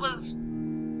 And that was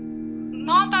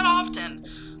not that often.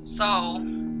 So...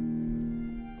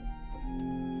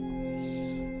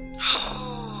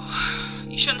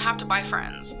 You shouldn't have to buy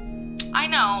friends. I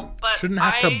know, but shouldn't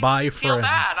have to buy feel friends.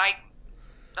 Bad.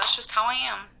 That's just how I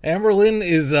am. Amberlynn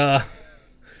is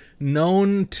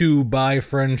known to buy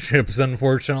friendships,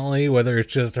 unfortunately, whether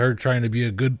it's just her trying to be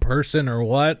a good person or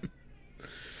what.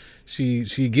 She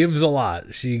gives a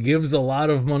lot. She gives a lot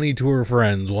of money to her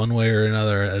friends, one way or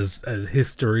another, as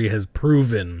history has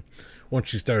proven. Once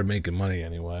she started making money,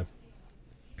 anyway.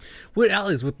 With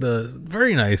Allie's with the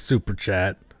very nice super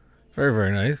chat, very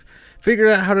very nice. Figured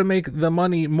out how to make the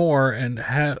money more and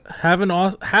have an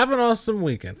awesome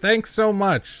weekend. Thanks so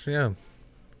much. Yeah,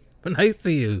 nice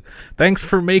to you. Thanks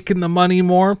for making the money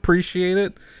more. Appreciate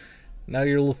it. Now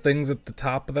your little things at the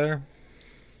top there.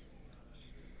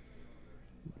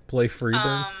 Play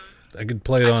Freebird. I could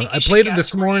play it on. I played it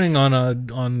this morning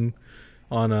on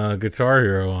Guitar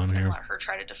Hero on here. Let her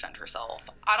try to defend herself.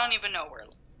 I don't even know where.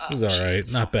 It was all right,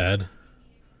 not bad.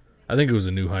 I think it was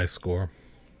a new high score.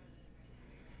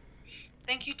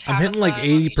 Thank you, Tabitha. I'm hitting like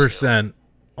 80%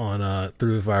 on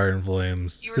Through the Fire and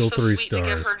Flames. You Still were so 3 sweet stars.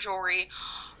 to give her jewelry.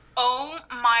 Oh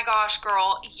my gosh,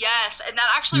 girl! Yes, and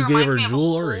that actually reminds me of a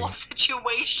whole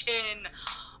situation.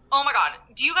 Oh my god,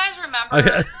 do you guys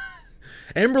remember?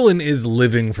 Amberlyn is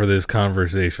living for this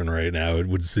conversation right now, it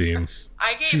would seem.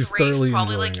 I gave She's Rafe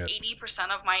probably like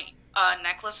 80% of my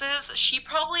necklaces.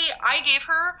 I gave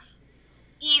her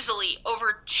easily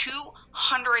over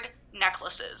 200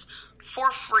 necklaces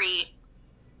for free.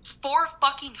 For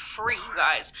fucking free, you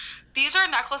guys. These are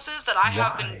necklaces that I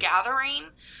have been gathering,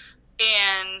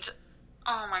 and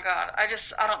oh my god, I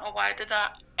don't know why I did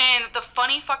that. And the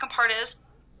funny fucking part is,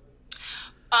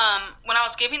 when I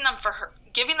was giving them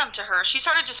to her, she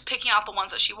started just picking out the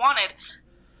ones that she wanted.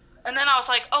 And then I was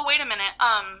like, oh, wait a minute.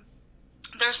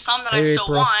 There's some that I still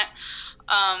want.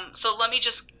 So let me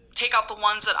just take out the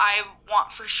ones that I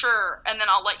want for sure, and then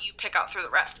I'll let you pick out through the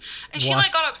rest. And she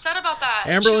got upset about that.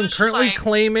 Amberlyn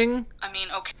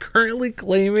currently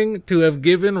claiming to have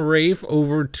given Rafe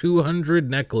over 200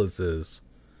 necklaces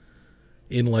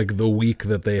in like the week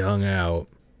that they hung out.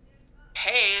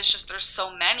 Hey, it's just there's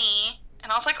so many.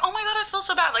 And I was like, oh my god, I feel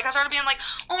so bad. Like, I started being like,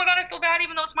 oh my god, I feel bad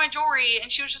even though it's my jewelry. And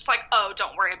she was just like, oh,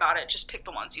 don't worry about it. Just pick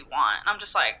the ones you want. And I'm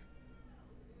just like,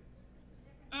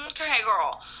 okay,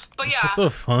 girl. But yeah. What the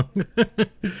fuck?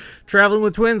 Traveling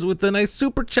with Twins with the nice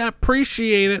super chat.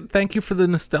 Appreciate it. Thank you for the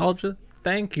nostalgia.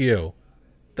 Thank you.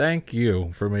 Thank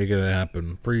you for making it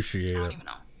happen. Appreciate it. I don't even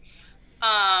know.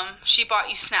 She bought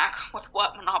you snack with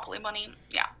what? Monopoly money?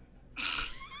 Yeah.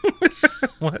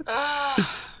 What?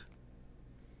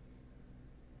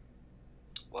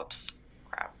 Whoops.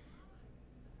 Crap.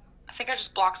 I think I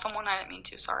just blocked someone. I didn't mean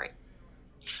to. Sorry.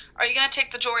 Are you going to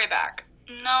take the jewelry back?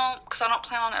 No, because I don't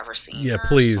plan on ever seeing her. Yeah,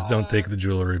 please don't take the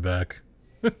jewelry back.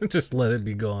 Just let it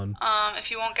be gone.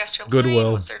 If you won't guess your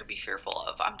Goodwill. what's there to be fearful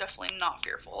of? I'm definitely not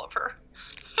fearful of her.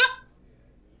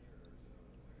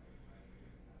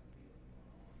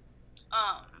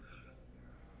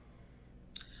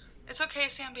 It's okay,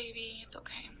 Sam baby. It's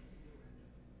okay.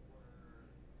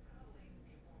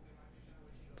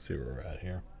 Let's see where we're at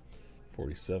here.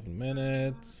 47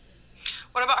 minutes.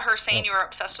 What about her saying you were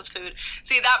obsessed with food?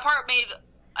 See, that part made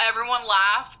everyone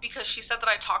laugh because she said that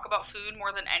I talk about food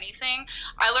more than anything.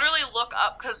 I literally look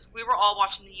up, because we were all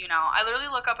watching the YouNow. I literally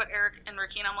look up at Eric and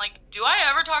Ricky and I'm like, do I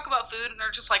ever talk about food? And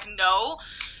they're just like, no.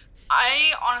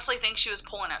 I honestly think she was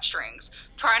pulling at strings,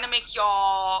 trying to make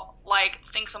y'all like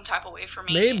think some type of way for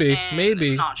me. Maybe.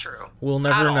 It's not true. We'll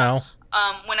never know.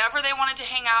 Whenever they wanted to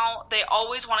hang out, they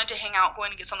always wanted to hang out,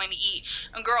 going to get something to eat.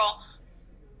 And girl,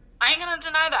 I ain't gonna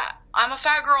deny that. I'm a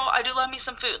fat girl. I do love me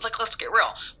some food. Like, let's get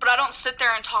real. But I don't sit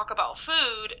there and talk about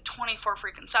food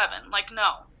 24/7. Like,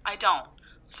 no, I don't.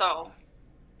 So.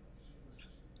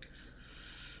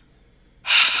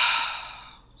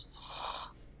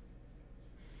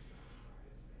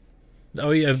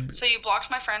 Oh, yeah. So you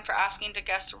blocked my friend for asking to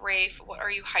guest Rafe. What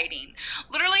are you hiding?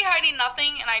 Literally hiding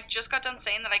nothing, and I just got done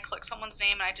saying that I clicked someone's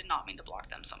name, and I did not mean to block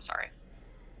them, so I'm sorry.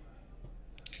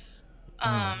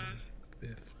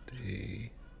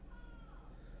 50.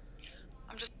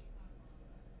 I'm just...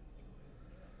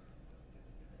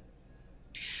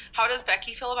 How does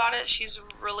Becky feel about it? She's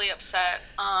really upset.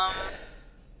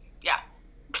 Yeah.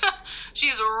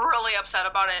 She's really upset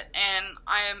about it, and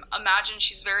I imagine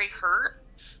she's very hurt.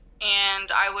 And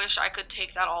I wish I could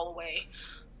take that all away.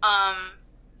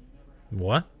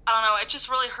 What? I don't know. It just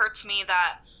really hurts me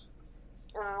that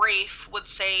Rafe would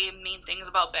say mean things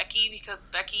about Becky because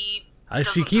Becky.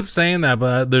 She keeps saying that,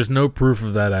 but there's no proof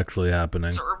of that actually happening.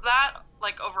 Deserve that,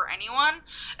 like, over anyone.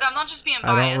 And I'm not just being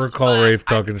biased. I don't recall Rafe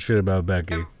talking shit about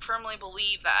Becky. I firmly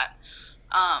believe that.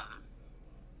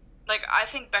 Like, I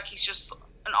think Becky's just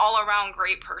an all-around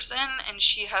great person, and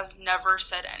she has never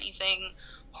said anything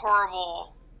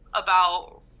horrible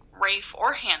about Rafe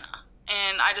or Hannah,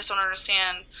 and I just don't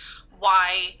understand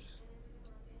why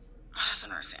I just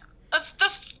don't understand.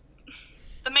 That's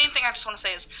the main thing I just want to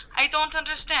say is I don't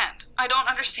understand. I don't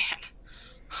understand.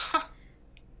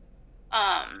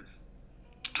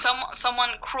 Someone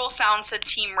Cruel Sound said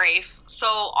Team Rafe, so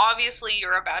obviously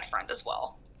you're a bad friend as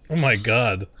well. Oh my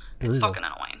god. It's Brutal. fucking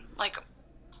annoying. Like,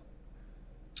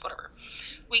 whatever.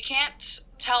 We can't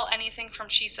tell anything from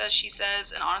she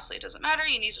says, and honestly, it doesn't matter.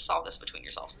 You need to solve this between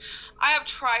yourselves. I have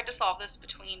tried to solve this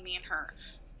between me and her,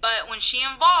 but when she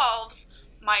involves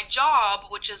my job,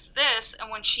 which is this,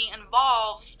 and when she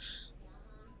involves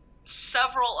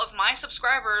several of my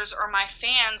subscribers or my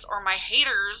fans or my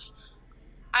haters,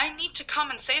 I need to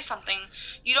come and say something.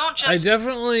 You don't just... I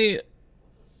definitely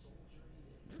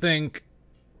think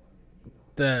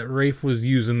that Rafe was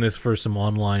using this for some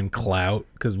online clout,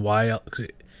 because why,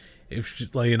 if she,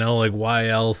 like, you know, like, why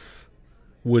else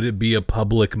would it be a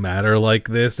public matter like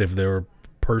this if they were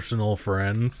personal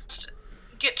friends?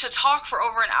 Get to talk for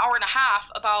over an hour and a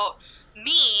half about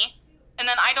me, and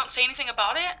then I don't say anything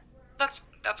about it? That's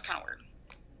kind of weird.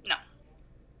 No.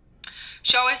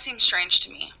 She always seems strange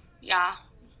to me. Yeah.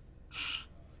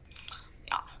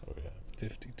 Yeah. Oh, yeah.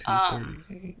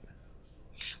 52-38.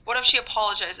 What if she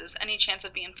apologizes? Any chance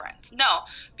of being friends? No,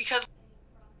 because...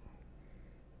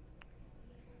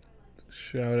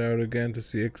 Shout out again to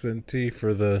CXNT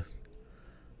for the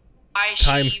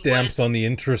timestamps on the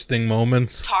interesting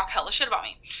moments. Talk hella shit about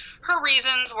me. Her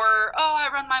reasons were, oh, I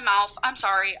run my mouth. I'm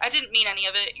sorry. I didn't mean any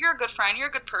of it. You're a good friend. You're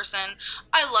a good person.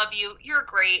 I love you. You're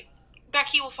great.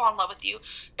 Becky will fall in love with you.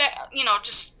 You know,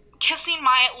 just kissing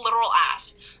my literal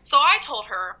ass. So I told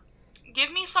her,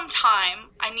 give me some time.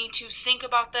 I need to think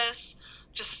about this.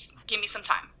 Just give me some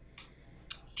time.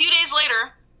 A few days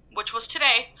later, which was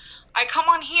today, I come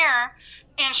on here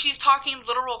and she's talking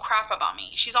literal crap about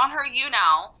me. She's on her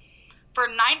YouNow. For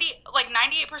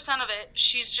 98% of it,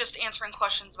 she's just answering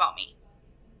questions about me.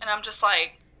 And I'm just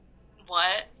like,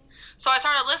 what? So I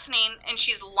started listening, and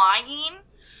she's lying.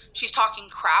 She's talking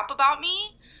crap about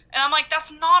me. And I'm like, that's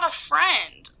not a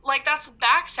friend. Like, that's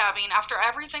backstabbing after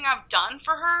everything I've done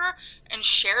for her and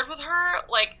shared with her.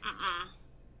 Like,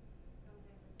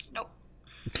 nope.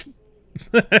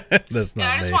 That's not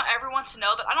and I just me. want everyone to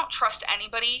know that I don't trust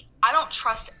anybody. I don't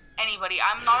trust anybody.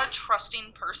 I'm not a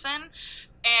trusting person.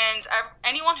 And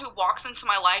anyone who walks into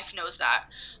my life knows that.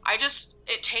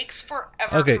 It takes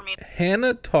forever for me.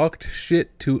 Hannah talked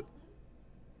shit to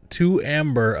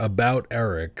Amber about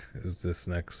Eric. Is this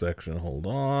next section? Hold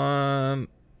on.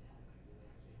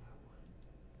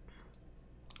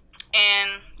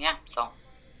 And, yeah, so.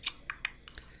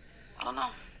 I don't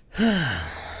know.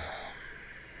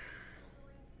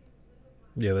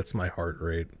 Yeah, that's my heart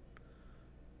rate.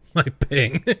 My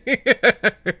ping.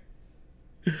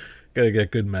 Gotta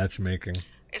get good matchmaking.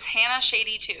 Is Hannah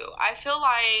shady too? I feel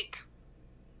like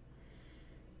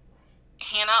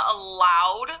Hannah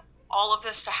allowed all of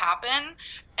this to happen,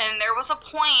 and there was a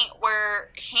point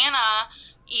where Hannah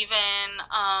even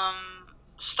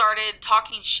started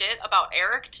talking shit about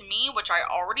Eric to me, which I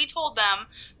already told them.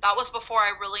 That was before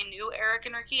I really knew Eric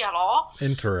and Ricky at all.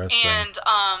 Interesting. And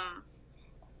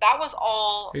that was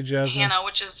all Hannah,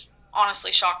 which is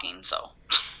honestly shocking, so...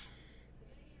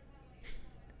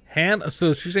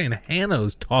 So she's saying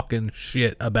Hannah's talking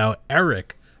shit about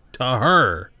Eric to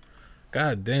her.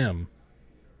 God damn.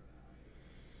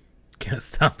 Can't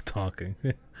stop talking.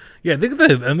 Yeah, I think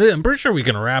I'm pretty sure we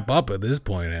can wrap up at this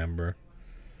point, Amber.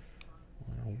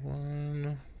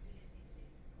 101.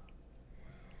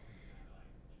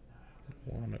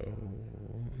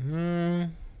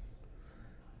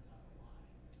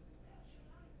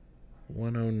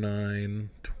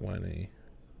 109.20.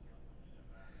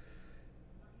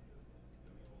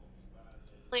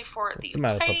 For What's the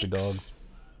matter, puppy dog?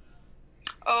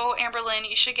 Oh, Amberlynn,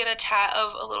 you should get a tat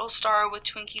of a little star with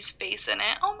Twinkie's face in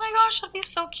it. Oh my gosh, that'd be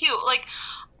so cute. Like,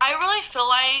 I really feel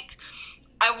like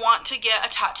I want to get a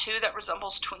tattoo that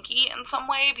resembles Twinkie in some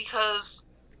way, because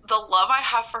the love I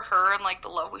have for her and, like, the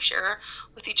love we share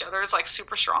with each other is, like,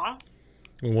 super strong.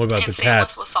 And what about and the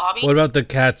cats? With Wasabi. What about the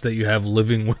cats that you have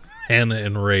living with Hannah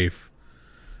and Rafe?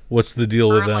 What's the deal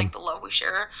with them? Like, the love we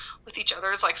share with each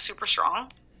other is, like, super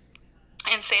strong.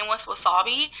 And same with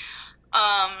Wasabi.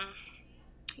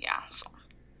 Yeah, so.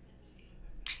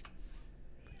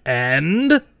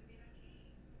 And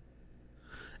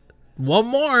one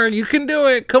more. You can do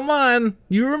it. Come on.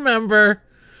 You remember.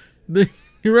 You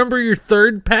remember your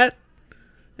third pet?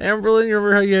 Amberlynn, you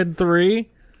remember how you had 3?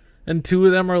 And 2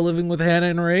 of them are living with Hannah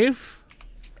and Rafe?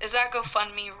 Is that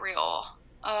GoFundMe real?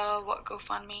 What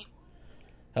GoFundMe?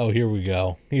 Oh, here we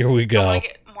go. Here we go. I want to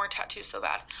get more tattoos so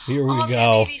bad. Here we Sam,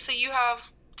 go. Baby, so you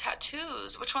have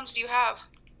tattoos. Which ones do you have?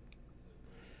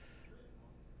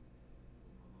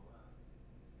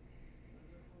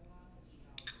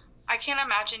 can't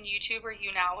imagine YouTube or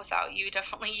YouNow without you.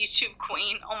 Definitely YouTube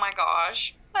queen. Oh my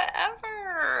gosh.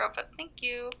 Whatever. But thank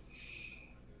you.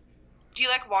 Do you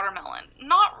like watermelon?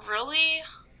 Not really.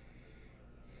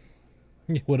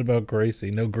 What about Gracie?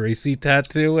 No Gracie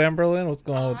tattoo, Amberlyn? What's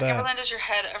going on with that? Amberlyn, does your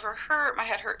head ever hurt? My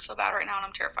head hurts so bad right now and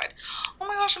I'm terrified. Oh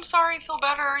my gosh, I'm sorry. Feel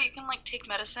better. You can like take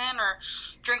medicine or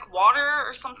drink water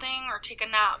or something or take a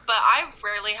nap. But I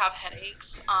rarely have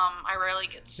headaches. I rarely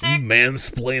get sick.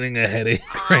 Mansplaining a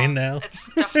headache right now. It's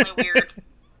definitely weird,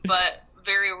 but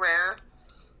very rare.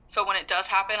 So when it does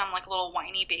happen, I'm like a little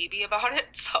whiny baby about it.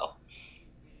 So.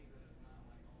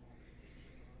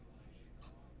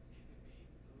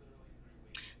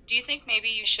 Do you think maybe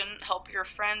you shouldn't help your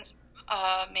friends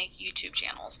make YouTube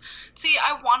channels? See,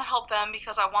 I want to help them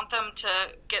because I want them to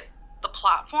get the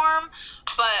platform,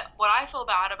 but what I feel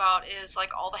bad about is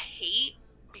like all the hate,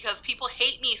 because people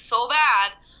hate me so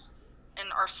bad and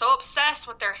are so obsessed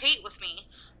with their hate with me.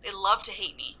 They love to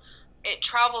hate me. It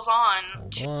travels on.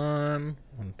 Hold on.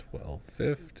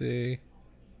 1250.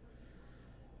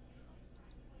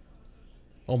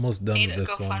 Almost done with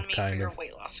this one, kind for your of.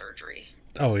 weight loss surgery.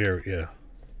 Oh, yeah.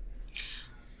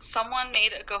 Someone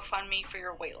made a GoFundMe for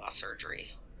your weight loss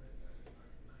surgery.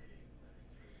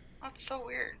 That's so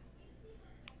weird.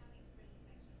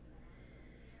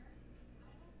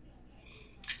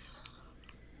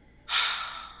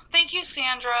 Thank you,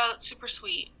 Sandra. That's super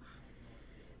sweet.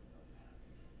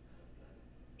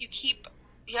 You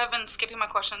have been skipping my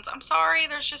questions. I'm sorry,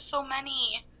 there's just so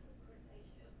many.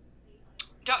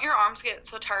 Don't your arms get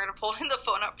so tired of holding the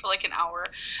phone up for like an hour?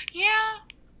 Yeah.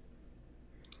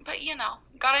 But you know,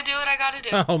 gotta do what I gotta do.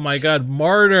 Oh my god,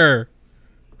 martyr!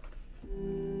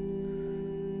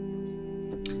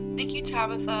 Thank you,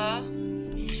 Tabitha.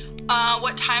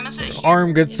 What time is it here?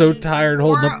 Arm gets so tired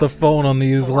holding up the phone on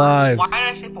these lives. Why did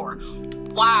I say 4?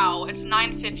 Wow, it's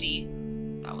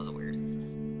 9:50. That was weird.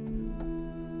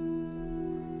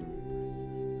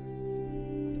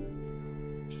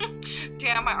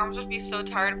 Damn, my arms would be so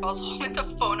tired if I was holding the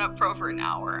phone up for over an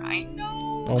hour. I know.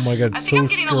 Oh my god, I think so I'm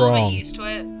getting a little bit strong. used to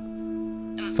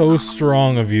it. So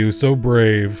strong of you, so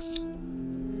brave.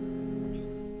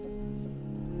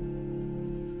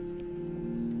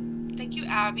 Thank you,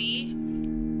 Abby.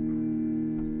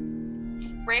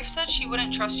 Rafe said she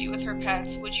wouldn't trust you with her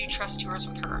pets. Would you trust yours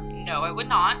with her? No, I would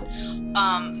not.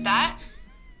 That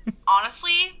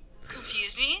honestly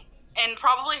confused me and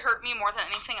probably hurt me more than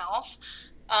anything else.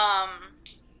 I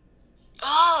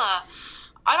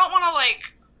don't want to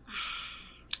like.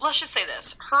 Let's just say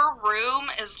this. Her room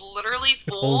is literally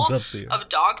full of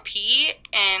dog pee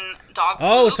and dog poop.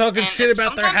 Oh, talking shit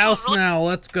about their house now.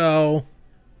 Let's go.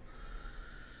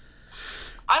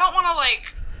 I don't want to,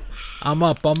 like... I'm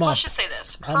up. Let's just say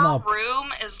this. Her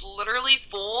room is literally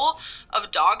full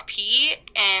of dog pee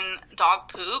and dog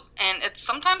poop, and it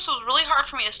sometimes was really hard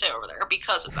for me to stay over there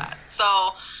because of that.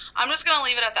 So, I'm just going to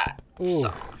leave it at that. Ooh.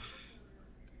 So,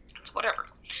 it's whatever.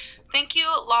 Thank you,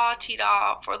 La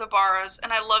Tita, for the bars,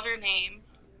 and I love your name.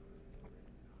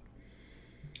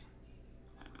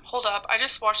 Hold up, I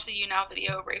just watched the YouNow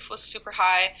video. Rafe was super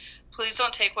high. Please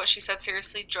don't take what she said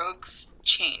seriously. Drugs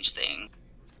change things.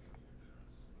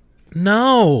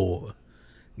 No.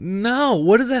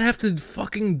 What does that have to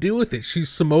fucking do with it? She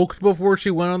smoked before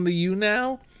she went on the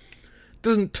YouNow?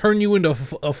 Doesn't turn you into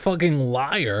a fucking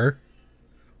liar.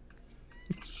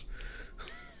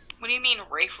 What do you mean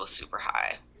Rafe was super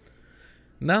high?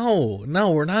 No,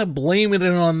 we're not blaming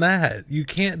it on that. You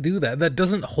can't do that. That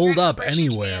doesn't hold up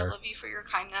anywhere. I love you for your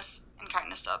kindness and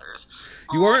kindness to others.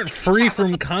 You aren't free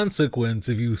from consequence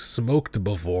if you smoked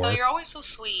before. Oh, you're always so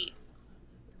sweet.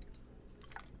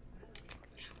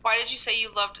 Why did you say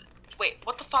you loved... Wait,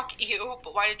 what the fuck, you?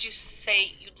 But why did you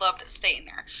say you loved staying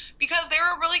there? Because they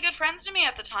were really good friends to me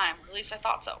at the time. Or at least I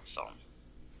thought so.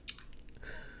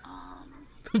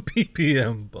 The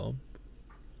BPM bump.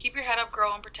 Keep your head up,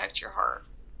 girl, and protect your heart.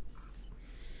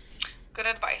 Good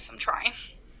advice. I'm trying.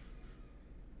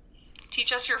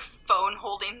 Teach us your phone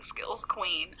holding skills,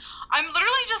 queen. I'm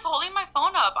literally just holding my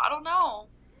phone up. I don't know.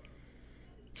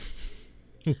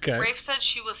 Okay. Rafe said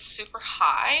she was super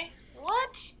high.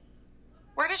 What?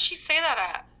 Where did she say that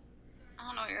at? I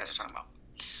don't know what you guys are talking about.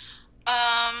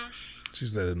 She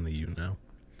said in the YouNow.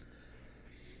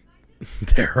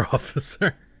 Dare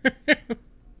officer.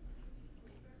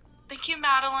 Thank you,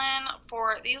 Madeline,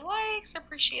 for the likes. I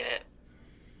appreciate it.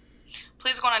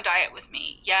 Please go on a diet with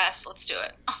me. Yes, let's do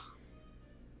it.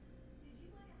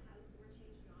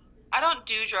 I don't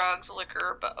do drugs,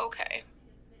 liquor, but okay.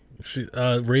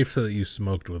 Rafe said that you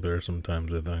smoked with her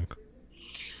sometimes, I think.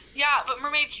 Yeah, but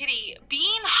Mermaid Kitty,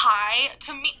 being high,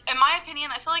 to me, in my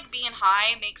opinion, I feel like being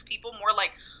high makes people more,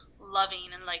 like,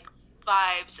 loving and, like,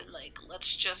 vibes and like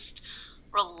let's just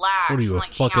relax. What are you, and, a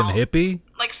like, hang fucking out. hippie?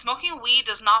 Like smoking weed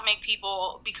does not make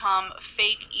people become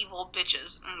fake evil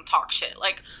bitches and talk shit.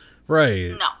 Like,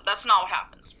 Right. no, that's not what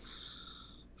happens.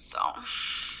 So,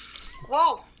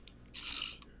 whoa.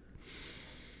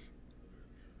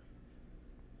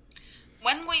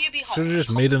 When will you be home? Should've just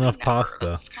Hopefully made enough never. pasta.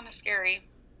 That's kind of scary.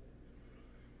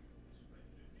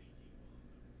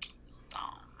 So,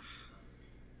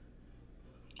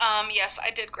 yes, I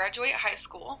did graduate high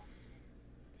school.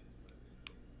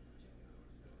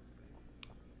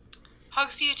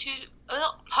 Hugs to you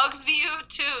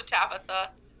too,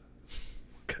 Tabitha.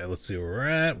 Okay, let's see where we're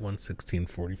at.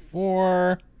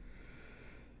 116.44.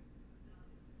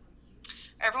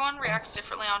 Everyone reacts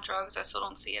differently on drugs. I still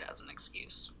don't see it as an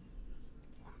excuse.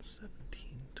 117.20.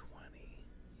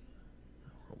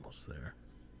 We're almost there.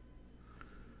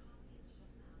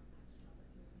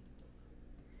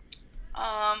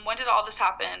 When did all this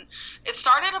happen? It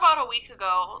started about a week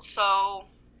ago, so...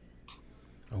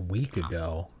 A week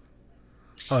ago?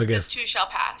 Oh, I guess This too shall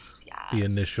pass, yeah. the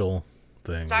initial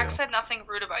thing. Zach yeah. said nothing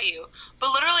rude about you.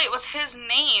 But literally, it was his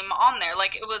name on there.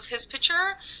 Like, it was his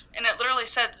picture, and it literally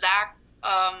said Zach,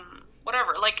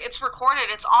 whatever. Like, it's recorded.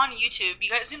 It's on YouTube. You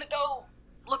guys need to go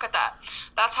look at that.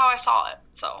 That's how I saw it,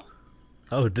 so.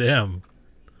 Oh, damn.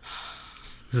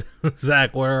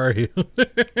 Zach, where are you?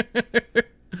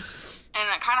 And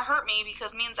it kind of hurt me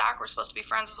because me and Zach were supposed to be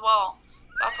friends as well.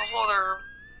 That's a whole other...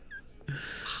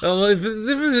 Oh, if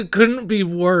it couldn't be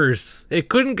worse. It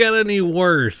couldn't get any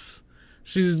worse.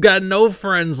 She's got no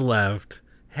friends left.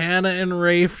 Hannah and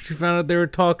Rafe, she found out they were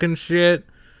talking shit.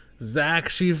 Zach,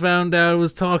 she found out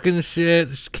was talking shit.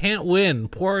 She can't win.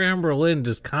 Poor Amber Lynn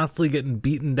just constantly getting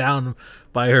beaten down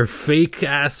by her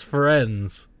fake-ass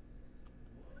friends.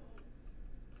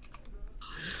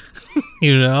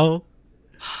 You know?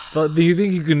 But do you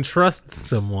think you can trust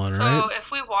someone, right? So,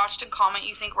 if we watched and comment,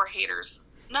 you think we're haters.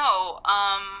 No,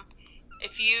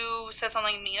 if you said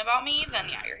something mean about me, then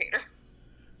yeah, you're a hater.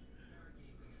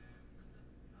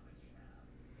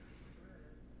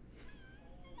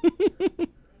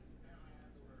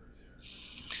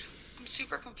 I'm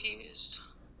super confused.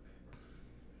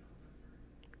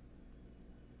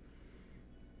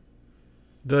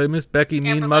 Did I miss Becky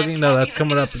mean Amber mugging? Lynn, No, can that's you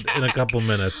coming up use in a Zach? couple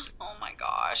minutes. Oh my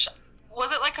gosh.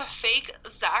 Was it like a fake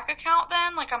Zach account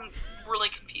then? Like, I'm really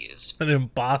confused. An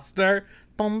imposter?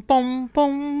 Boom, boom,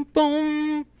 boom,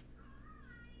 boom.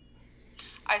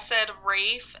 I said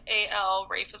Rafe, A-L.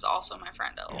 Rafe is also my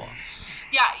friend, LOL.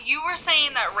 Yeah, you were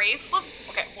saying that Rafe was...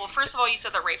 Okay, well, first of all, you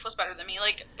said that Rafe was better than me.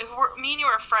 Like, me and you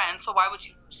were friends, so why would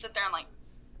you sit there and, like,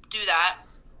 do that?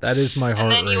 That is my heart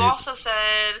And then rate. you also said...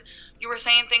 You were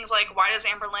saying things like, why does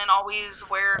Amber Lynn always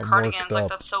wear I'm cardigans? worked Like, up.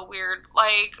 that's so weird.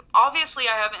 Like, obviously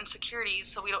I have insecurities,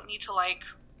 so we don't need to, like...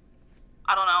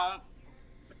 I don't know...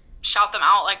 shout them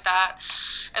out like that.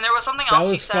 And there was something That else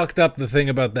you was said fucked up, the thing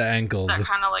about the ankles. that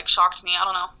kind of, like, shocked me. I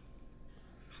don't know.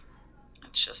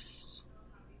 It's just...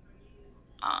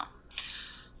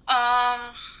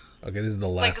 Okay, this is the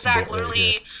last like, Zach, bit literally,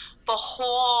 right here. the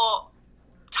whole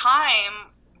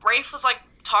time, Rafe was, like,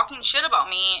 talking shit about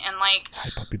me, and, like... Hi,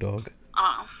 puppy dog. I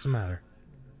don't know. What's the matter?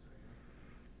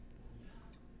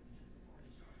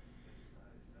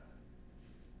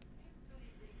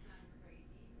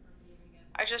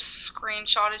 I just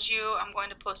screenshotted you. I'm going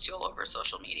to post you all over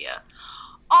social media.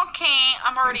 Okay,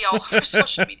 I'm already all over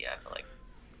social media, I feel like.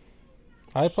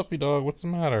 Hi, puppy dog. What's the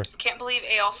matter? Can't believe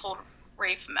AL sold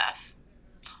Rafe meth.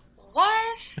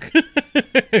 What?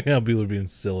 Yeah, people are being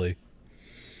silly.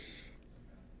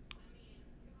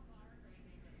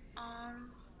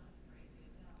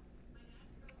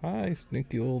 Hi,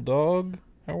 sneaky little dog.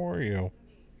 How are you?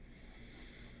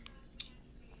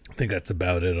 I think that's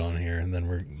about it on here, and then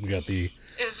we got the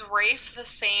Is Rafe the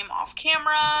same off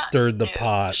camera? Stirred the No,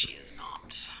 pot. she is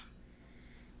not.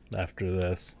 after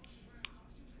this.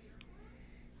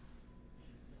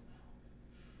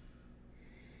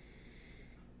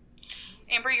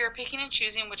 Amber, you're picking and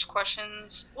choosing which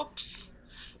questions,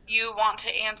 you want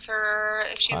to answer.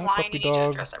 If she's Hi, lying, puppy you need to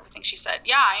dog. address everything she said.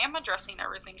 Yeah, I am addressing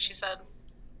everything she said.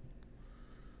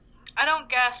 I don't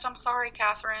guess. I'm sorry,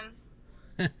 Catherine.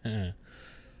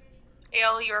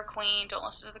 Ale, you're a queen. Don't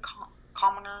listen to the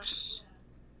commoners.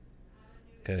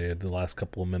 Okay, the last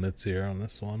couple of minutes here on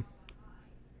this one.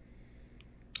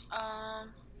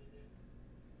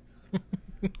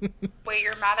 Wait,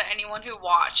 you're mad at anyone who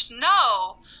watched?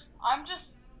 No! I'm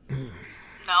just...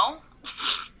 No?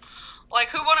 Like,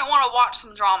 who wouldn't want to watch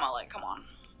some drama? Like, come on.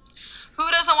 Who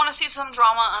doesn't want to see some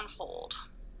drama unfold?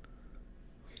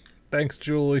 Thanks,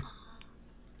 Julie.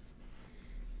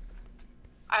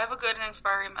 I have a good and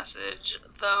inspiring message,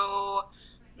 though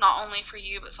Not only for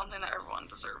you, but something that everyone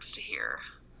deserves to hear.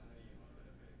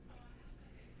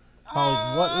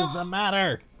 Holly, what is the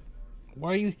matter?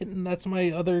 Why are you hitting? That's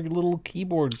my other little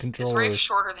keyboard controller. Is Rafe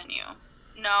shorter than you?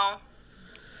 No.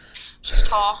 She's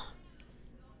tall.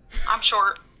 I'm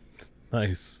short.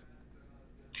 Nice.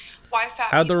 Why fat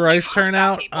How'd the people rice make turn fat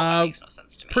out? people? That makes no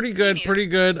sense to me. Pretty Me good, neither. pretty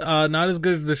good. Not as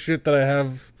good as the shit that I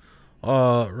have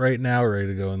right now ready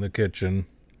to go in the kitchen.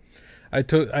 I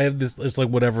have this, it's like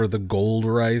whatever, the gold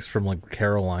rice from like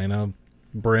Carolina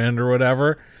brand or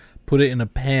whatever. Put it in a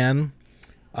pan,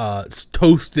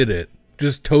 toasted it.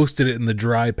 Just toasted it in the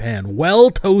dry pan.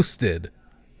 Well toasted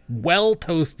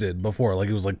before. Like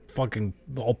it was like fucking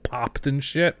all popped and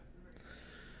shit.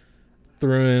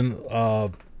 Threw in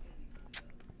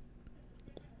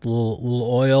little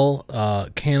oil,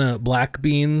 can of black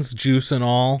beans, juice and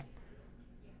all,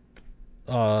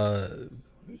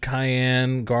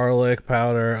 cayenne, garlic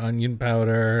powder, onion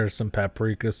powder, some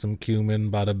paprika, some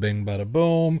cumin, bada bing, bada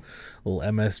boom, a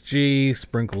little MSG,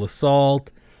 sprinkle of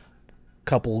salt,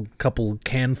 couple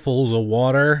canfuls of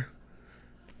water.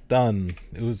 Done.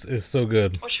 It's so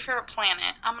good. What's your favorite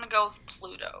planet? I'm gonna go with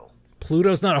Pluto.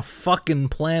 Pluto's not a fucking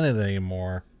planet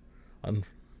anymore.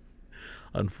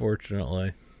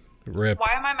 Unfortunately. Rip.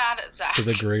 Why am I mad at Zach? To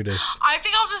the greatest. I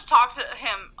think I'll just talk to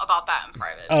him about that in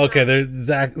private. Oh, okay,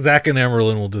 Zach and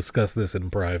Emerlyn will discuss this in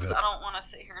private. I don't want to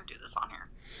sit here and do this on here.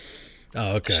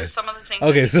 Oh, okay. It's just some of the things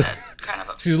okay, that so said kind of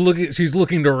upset she's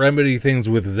looking to remedy things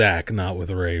with Zach, not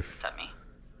with Rafe. me.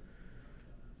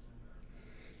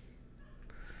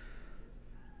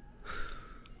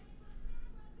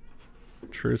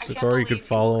 True Sakura, you could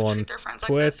follow on Twitch.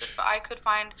 Like if I could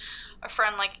find a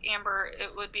friend like Amber,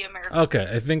 it would be a miracle. Okay,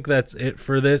 I think that's it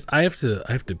for this. I have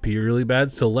to pee really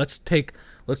bad, so let's take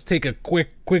a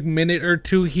quick minute or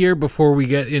two here before we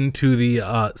get into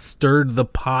the stirred the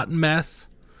pot mess.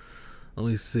 Let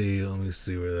me see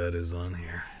where that is on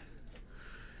here.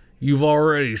 You've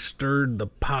already stirred the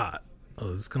pot. Oh,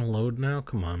 is this gonna load now?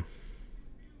 Come on.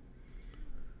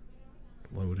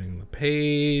 Loading the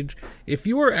page. If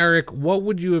you were Eric, what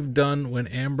would you have done when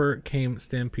Amber came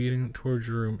stampeding towards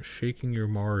your room, shaking your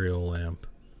Mario lamp?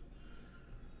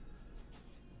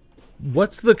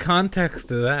 What's the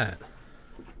context of that?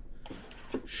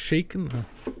 Shaking the...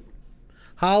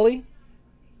 Holly?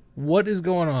 What is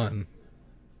going on?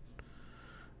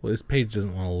 Well, this page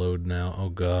doesn't want to load now. Oh,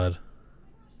 God.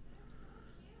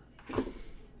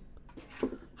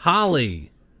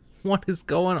 Holly! What is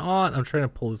going on? I'm trying to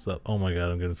pull this up. Oh my god,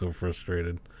 I'm getting so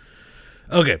frustrated.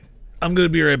 Okay, I'm gonna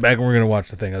be right back and we're gonna watch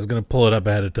the thing. I was gonna pull it up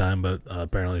ahead of time, but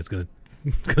apparently it's gonna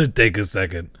take a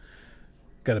second.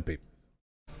 Gotta pee.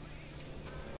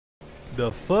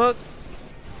 The fuck?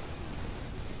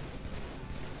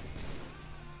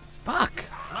 Fuck!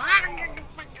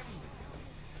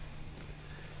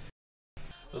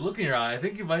 The look in your eye, I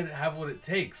think you might have what it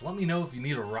takes. Let me know if you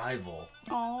need a rival.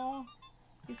 Aww.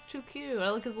 He's too cute. I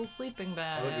like his little sleeping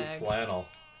bag. I like his flannel.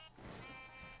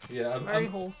 Yeah, Very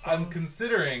wholesome. I'm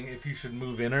considering if you should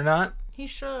move in or not. He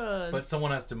should. But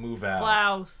someone has to move out.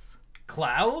 Klaus.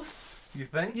 Klaus? You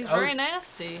think? He's very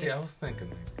nasty. See, I was thinking.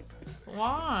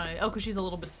 Why? Oh, because she's a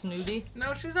little bit snooty?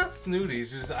 No, she's not snooty.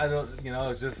 She's just, I don't,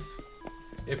 it's just,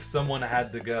 if someone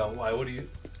had to go. Why? What do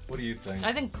you think?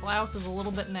 I think Klaus is a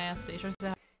little bit nasty.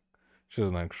 She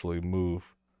doesn't actually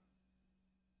move.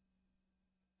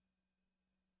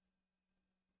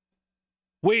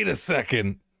 Wait a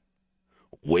second.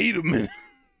 Wait a minute.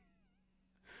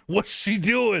 What's she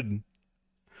doing?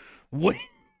 Wait.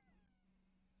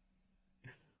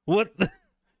 What the?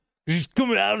 She's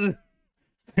coming out of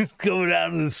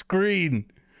the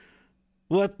screen.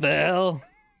 What the hell?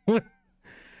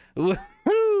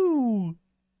 Woohoo!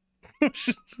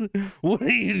 What are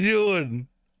you doing?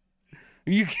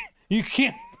 You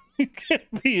can't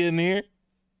be in here.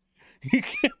 You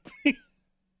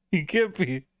can't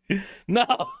be. No.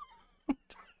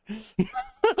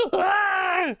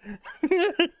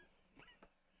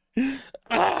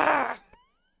 Ah!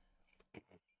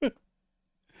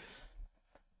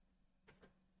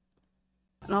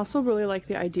 I also really like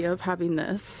the idea of having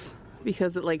this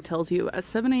because it like tells you at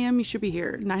 7 a.m. you should be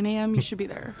here, 9 a.m. you should be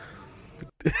there.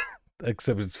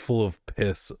 Except it's full of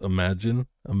piss. Imagine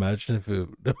if it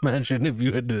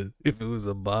was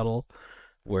a bottle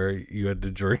where you had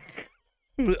to drink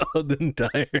the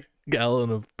entire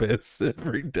gallon of piss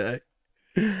every day.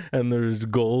 And there's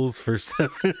goals for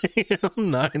 7 a.m.,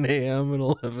 9 a.m., and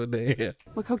 11 a.m.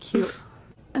 Look how cute.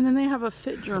 And then they have a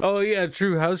fit journal. Oh, yeah,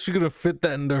 true. How's she going to fit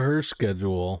that into her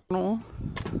schedule?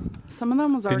 Some of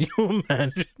them was already...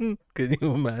 Can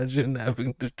you imagine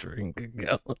having to drink a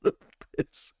gallon of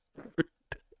piss every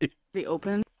day? They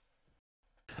open.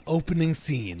 Opening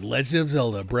scene, Legend of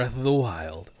Zelda Breath of the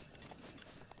Wild.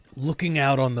 Looking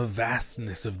out on the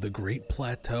vastness of the Great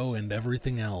Plateau and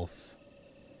everything else.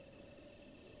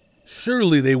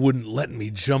 Surely they wouldn't let me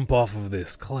jump off of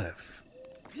this cliff.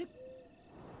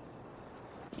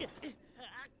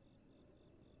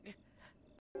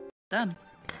 Done.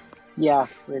 Yeah,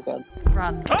 we're good.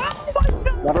 Run. Oh my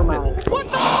god! Never mind. What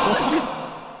the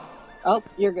fuck? Oh,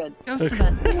 you're good. Goes to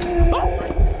bed.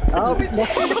 Oh, it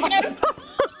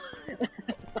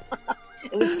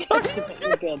was good.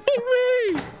 You're good. Me!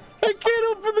 I can't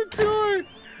open the door!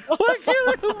 Why can't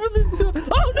I open the door?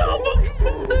 Oh no!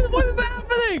 What is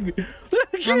happening?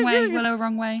 Wrong way, WiLLo,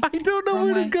 wrong way. I don't know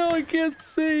where to go. I can't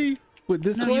see. Wait,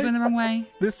 this way? No, you're going the wrong way.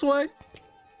 This way?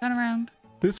 Turn around.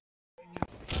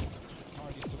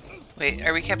 Wait,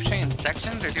 are we capturing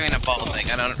sections or doing a ball thing?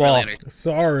 I don't Ball. really understand.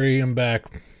 Sorry, I'm back.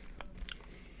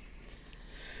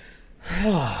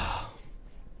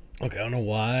 Okay, I don't know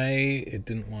why it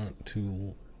didn't want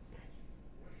to.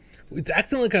 It's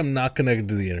acting like I'm not connected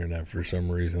to the internet for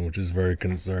some reason, which is very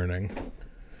concerning.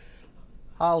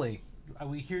 Holly,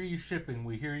 we hear you shipping.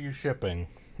 We hear you shipping.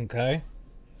 Okay?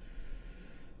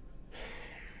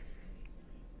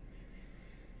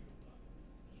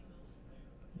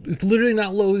 It's literally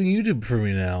not loading YouTube for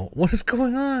me now. What is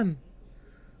going on?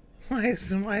 Why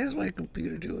is my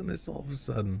computer doing this all of a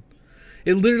sudden?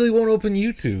 It literally won't open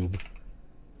YouTube.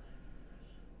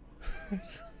 I'm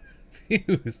so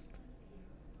confused.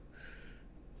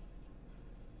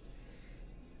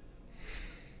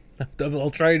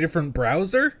 I'll try a different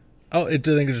browser. Oh, I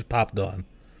think it just popped on.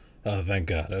 Oh, thank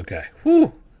God. Okay.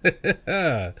 Whew.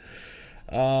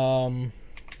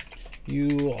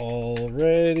 You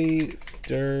already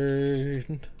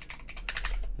stirred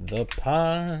the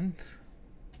pot.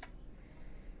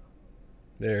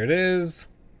 There it is.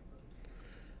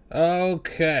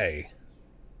 Okay.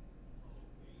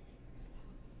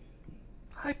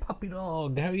 Hi, puppy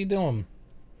dog. How you doing?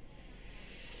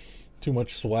 Too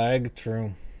much swag?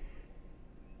 True.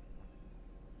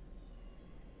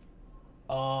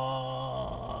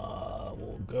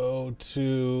 We'll go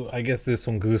to, I guess this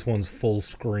one, because this one's full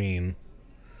screen.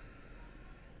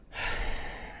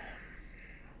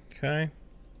 Okay.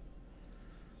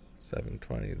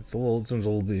 720. This one's a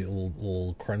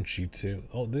little crunchy too.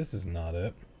 Oh, this is not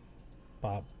it.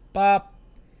 Bop, bop.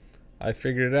 I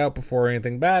figured it out before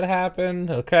anything bad happened.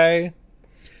 Okay.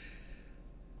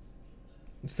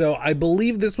 So I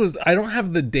believe this was, I don't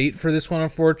have the date for this one,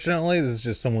 unfortunately. This is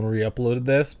just someone re-uploaded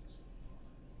this.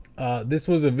 This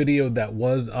was a video that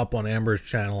was up on Amber's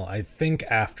channel, I think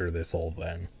after this whole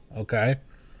thing. Okay?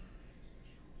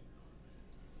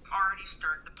 Already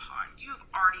stirred the pot. You've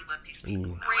already let these people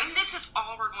know. And this is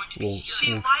all we're going to be hearing.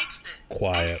 She likes it.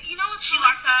 Quiet. And you know what? She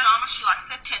likes the drama. She likes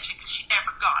the attention because she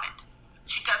never got it.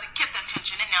 She doesn't get the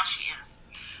attention, and now she is.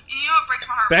 And you know what breaks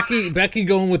my heart? Becky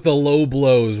going with the low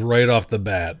blows right off the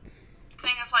bat. The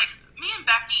thing is, like, me and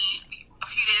Becky a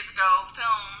few days ago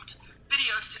filmed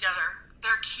videos together.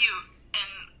 They're cute,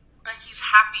 and Becky's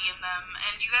happy in them,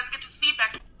 and you guys get to see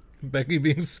Becky. Becky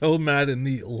being so mad in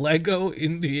the Lego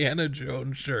Indiana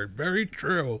Jones shirt. Very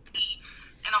true.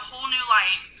 In a whole new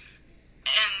light,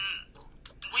 and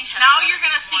we have now you're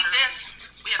gonna see this.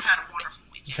 We have had a wonderful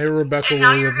weekend. Hey, Rebecca. And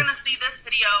now you're gonna see this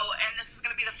video, and this is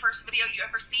gonna be the first video you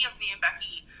ever see of me and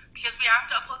Becky, because we have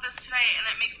to upload this today, and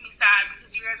it makes me sad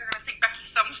because you guys are gonna think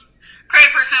Becky's some great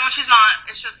person, which she's not.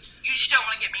 It's just you just don't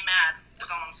want to get me mad. That's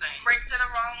all I'm saying. Break did a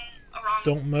wrong.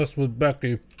 Don't mess with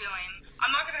Becky. Doing. I'm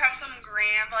not gonna have some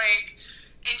grand like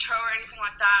intro or anything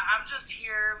like that. I'm just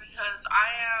here because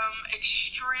I am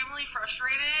extremely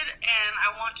frustrated and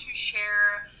I want to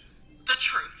share the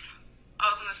truth. I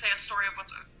was gonna say a story of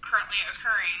what's currently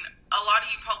occurring. A lot of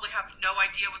you probably have no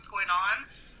idea what's going on.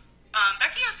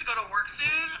 Becky has to go to work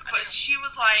soon, but she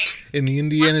was like, in the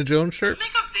Indiana Jones shirt? let's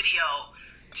make a video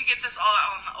to get this all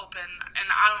out in the open, and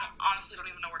I honestly don't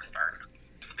even know where to start.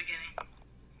 The beginning.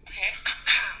 Okay.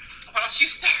 Why don't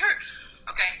you start?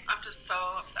 Okay, I'm just so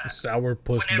upset. Sour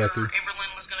puss Whenever Becky.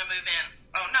 Everlyn was going to move in.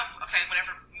 Oh, no. Okay,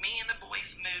 whenever me and the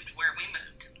boys moved where we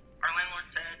moved, our landlord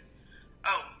said,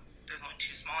 oh, there's only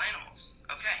 2 small animals.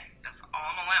 Okay, that's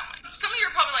all I'm allowing. Some of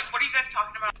you are probably like, what are you guys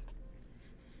talking about?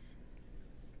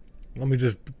 Let me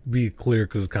just be clear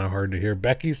because it's kind of hard to hear.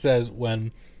 Becky says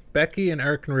when Becky and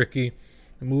Eric and Ricky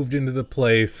moved into the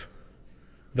place,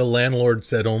 the landlord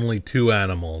said only 2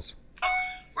 animals.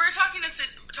 We're talking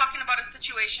about a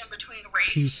situation between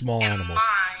Rafe 2 small and animals.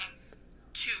 my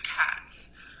 2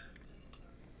 cats.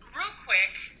 Real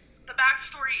quick, the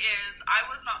backstory is I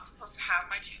was not supposed to have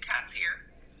my 2 cats here.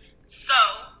 So,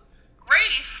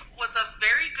 Rafe was a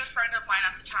very good friend of mine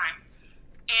at the time.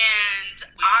 And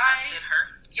I trusted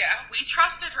her. Yeah, we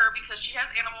trusted her because she has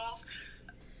animals.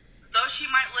 Though she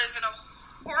might live in a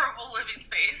horrible living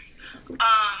space,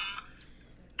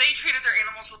 they treated their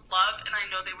animals with love, and I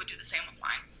know they would do the same with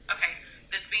mine. Okay,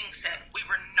 this being said, we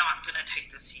were not going to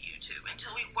take this to YouTube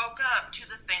until we woke up to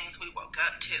the things we woke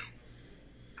up to.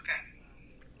 Okay?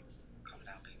 Calm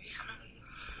down, baby. Calm down.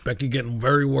 Becky getting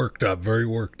very worked up, very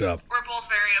worked up. We're both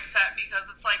very upset because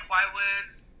it's like, why would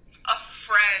a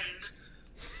friend...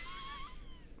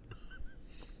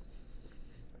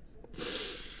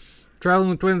 Traveling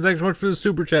with Twins, thanks so much for the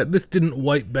super chat. This didn't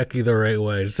white Becky the right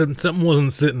way. Something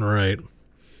wasn't sitting right.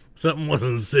 Something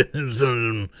wasn't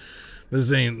sitting.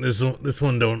 This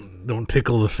one don't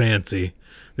tickle the fancy.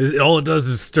 All it does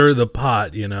is stir the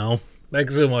pot, you know.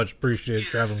 Thanks so much. Appreciate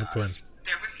Traveling with Twins.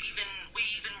 There was we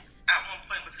even at one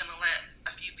point was going to let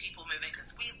a few people move in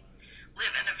because we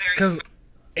live in a very... Because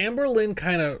Amber Lynn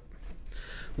kind of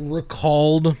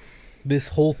recalled this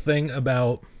whole thing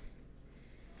about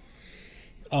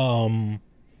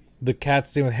the cat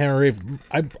staying with Hannah Rafe.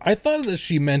 I thought that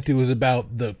she meant it was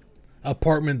about the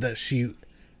apartment that she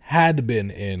had been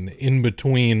in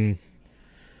between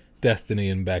Destiny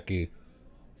and Becky.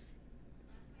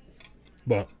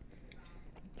 But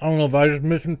I don't know if I just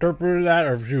misinterpreted that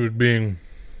or if she was being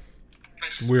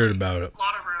weird about it. A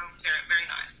lot of rooms, they're very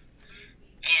nice.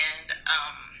 And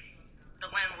the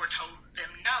landlord told them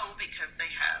no because they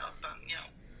had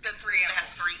the three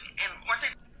animals. And weren't they...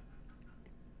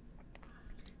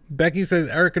 Becky says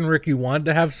Eric and Ricky wanted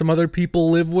to have some other people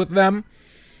live with them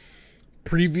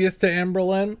previous to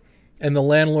Amberlynn, and the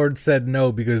landlord said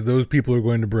no because those people are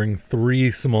going to bring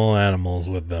 3 small animals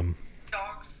with them.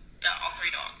 Dogs. Yeah, all 3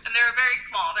 dogs. And they were very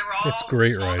small. They were all It's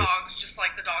great, small Rice. dogs, just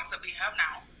like the dogs that we have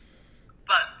now.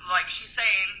 But like she's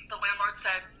saying, the landlord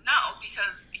said no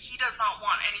because he does not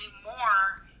want any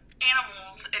more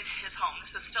animals in his home.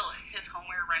 This is still his home.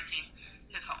 We're renting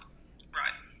his home.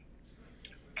 Right.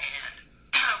 And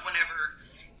whenever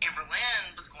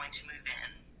Amberlynn was going to move in,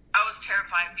 I was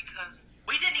terrified because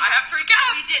we didn't even... I have 3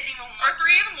 cats. We didn't even... Or 3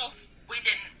 animals. We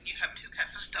didn't... You have 2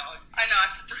 cats and a dog. I know, I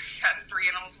said 3 cats, 3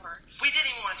 animals were. We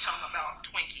didn't even want to tell them about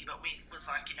Twinkie, but we was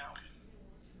like,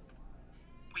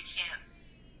 we can't...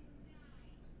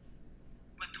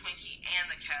 With Twinkie and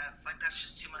the cats, like, that's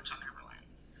just too much on Amberlynn.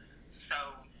 So,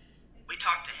 we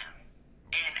talked to him.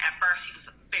 And at first, he was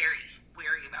very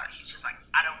weary about it. He's just like,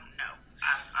 I don't know.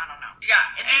 I don't know. Yeah.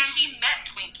 And then he met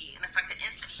Twinkie, and it's like the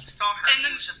instant he saw her, and then,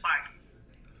 he was just like,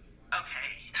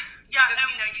 okay. Yeah,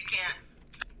 and you can't.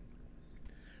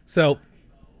 So,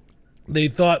 they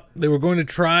thought they were going to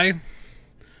try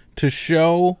to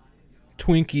show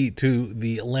Twinkie to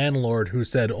the landlord who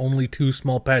said only 2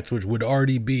 small pets, which would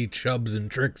already be Chubbs and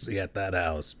Trixie at that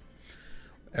house.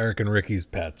 Eric and Ricky's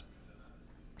pets.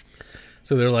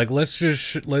 So they're like, let's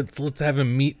have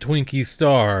him meet Twinkie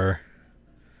Star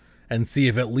and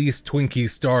see if at least Twinkie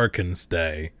Star can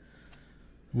stay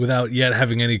without yet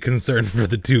having any concern for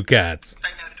the 2 cats.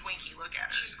 I know Twinkie, look at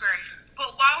her. She's great.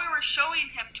 But while we were showing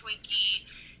him Twinkie,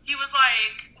 he was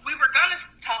like, we were gonna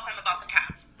tell him about the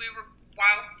cats.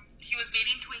 While he was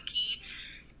meeting Twinkie,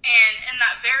 and in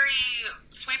that very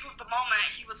sweep of the moment,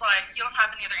 he was like, you don't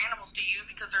have any other animals, do you?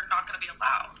 Because they're not gonna be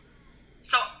allowed.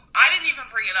 So I didn't even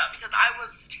bring it up because I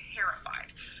was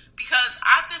terrified. Because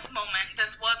at this moment,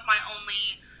 this was my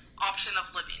only option of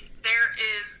living. There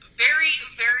is very,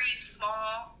 very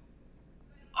small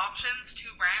options to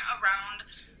rent around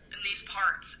in these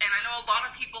parts. And I know a lot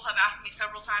of people have asked me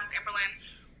several times, Amberlynn,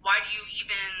 why do you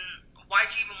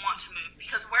even want to move?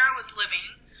 Because where I was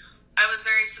living, I was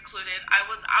very secluded. I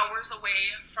was hours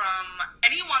away from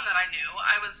anyone that I knew.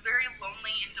 I was very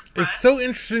lonely and depressed. It's so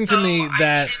interesting to me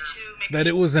that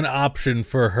it was an option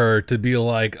for her to be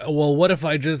like, well, what if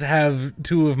I just have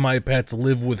 2 of my pets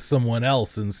live with someone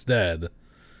else instead?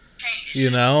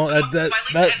 You know,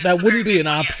 that wouldn't be an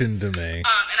option to me. And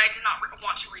I did not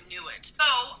want to renew it.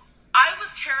 So I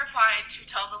was terrified to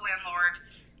tell the landlord,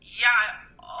 yeah,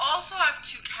 I also have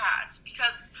 2 cats,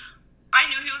 because I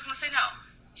knew he was going to say no.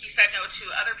 He said no to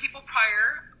other people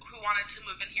prior who wanted to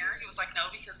move in here. He was like, no,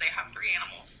 because they have 3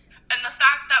 animals. And the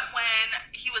fact that when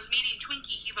he was meeting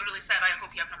Twinkie, he literally said, I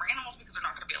hope you have no more animals because they're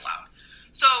not going to be allowed.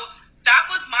 So that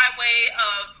was my way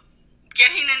of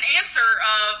getting an answer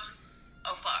of,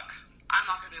 oh, fuck, I'm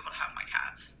not going to be able to have my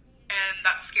cats. And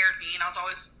that scared me, and I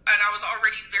was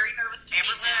already very nervous to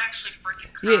Amberlynn actually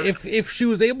freaking cried. Yeah, if she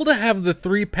was able to have the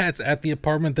 3 pets at the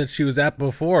apartment that she was at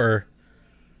before,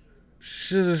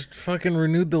 should have fucking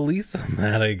renewed the lease on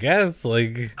that, I guess.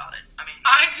 Like,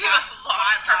 I do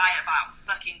lie about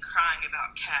fucking crying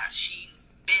about cats. She's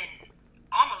been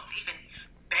almost even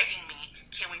begging me,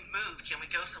 can we move? can we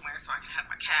go somewhere so I can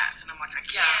have my cats? And I'm like, I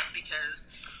can't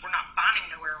because we're not finding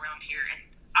nowhere around here, and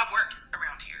I work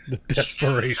around here. The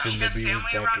desperation She to has be with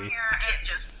family around Becky. here. I can't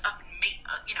just up and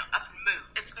move.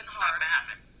 It's been hard to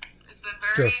happen. It's been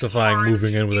very Justifying hard.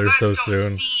 moving in with You her guys so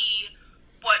don't soon. see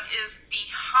what is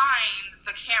behind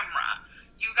the camera.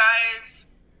 You guys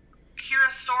hear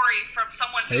a story from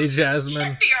someone who Hey, Jasmine.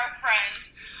 should be our friend.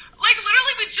 Like,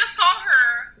 literally, we just saw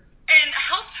her and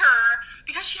helped her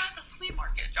because she has a flea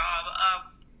market job.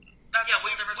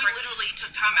 We literally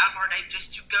took time out of our day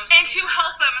just to go and see to her.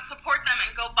 help them and support them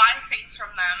and go buy things from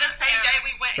them. The same And day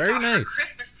we went Very and got her nice.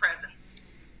 Christmas presents,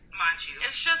 mind you.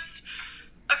 It's just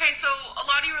okay. So a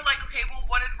lot of you are like, okay, well,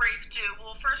 what did Rafe do?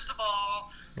 Well, first of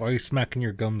all, Why are you smacking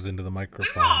your gums into the we were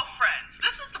microphone? all friends.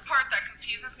 This is the part that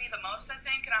confuses me the most, I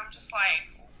think, and I'm just like,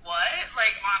 what?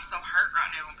 Like, That's why I'm so hurt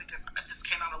right now, because this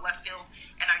came out of left field,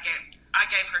 and I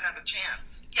gave her another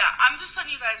chance. yeah, I'm just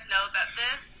letting you guys know that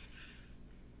this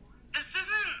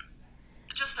isn't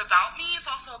just about me. It's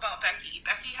also about Becky.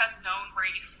 Becky has known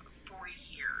Rafe for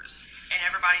years. And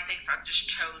everybody thinks I just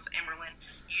chose Emerlyn.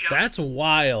 You don't That's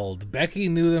wild. Becky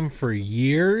knew them for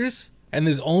years, and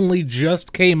this only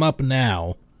just came up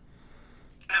now.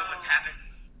 know what's happened.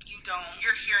 You don't.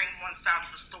 You're hearing one side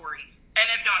of the story. And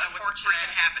You it's don't know what's unfortunate.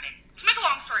 freaking happening. To make a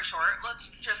long story short,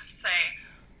 let's just say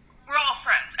we're all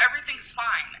friends. Everything's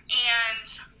fine. And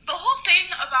the whole thing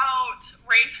about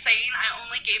Rafe saying I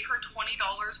only gave her $20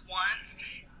 once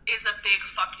is a big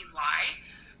fucking lie.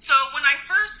 So when I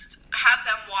first had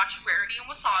them watch Rarity and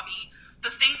Wasabi,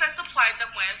 the things I supplied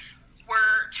them with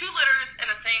were 2 litters and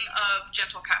a thing of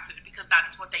gentle cat food because that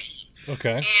is what they eat.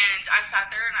 Okay. And I sat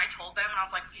there and I told them and I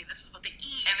was like, okay, this is what they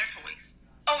eat. And their toys.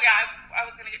 Oh yeah, I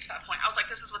was going to get to that point. I was like,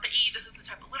 this is what they eat. This is the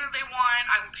type of litter they want.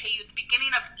 I will pay you at the beginning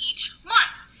of each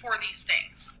month for these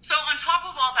things. So on top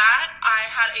of all that, I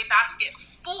had a basket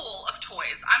full of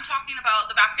toys. I'm talking about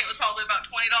the basket was probably about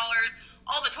 $20.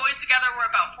 All the toys together were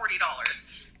about $40.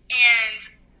 And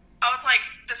I was like,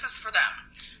 this is for them.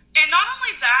 And not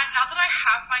only that, now that I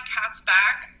have my cats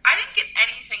back, I didn't get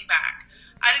anything back.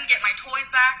 I didn't get my toys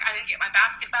back. I didn't get my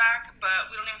basket back. But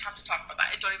we don't even have to talk about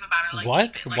that. It don't even matter. Like,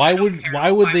 What? like, Why I don't would care. why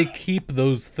would I they won't. keep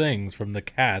those things from the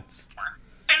cats?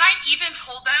 And I even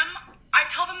told them, I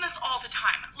tell them this all the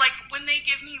time. Like, when they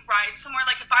give me rides somewhere,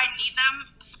 like, if I need them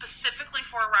specifically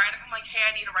for a ride, if I'm like, hey,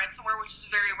 I need a ride somewhere, which is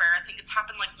very rare. I think it's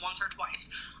happened, like, once or twice.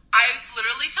 I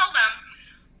literally tell them,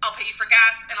 I'll pay you for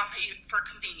gas and I'll pay you for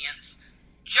convenience.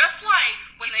 Just like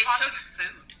when they took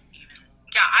food, even.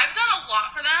 Yeah, I've done a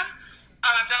lot for them.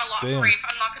 I've done a lot Damn. for Rafe.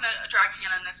 I'm not going to drag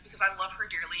Hannah in this because I love her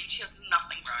dearly and she has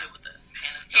nothing to do with this.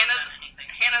 Hannah's not done anything.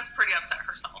 Hannah's pretty upset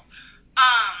herself.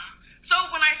 So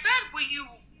when I said, will you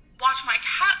watch my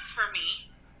cats for me,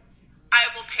 I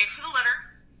will pay for the litter.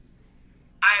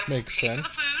 I will Makes pay for sense.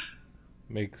 the food.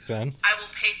 Makes sense. I will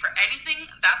pay for anything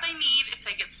that they need if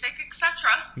they get sick,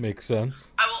 etc. Makes sense.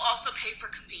 I will also pay for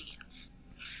convenience.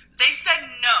 They said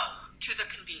no to the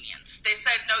convenience. They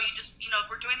said, no,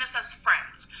 we're doing this as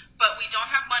friends, but we don't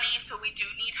have money, so we do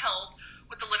need help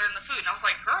with the litter and the food. And I was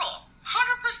like, girl,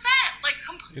 100%, like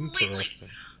completely. Interesting.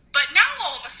 But now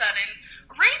all of a sudden,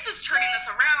 Rafe is turning this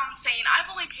around saying, I've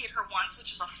only paid her once, which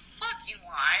is a fucking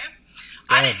lie.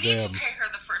 I didn't need to Goddamn. pay her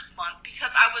the first month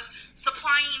because I was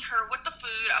supplying her with the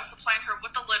food, I was supplying her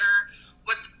with the litter,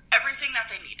 with everything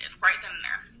that they needed right then and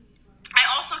there. I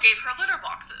also gave her litter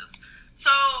boxes.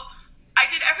 So I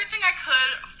did everything I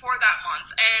could for that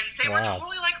month, and they were Wow.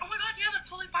 totally like, oh my god, yeah, that's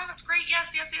totally fine, that's great,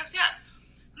 yes, yes, yes, yes.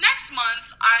 Next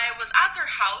month, I was at their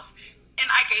house, and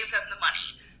I gave them the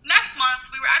money. Next month,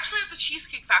 we were actually at the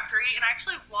Cheesecake Factory, and I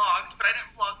actually vlogged, but I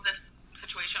didn't vlog this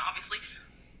situation, obviously.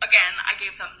 Again, I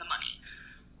gave them the money.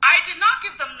 I did not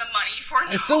give them the money for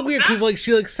It's so weird because like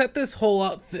she like set this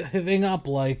whole thing up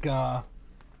like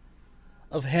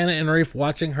of Hannah and Rafe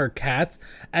watching her cats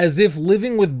as if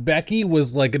living with Becky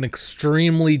was like an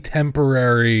extremely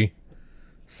temporary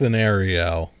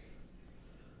scenario.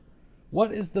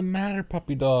 What is the matter,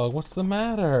 puppy dog? What's the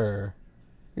matter?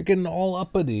 You're getting all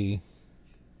uppity.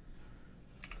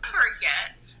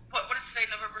 yet. What is today,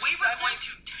 November 7th? We were going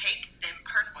to take them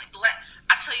personally.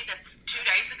 I tell you this, 2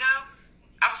 days ago,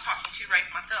 I was talking to Rafe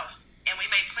myself, and we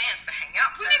made plans to hang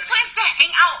out We Saturday. made plans to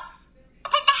hang out,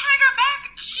 but behind our back,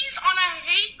 she's on a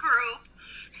hate group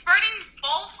spreading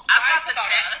false I lies got the about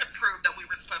text us. to prove that we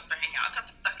were supposed to hang out. I got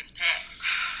the fucking text.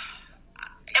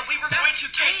 And we were going to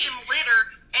take them litter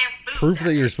and food. Proof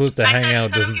that you're supposed to I hang said, out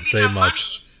instead of doesn't giving say them much.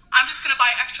 money, I'm just going to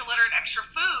buy extra litter and extra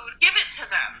food, give it to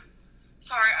them.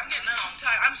 Sorry, I'm getting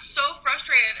tongue-tied. I'm so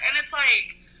frustrated. And it's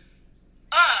like,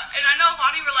 and I know a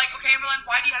lot of you were like, okay, Emerlyn,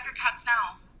 why do you have your cats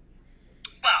now?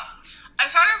 Well, I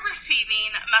started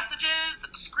receiving messages,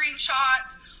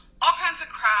 screenshots, all kinds of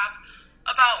crap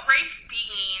about Rafe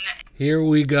being Here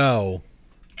we go.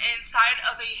 inside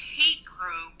of a hate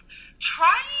group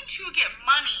trying to get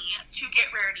money to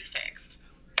get Rarity fixed.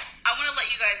 I want to let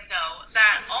you guys know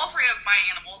that all three of my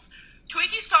animals,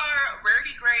 Twinkie Star,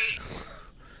 Rarity Gray,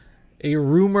 A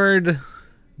rumored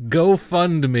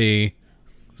GoFundMe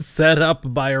set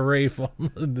up by Rafe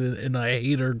in a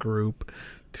hater group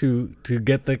to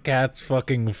get the cats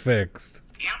fucking fixed.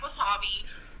 and Wasabi,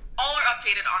 all are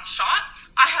updated on shots.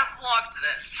 I have blogged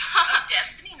this.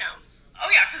 Destiny knows. Oh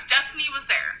yeah, because Destiny was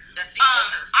there. Destiny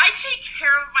I take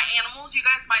care of my animals. You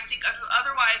guys might think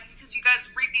otherwise because you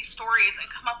guys read these stories and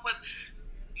come up with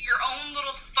your own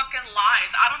little fucking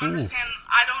lies. I don't understand.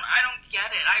 I don't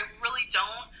get it. I really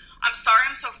don't. I'm sorry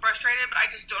I'm so frustrated, but I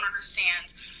just don't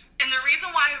understand. And the reason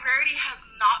why Rarity has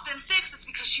not been fixed is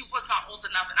because she was not old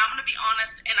enough. And I'm going to be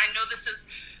honest, and I know this is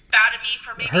bad of me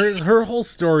for maybe... Her whole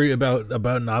story about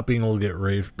not being able to get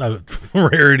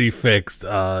Rarity fixed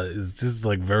is just,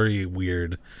 like, very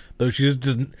weird. Though she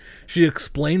she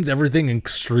explains everything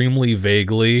extremely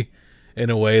vaguely in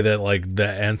a way that, like, the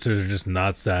answers are just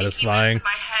not satisfying. In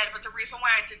my head, but the reason why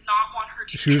I did not want her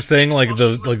to... She was saying, like,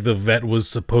 the vet was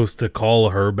supposed to call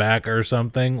her back or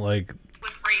something, like...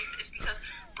 With Rafe is because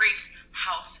Rafe's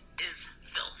house is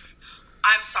filth.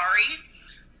 I'm sorry,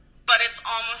 but it's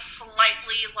almost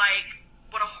slightly like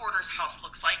what a hoarder's house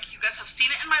looks like. You guys have seen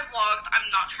it in my vlogs. I'm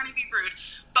not trying to be rude,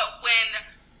 but when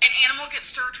an animal gets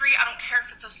surgery, I don't care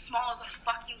if it's as small as a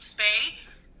fucking spay,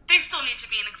 they still need to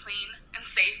be in a clean and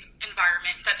safe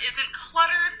environment that isn't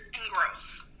cluttered and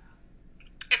gross.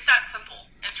 It's that simple.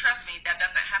 And trust me, that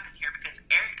doesn't happen here because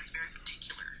Eric is very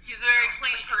particular. He's a very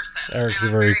clean person. Eric's a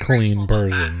very clean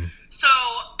person. So,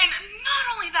 and not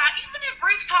only that, even if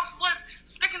Rafe's house was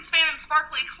spick and span and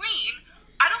sparkly clean,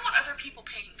 I don't want other people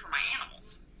paying for my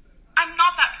animals. I'm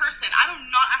not that person. I do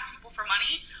not ask people for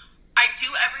money. I do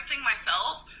everything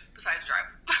myself besides drive.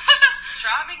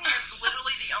 Driving is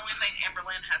literally the only thing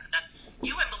Amberlynn hasn't done.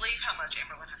 You wouldn't believe how much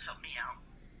Amberlynn has helped me out.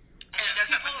 And she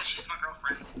does that because she's my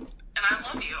girlfriend. And I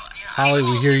love you. Yeah. Holly,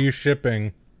 we hear you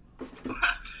shipping.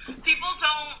 People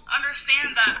don't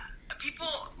understand that.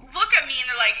 People look at me and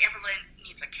they're like, Amberlynn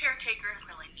needs a caretaker,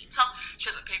 Amberlynn needs help, she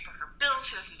doesn't pay for her bills,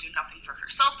 she doesn't do nothing for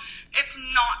herself. It's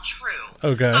not true.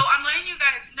 Okay. So I'm letting you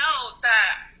guys know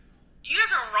that you guys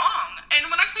are wrong.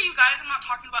 And when I say you guys, I'm not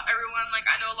talking about everyone. Like,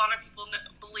 I know a lot of people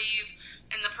believe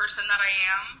in the person that I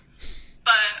am.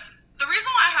 But the reason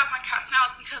why I have my cats now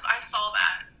is because I saw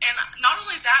that. And not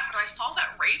only that, but I saw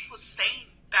that Rafe was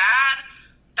saying bad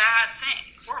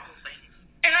things. Horrible things.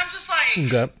 And I'm just like,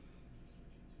 Okay.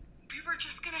 we were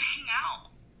just going to hang out.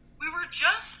 We were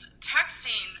just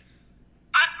texting.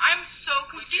 I'm so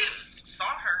confused. We just saw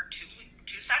her two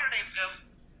Saturdays ago.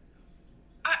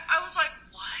 I was like,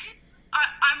 what?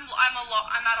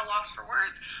 I'm at a loss for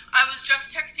words. I was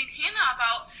just texting Hannah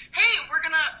about, hey, we're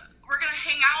gonna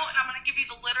hang out, and I'm gonna give you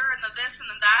the litter and the this and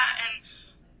the that, and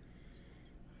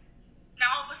now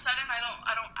all of a sudden I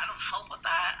don't help with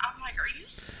that. I'm like, are you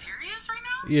serious right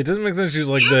now? Yeah, it doesn't make sense. She's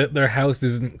like, their house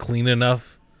isn't clean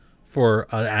enough for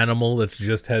an animal that's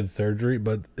just had surgery,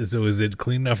 but so is it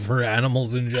clean enough for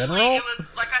animals in general? It was,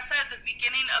 like I said, the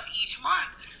beginning of each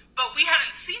month, but we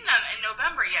hadn't seen them in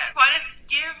November yet. So I didn't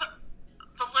give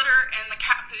the litter and the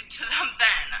cat food to them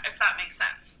then, if that makes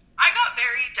sense. I got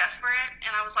very desperate,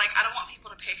 and I was like, I don't want people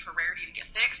to pay for Rarity to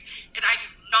get fixed, and I do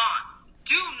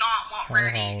not want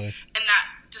Rarity in that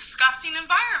disgusting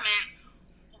environment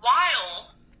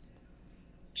while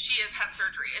she has had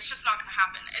surgery. It's just not going to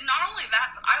happen. And not only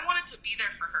that, but I wanted to be there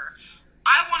for her.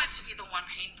 I wanted to be the one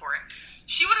paying for it.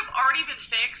 She would have already been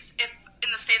fixed if,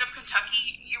 in the state of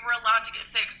Kentucky, you were allowed to get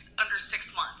fixed under 6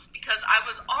 months, because I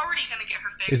was already going to get her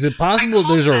fixed. Is it possible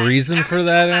there's a reason for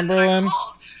that, Amberlynn?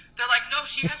 They're like, no,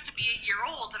 she has to be a year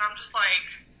old. And I'm just like,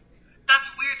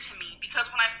 that's weird to me, because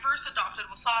when I first adopted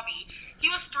Wasabi, he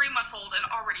was 3 months old and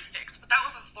already fixed. But that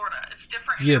was in Florida. It's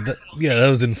different in every single state. That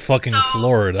was in fucking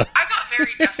Florida. I got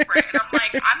very desperate, and I'm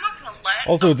like, I'm not going to let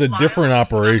Also, it's a different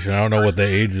operation. I don't know what the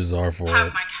ages are for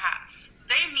have it. my cats.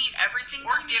 They mean everything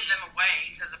Or to me. give them away,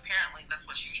 because apparently that's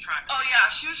what she was trying to do. Oh yeah,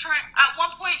 she was trying. At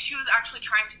one point, she was actually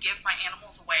trying to give my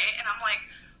animals away, and I'm like,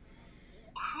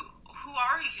 who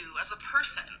are you as a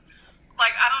person?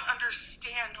 Like, I don't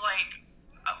understand. Like,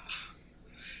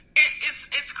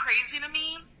 it's crazy to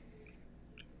me.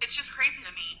 It's just crazy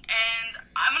to me. And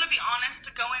I'm gonna be honest.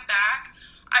 Going back,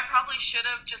 I probably should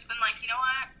have just been like, you know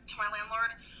what, to my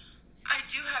landlord, I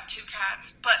do have 2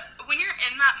 cats, but when you're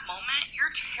in that moment,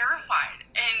 you're terrified,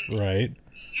 and Right.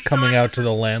 Coming out to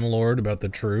the landlord about the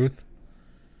truth.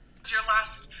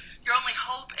 your only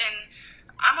hope, and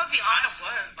be honest.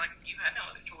 It was like you had no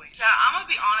other choice. Yeah, I'm gonna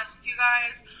be honest with you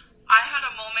guys. I had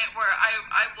a moment where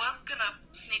I was gonna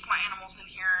sneak my animals in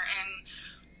here, and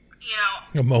you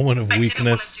know, A moment of I didn't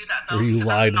wanna weakness do that, though, where you because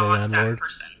lied to I'm the not that landlord.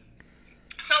 person.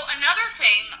 So another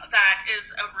thing that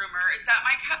is a rumor is that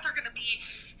my cats are gonna be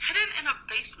hidden in a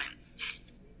basement.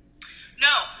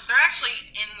 No, They're actually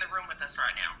in the room with us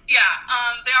right now. yeah,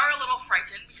 they are a little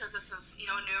frightened because this is, you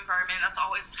know, a new environment. That's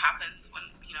always what happens when,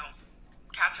 you know,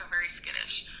 cats are very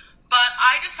skittish. But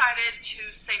I decided to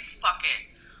say fuck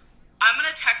it. I'm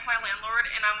gonna text my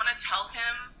landlord and I'm gonna tell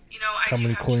him, you know, I Come do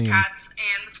and have clean. 2 cats,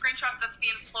 and the screenshot that's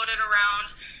being floated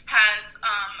around has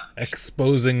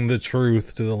Exposing the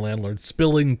truth to the landlord.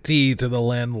 Spilling tea to the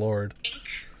landlord.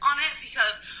 ink on it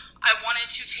because I wanted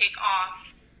to take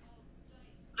off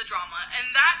the drama. And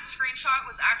that screenshot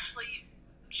was actually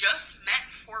just meant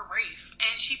for Rafe,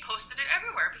 and she posted it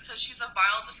everywhere because she's a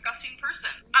vile, disgusting person.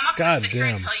 I'm not gonna God sit here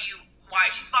and damn. tell you why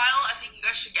she's vile. I think you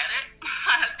guys should get it.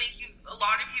 I think a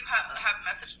lot of you have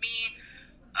messaged me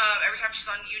every time she's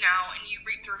on YouNow, and you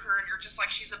read through her and you're just like,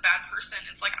 she's a bad person.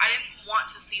 It's like, I didn't want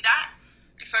to see that,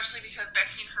 especially because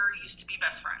Becky and her used to be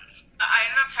best friends. I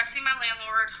ended up texting my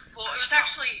landlord. Well, it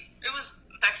was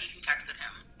Becky who texted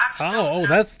him. Oh,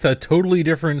 that's a totally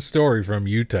different story from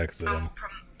you texted him.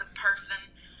 From the person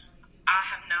I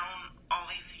have known all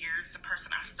these years, the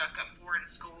person I stuck up for in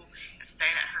school and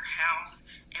stayed at her house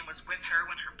and was with her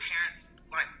when her parents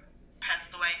like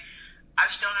passed away. I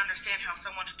just don't understand how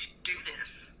someone could do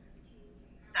this.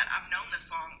 That I've known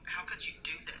this long. How could you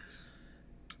do this?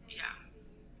 Yeah.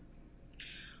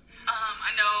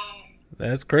 I know.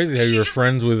 That's crazy how you're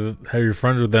friends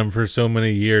with them for so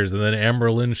many years, and then Amber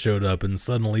Lynn showed up, and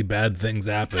suddenly bad things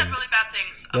happened. Said really bad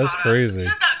things That's about crazy. us.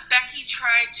 Said that Becky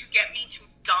tried to get me to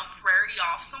dump Rarity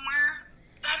off somewhere.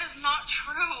 That is not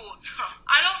true.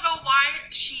 I don't know why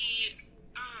she.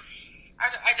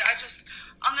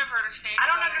 I'll never understand. I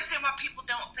don't understand why people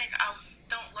don't think I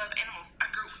don't love animals. I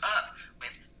grew up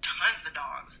with tons of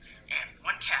dogs and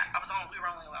 1 cat. We were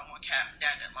only allowed 1 cat.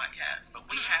 Dad didn't like cats, but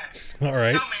we had All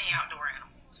right. so many outdoor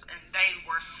animals, and they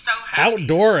were so happy.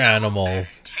 Outdoor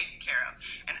animals. Taken care of,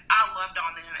 and I loved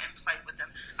on them and played with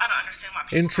them. I don't understand why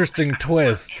people Interesting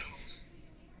twist.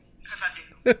 because I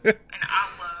do. And I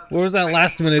love. What was that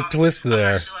last minute twist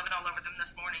there? I'm loving all over them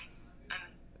this morning, and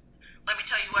let me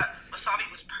tell you what, Wasabi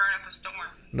was purring up a storm.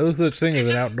 No such thing as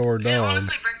an outdoor It dog.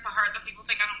 honestly breaks my heart that people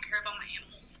think I don't care about my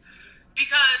animals,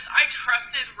 because I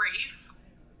trusted Rafe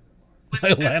with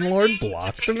My landlord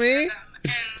blocked me?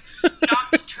 and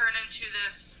not to turn into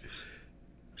this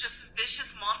just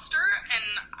vicious monster. And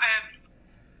I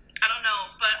don't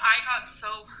know, but I got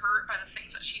so hurt by the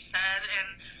things that she said and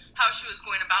how she was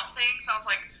going about things. I was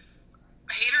like,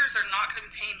 haters are not going to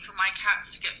be paying for my cat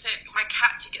to get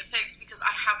fixed because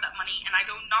I have that money, and I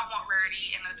do not want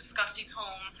Rarity in a disgusting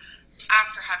home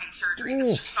after having surgery.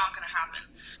 It's just not going to happen.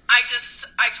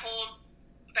 I told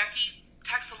Becky,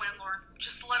 text the landlord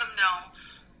just to let him know.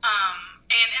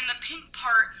 And in the pink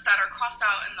parts that are crossed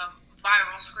out in the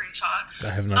viral screenshot,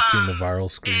 I have not seen the viral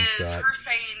is screenshot. her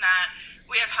saying that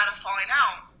we have had a falling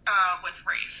out with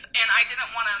Rafe, and I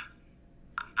didn't want to.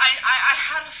 I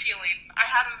had a feeling. I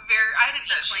had an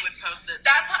inkling. She would post it.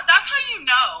 That's how you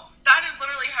know. That is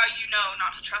literally how you know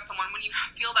not to trust someone, when you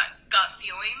feel that gut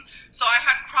feeling. So I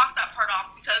had crossed that part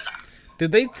off because.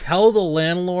 Did they tell the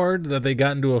landlord that they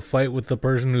got into a fight with the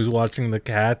person who's watching the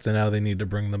cats and how they need to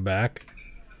bring them back?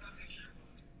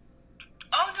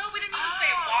 Oh no, we didn't even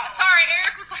say what. Sorry,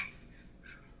 Eric was like.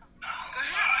 Go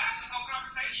ahead. No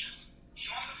conversation. She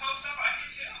wants to post up. I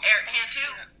can too. Eric can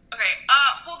too. Okay.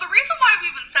 Well, the reason why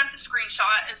we even sent the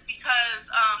screenshot is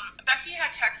because Becky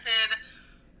had texted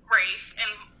Rafe,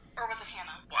 or was it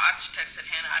Hannah? Well, I just texted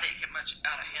Hannah. I didn't get much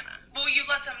out of Hannah. Well, you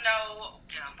let them know.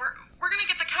 You know, we're gonna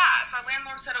get the cats. Our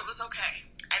landlord said it was okay.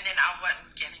 And then I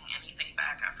wasn't getting anything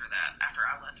back after that. After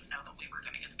I let them know that we were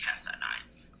gonna get the cats that night.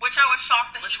 Which I was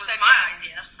shocked that Which he was said my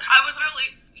yes. idea. I was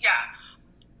literally, yeah.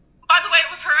 By the way,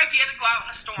 it was her idea to go out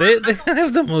in a storm. They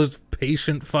have the most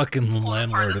patient fucking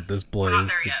landlord at this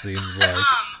place, it seems like.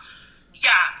 Yeah,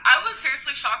 I was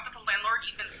seriously shocked that the landlord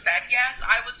even said yes.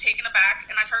 I was taken aback,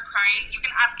 and I started crying. You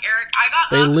can ask Eric. I got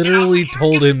They up, literally and I was like,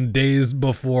 told him days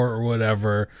before or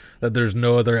whatever that there's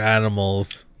no other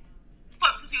animals.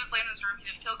 Because he was laying in his room, he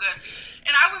didn't feel good.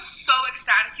 And I was so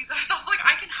ecstatic, you guys. I was like,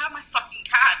 I can have my fucking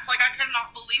cats. Like, I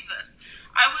cannot believe this.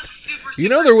 I was super You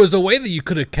know, there was a way that you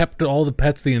could have kept all the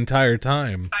pets the entire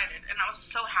time. excited, and I was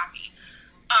so happy.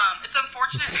 It's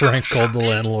unfortunate. Frank how it called the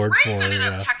happened. landlord Rafe for her, ended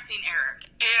up yeah. texting Eric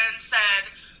and said,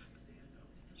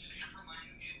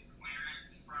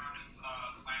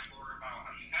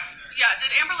 yeah,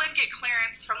 did Amberlynn get clearance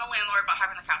clearance from the landlord about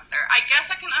having the cats there. I guess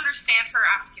I can understand her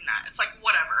asking that. It's like,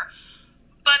 whatever.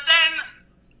 But then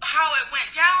how it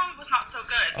went down was not so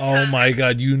good. Oh my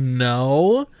god, you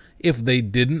know, if they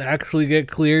didn't actually get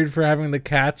cleared for having the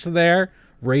cats there,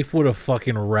 Rafe would have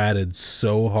fucking ratted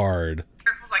so hard.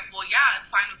 Eric was like, well, yeah, it's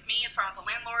fine with me. It's fine with the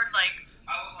landlord. Like,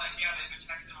 I was like, yeah, they've been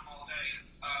texting him all day.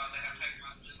 They have text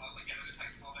messages. I was like, yeah, they've been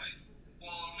texting all day.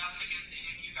 Well, nothing against any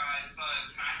of you guys, but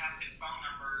can I have his phone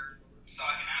number so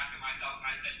I can ask him myself? And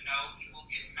I said, no, he will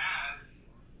get mad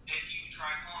if you try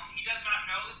calling. He does not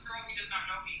know this girl. He does not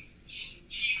know she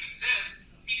even exists.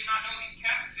 He did not know these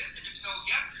cats existed until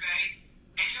yesterday.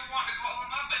 And you're wanting to call him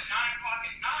up at 9 o'clock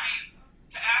at night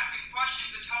to ask him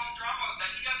questions and tell him drama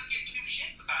that he doesn't give two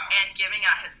shits about. And giving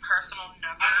out his personal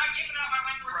number. I'm not giving out my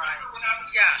landlord's number without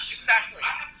his permission. Exactly.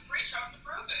 I have the screenshots to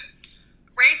prove it.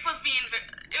 Rafe was being,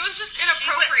 it was just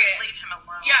inappropriate. She wouldn't leave him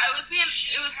alone. Yeah, it was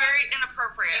very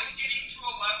inappropriate. It was getting to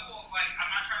a level of, like,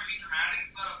 I'm not trying to be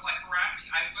dramatic, but of, like, harassing.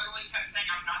 I literally kept saying,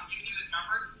 I'm not giving you his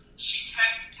number. She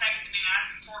kept texting me and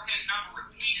asking for his number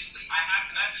repeatedly. I had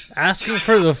to message. Asking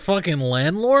for the fucking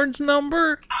landlord's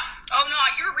number? Oh no,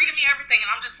 you're reading me everything, and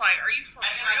I'm just like, are you for real?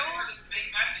 I sent her this big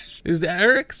message. Is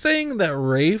Eric saying that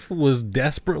Rafe was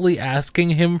desperately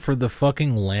asking him for the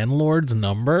fucking landlord's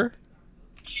number?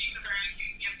 She said they're going to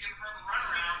accuse me of giving her the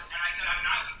runaround, and I said, I'm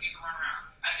not giving you the runaround.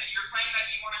 I said, you're claiming that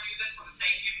you want to do this for the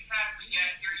safety of the cats, but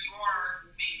yet here you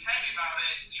are being petty about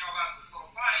it, you know, about some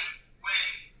little fight, when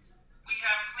we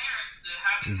have clearance to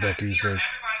have the cats here,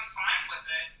 everybody's fine with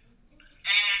it,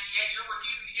 and yet you're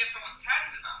refusing to give someone's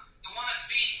cats to them. The one that's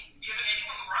being given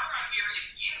anyone the runaround here is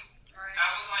you. Right. I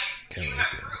was like, you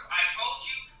have proof. I told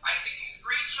you, I sent you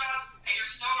screenshots, and you're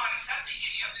still not accepting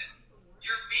any of it.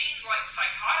 You're being, like,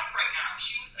 psychotic right now.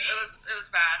 It was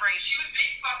bad. Right. She was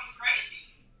being fucking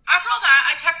crazy. After all that,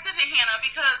 I texted to Hannah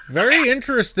because... Very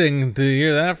interesting to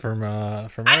hear that from I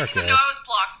Erica. didn't even know I was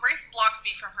blocked. Rafe blocked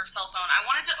me from her cell phone. I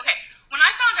wanted to... Okay, when I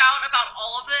found out about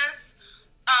all of this,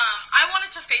 I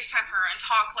wanted to FaceTime her and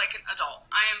talk like an adult.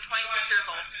 I am 26 years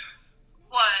old.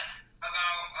 What?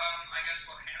 About, I guess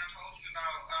what Hannah told you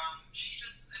about, she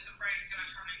just is afraid it's going to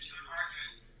turn into an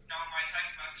argument. Now, in my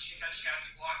text message, she said she has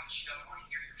you blocked and she doesn't want to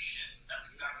hear your shit. That's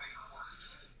exactly her words.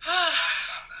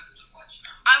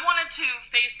 I wanted to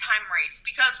FaceTime Rafe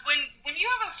because when you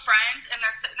have a friend and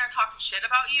they're sitting there talking shit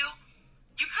about you,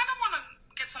 you kind of want to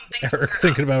get some things. Eric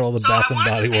thinking about all the Bath and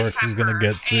Body Works he's gonna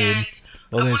get soon.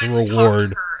 Well, it's a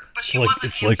reward. It's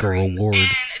like a reward.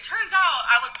 And it turns out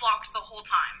I was blocked the whole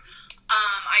time.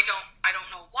 I don't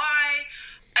know why.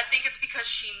 I think it's because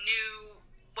she knew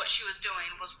what she was doing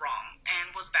was wrong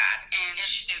and was bad, and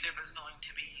she knew there was going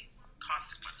to be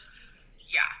consequences.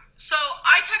 Yeah. So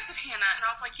I texted Hannah, and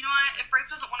I was like, you know what? If Rafe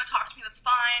doesn't want to talk to me, that's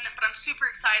fine, but I'm super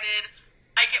excited.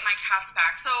 I get my cats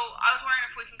back. So I was wondering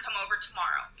if we can come over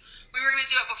tomorrow. We were going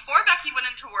to do it before Becky went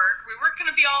into work. We weren't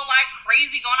going to be all, like,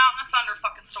 crazy going out in a thunder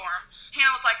fucking storm.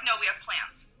 Hannah was like, no, we have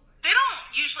plans. They don't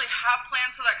usually have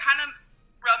plans, so that kind of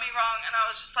rubbed me wrong, and I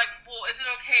was just like, well, is it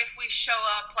okay if we show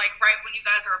up, like, right when you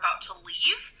guys are about to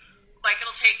leave? Like,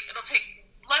 it'll take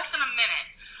less than a minute.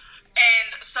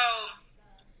 And so...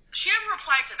 she never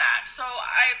replied to that. So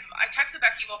I texted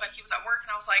Becky while Becky was at work,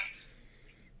 and I was like,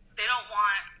 they don't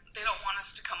want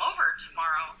us to come over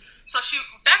tomorrow. So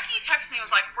Becky texted me and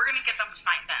was like, we're gonna get them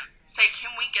tonight then. Say,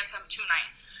 can we get them tonight?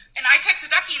 And I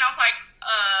texted Becky and I was like,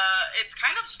 it's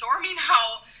kind of stormy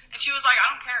now. And she was like,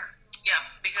 I don't care. Yeah,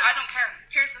 because I don't care.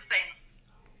 Here's the thing.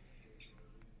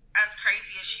 As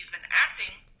crazy as she's been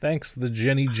acting, thanks, the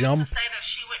Jenny Jump. To say that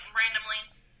she wouldn't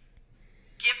randomly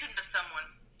give them to someone.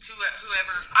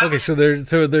 Okay, so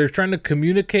they're trying to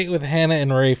communicate with Hannah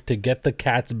and Rafe to get the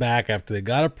cats back after they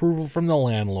got approval from the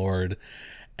landlord,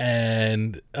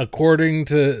 and according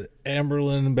to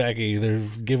Amberlynn and Becky, they're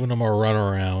giving them a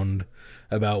runaround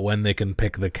about when they can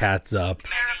pick the cats up.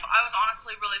 I was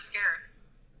honestly really scared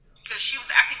because she was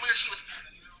acting weird. She was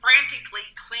frantically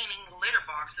cleaning the litter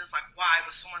boxes. Like, why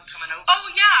was someone coming over? Oh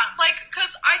yeah, like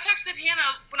because I texted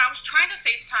Hannah when I was trying to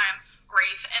FaceTime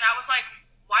Rafe, and I was like,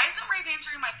 why isn't Rafe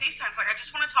answering my FaceTimes? Like, I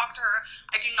just want to talk to her.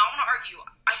 I do not want to argue.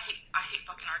 I hate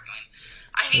fucking arguing.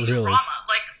 I hate drama.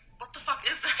 Like, what the fuck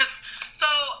is this? So,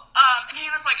 and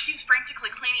Hannah's like, she's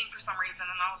frantically cleaning for some reason.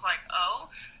 And I was like,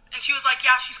 oh. And she was like,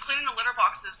 yeah, she's cleaning the litter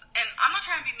boxes. And I'm not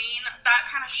trying to be mean.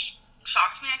 That kind of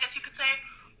shocked me, I guess you could say.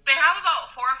 They have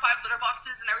about 4 or 5 litter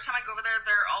boxes, and every time I go over there,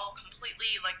 they're all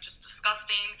completely, like, just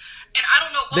disgusting. And I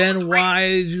don't know what Then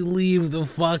why did you leave the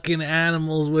fucking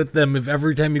animals with them if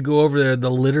every time you go over there,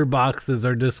 the litter boxes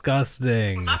are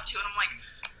disgusting? Was up to, and I'm like,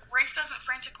 Rafe doesn't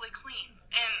frantically clean.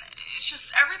 And it's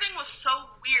just, everything was so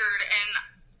weird, and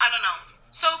I don't know.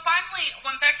 So finally,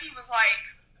 when Becky was like,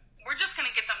 we're just going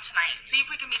to get them tonight. See if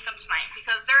we can meet them tonight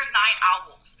because they're night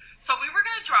owls. So we were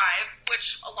going to drive,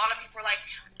 which a lot of people were like,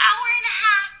 hour and a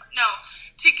half. No,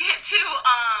 to get to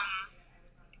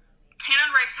Hannah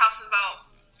and Rafe's house is about,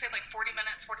 say, like 40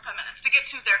 minutes, 45 minutes to get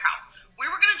to their house. We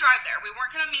were going to drive there. We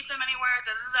weren't going to meet them anywhere.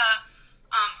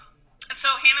 And so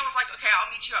Hannah was like, okay,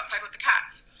 I'll meet you outside with the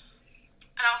cats.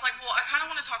 And I was like, well, I kind of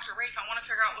want to talk to Rafe. I want to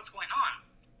figure out what's going on.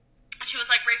 And she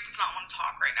was like, Rafe does not want to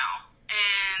talk right now.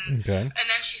 And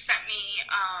then she sent me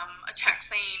a text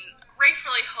saying, Rafe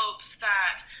really hopes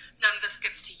that none of this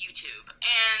gets to YouTube.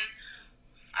 And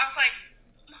I was like,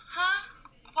 huh?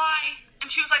 Why? And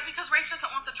she was like, because Rafe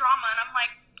doesn't want the drama. And I'm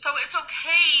like, so it's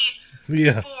okay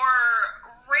for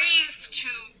Rafe to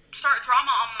start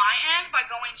drama on my end by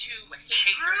going to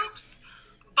hate groups,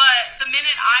 but the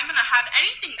minute I'm going to have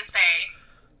anything to say,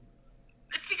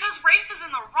 it's because Rafe is in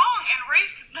the wrong, and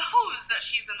Rafe knows that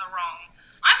she's in the wrong.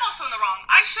 I'm also in the wrong.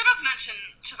 I should have mentioned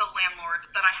to the landlord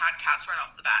that I had cats right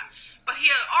off the bat, but he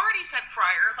had already said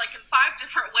prior, like in 5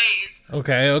 different ways, no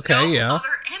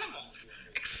other animals,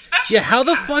 especially how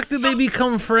the fuck did they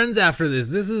become friends after this?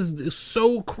 This is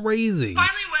so crazy.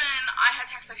 Finally, when I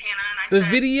had texted Hannah and I the said...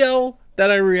 video that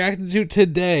I reacted to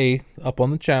today, up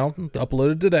on the channel,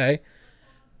 uploaded today,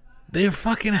 they're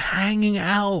fucking hanging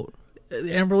out.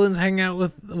 Amberlynn's hanging out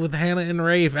with Hannah and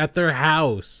Rafe at their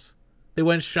house. They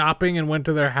went shopping and went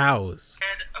to their house.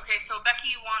 Okay, so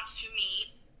Becky wants to meet,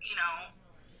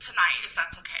 tonight, if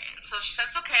that's okay. And so she said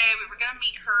it's okay. We were going to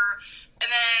meet her. And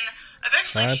then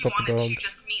eventually she wanted to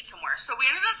just meet somewhere. So we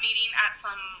ended up meeting at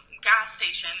some gas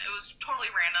station. It was totally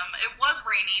random. It was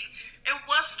raining. It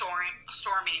was storming.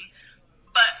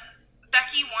 But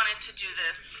Becky wanted to do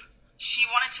this. She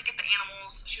wanted to get the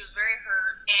animals. She was very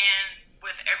hurt. And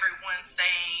with everyone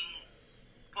saying,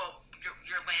 well,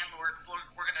 your landlord,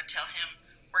 we're going to tell him,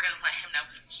 we're going to let him know.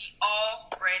 He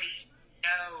already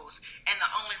knows. And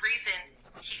the only reason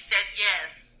he said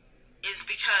yes is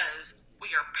because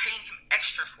we are paying him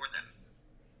extra for them.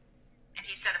 And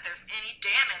he said if there's any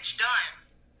damage done,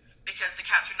 because the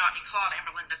cats are not declawed,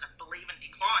 Amberlynn doesn't believe in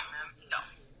declawing them, no.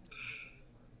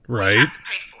 Right. We have to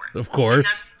pay for it. Of course. And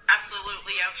that's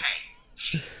absolutely okay.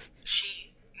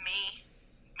 Me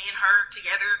and her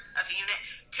together as a unit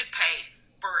could pay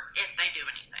for if they do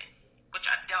anything, which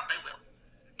I doubt they will.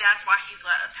 That's why he's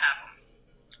let us have them.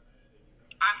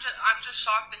 I'm just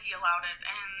shocked that he allowed it.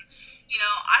 And,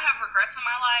 I have regrets in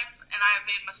my life, and I have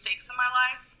made mistakes in my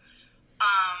life.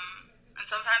 And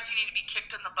sometimes you need to be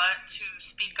kicked in the butt to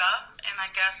speak up. And I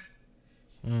guess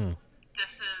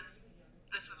this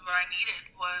is what I needed,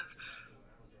 was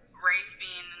Rafe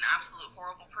being an absolute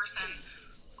horrible person,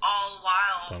 all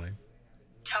while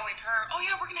telling her, oh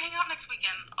yeah, we're gonna hang out next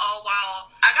weekend, all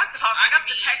while I got the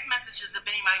text messages if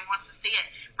anybody wants to see it.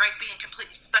 Rafe being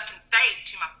completely fucking fake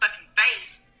to my fucking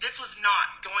face. This was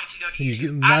not going to go to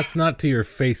YouTube. That's not to your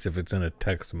face if it's in a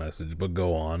text message, but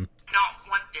go on. Not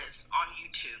want this on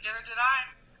YouTube. Neither did I.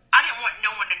 I didn't want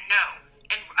no one to know.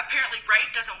 And apparently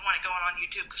Rafe doesn't want to go on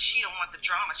YouTube because she don't want the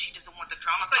drama. She doesn't want the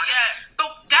drama.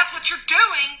 But that's what you're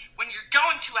doing when you're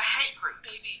going to a hate group.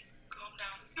 Baby, calm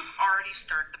down. You've already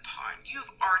stirred the pot. You've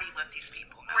already let these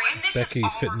people know. And this Becky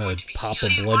is all fitting we're a going to be. pop a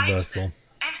blood vessel.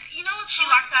 And she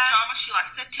likes the drama. She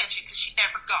likes the attention because she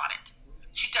never got it.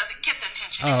 She doesn't get the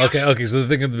attention. Oh, okay. So the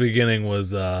thing at the beginning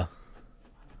was a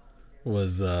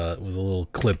little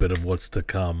clippet of what's to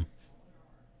come.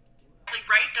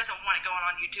 Rafe doesn't want it going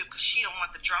on YouTube because she don't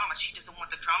want the drama. She doesn't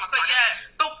want the drama.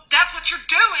 But that's what you're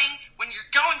doing when you're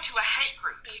going to a hate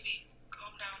group. Baby,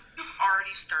 calm down. You've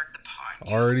already stirred the pot.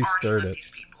 Already stirred it.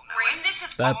 And this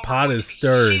is That pot is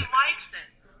stirred. She likes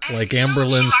it. Like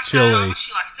Amberlynn's chili.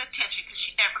 She likes the attention because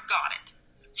she never got it.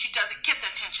 She doesn't get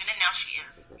the attention, and now she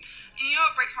is. And you know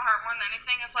what breaks my heart more than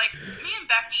anything is, like, me and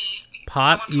Becky...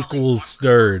 Pot equals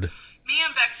stirred. Me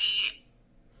and Becky,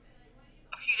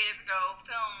 a few days ago,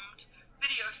 filmed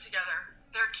videos together.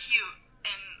 They're cute,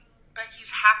 and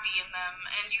Becky's happy in them,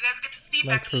 and you guys get to see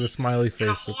Thanks Becky for the smiley in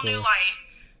a face. whole new light.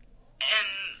 And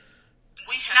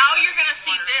now you're going to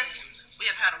see this. We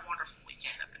have had a wonderful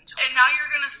weekend up until... And now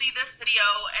you're going to see this video,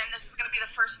 and this is going to be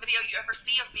the first video you ever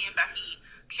see of me and Becky,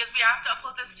 because we have to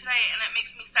upload this today, and it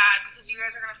makes me sad, because you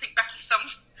guys are going to think Becky's some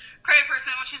crazy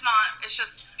person, when she's not. It's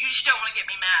just, you just don't want to get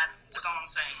me mad, is all I'm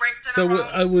saying.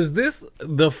 So was this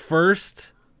the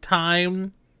first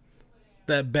time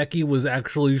that Becky was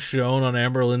actually shown on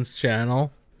Amberlynn's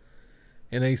channel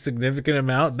in a significant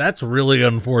amount? That's really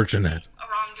unfortunate. A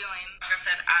wrongdoing. Like I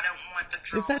said, I don't want the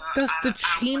drama. Is that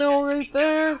Dustachino right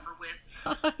there?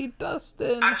 Hi,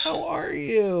 Dustin. How are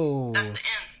you? That's the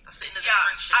end. That's the end of Yeah,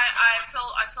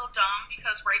 I feel dumb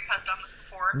because Rafe has done this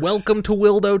before. Welcome to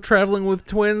WiLLo Traveling with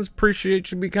Twins.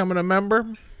 Appreciate you becoming a member.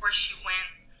 Where she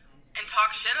went and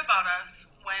talked shit about us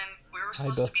when we were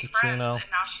supposed to be friends, and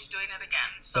now she's doing it again.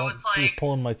 So it's like, you're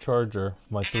pulling my charger,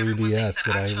 my 3DS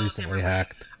that I recently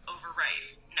hacked. Over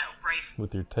Rafe. No, Rafe.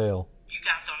 With your tail. You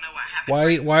guys don't know what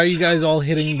happened. Why are you guys all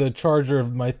hitting the charger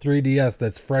of my 3DS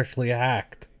that's freshly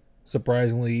hacked?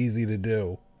 Surprisingly easy to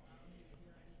do.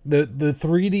 The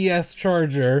 3DS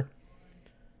charger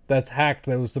that's hacked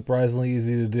that was surprisingly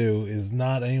easy to do is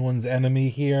not anyone's enemy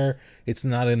here. It's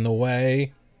not in the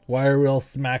way. Why are we all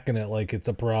smacking it like it's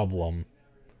a problem?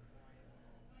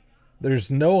 There's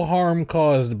no harm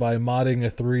caused by modding a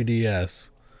 3DS.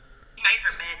 She made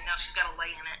her bed, now she's got to lay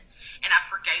in it. And I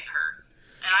forgave her.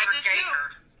 And I did too.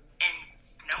 And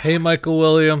no Hey, Michael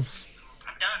Williams.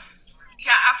 I'm done.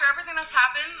 Yeah, after everything that's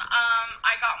happened,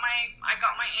 I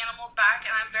got my animals back,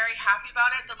 and I'm very happy about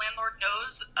it. The landlord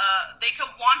knows they can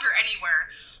wander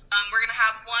anywhere. We're gonna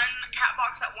have one cat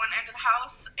box at one end of the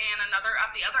house and another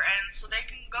at the other end, so they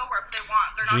can go wherever they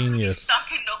want. They're not gonna be stuck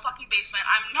in no fucking basement.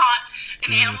 I'm not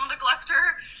an animal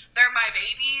neglector. They're my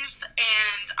babies,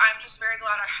 and I'm just very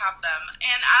glad I have them.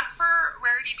 And as for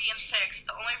Rarity being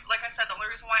fixed, like I said, the only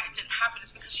reason why it didn't happen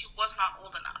is because she was not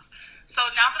old enough. So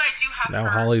now that I do have Now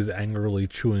her, Holly's angrily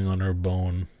chewing on her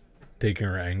bone, taking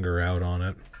her anger out on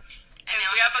it. and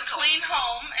we have a clean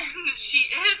home, and she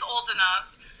is old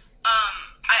enough.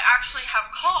 I actually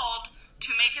have called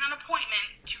to make an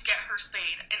appointment to get her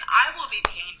spayed, and I will be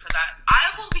paying for that.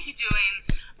 I will be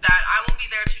doing that. I will be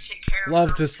there to take care of her.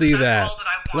 Love to see that.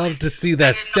 Love to see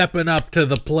that. Stepping up to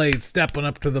the plate. Stepping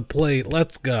up to the plate.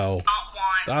 Let's go. Not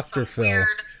want Dr. Phil. Weird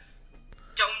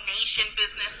donation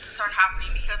business to start happening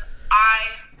because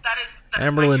that is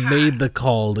Amberlyn my made the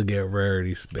call to get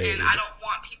Rarity spayed. and I don't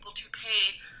want people to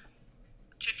pay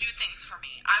to do things for me.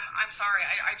 I'm sorry.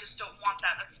 I just don't want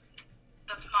that.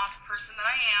 That's not the person that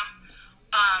I am.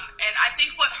 And I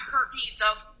think what hurt me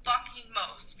the fucking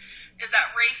most is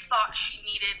that Rafe thought she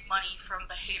needed money from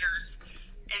the haters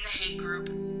in the hate group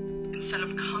instead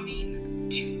of coming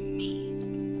to me.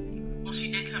 Well,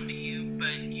 she did come to you,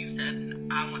 but you said,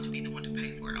 I want to be the one to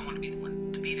pay for it. I want to be the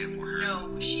one to be there for her.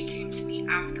 No, she came to me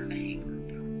after the hate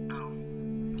group. Oh.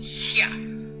 Yeah,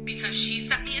 because she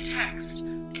sent me a text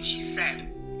and she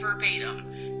said,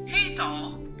 verbatim, "Hey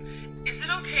doll, is it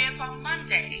okay if on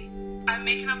Monday I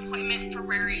make an appointment for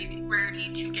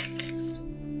Rarity to get fixed?"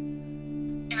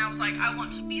 And I was like, I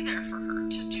want to be there for her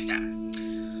to do that.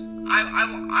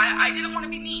 I didn't want to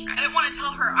be mean. I didn't want to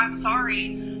tell her, I'm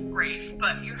sorry, Rafe,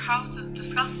 but your house is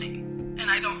disgusting. And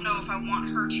I don't know if I want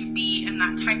her to be in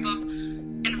that type of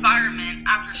environment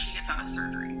after she gets out of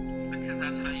surgery. Because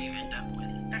that's how you end up with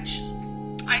infections.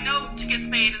 I know to get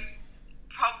spayed is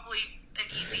probably an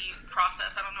easy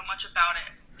process. I don't know much about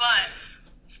it. But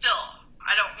still,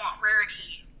 I don't want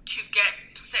Rarity to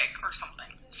get sick or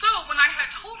something. So when I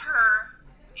had told her,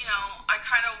 you know, I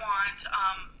kind of want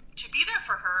to be there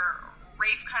for her,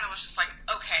 Rafe kind of was just like,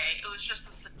 okay, it was just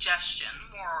a suggestion,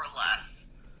 more or less.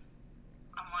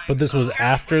 I'm like, But this was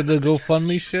after the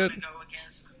GoFundMe shit? Go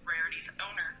against Rarity's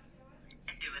owner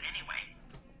and do it anyway.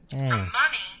 Mm. For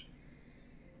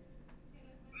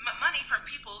money from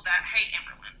people that hate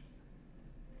Amberlyn.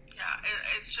 Yeah,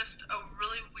 it's just a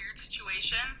really weird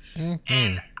situation. Mm-hmm.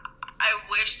 And I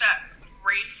wish that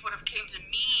Rafe would have came to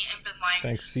me and been like,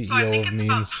 Thanks, CEO so I think of it's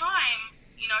about memes. time,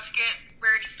 you know, to get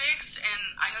Rarity fixed, and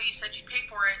I know you said you'd pay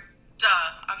for it. Duh,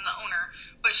 I'm the owner.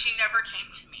 But she never came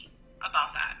to me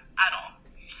about that at all,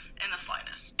 in the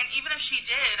slightest. And even if she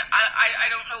did, I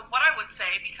don't know what I would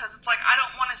say, because it's like, I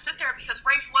don't want to sit there, because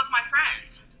Rafe was my friend.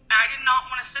 And I did not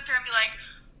want to sit there and be like,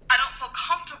 I don't feel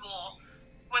comfortable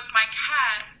with my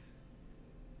cat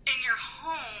in your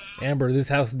home. Amber, this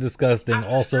house is disgusting.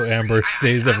 Also, Amber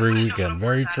stays every weekend.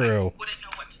 Very true. I wouldn't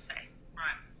know what to say.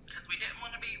 Right. Because we didn't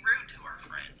want to be rude to our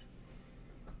friend.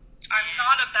 I'm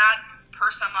not a bad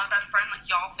person. I'm not a bad friend like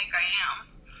y'all think I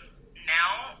am.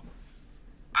 Now,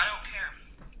 I don't care.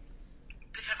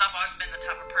 Because I've always been the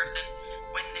type of person,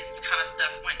 when this kind of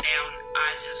stuff went down, I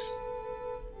just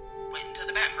went into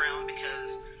the background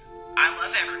because I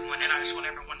love everyone and I just want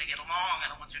everyone to get along. I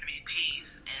don't want there to be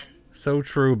peace. And So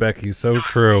true, Becky. So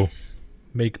true.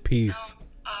 Make peace.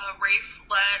 Rafe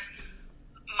let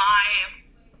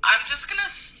I'm just gonna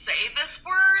say this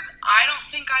word. I don't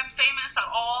think I'm famous at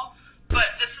all, but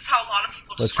this is how a lot of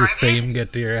people Let your describe fame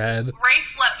get to your head.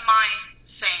 Rafe let my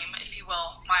fame, if you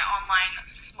will, my online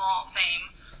small fame,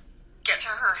 get to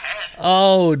her head.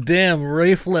 Oh, damn.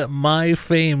 Rafe let my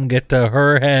fame get to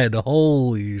her head.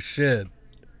 Holy shit.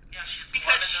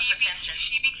 Because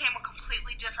she became a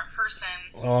completely different person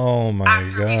Oh my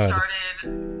after we god.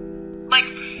 started, like,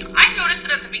 I noticed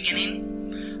it at the beginning.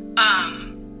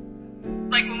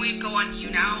 Like when we'd go on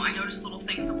YouNow, I noticed little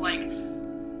things of like,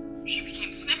 she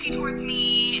became snippy towards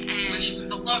me, and she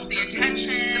loved the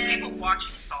attention. The people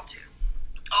watching saw too.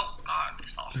 Oh God, they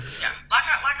saw. Yeah, like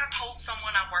I told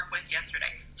someone I work with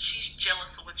yesterday, she's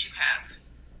jealous of what you have.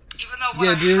 Even though what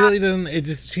Yeah, I it have, really doesn't. It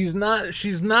just she's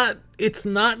not. It's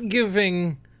not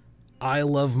giving I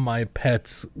love my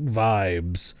pets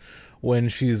vibes when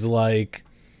she's like,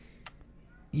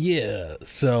 yeah,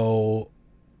 so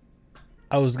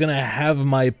I was gonna have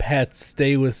my pets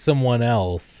stay with someone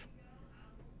else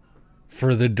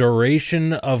for the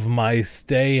duration of my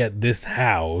stay at this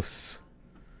house,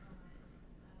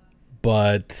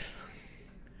 but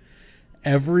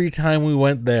every time we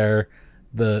went there,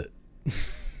 the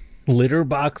litter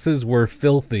boxes were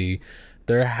filthy.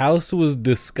 Their house was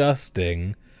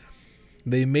disgusting.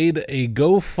 They made a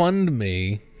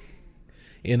GoFundMe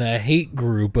in a hate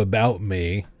group about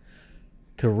me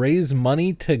to raise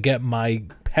money to get my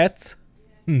pets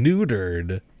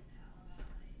neutered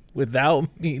without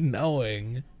me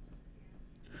knowing.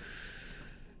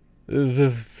 This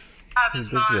is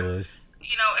it's ridiculous. not,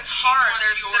 you know, it's hard.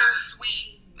 There's There's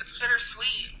bittersweet. It's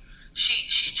bittersweet.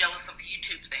 She's jealous of the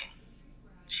YouTube thing.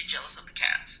 She's jealous of the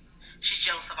cats. She's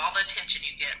jealous of all the attention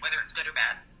you get, whether it's good or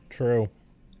bad. True.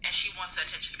 And she wants the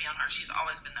attention to be on her. She's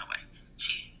always been that way.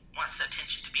 She wants the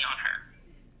attention to be on her.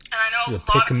 And I know She's a a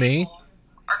lot of pick-me. people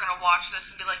are gonna watch this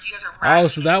and be like, "You guys are Oh, raggy,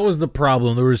 so that was the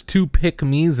problem. There was 2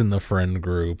 pick-me's in the friend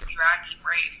group. draggy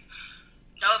Rafe."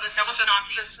 No, this That is was just not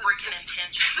the this freaking is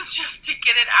intention. This is just to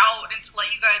get it out and to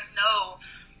let you guys know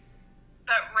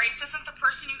that Rafe isn't the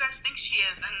person you guys think she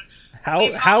is. And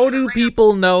we've How gone do through the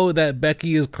people know that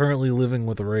Becky is currently living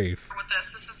with Rafe? ringer with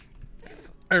this. This is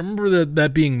I remember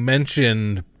that being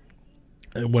mentioned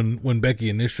when Becky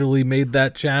initially made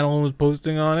that channel and was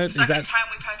posting on it. the Is second that time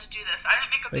we've had to do this. I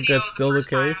didn't make a think video that's still the the first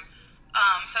time. case?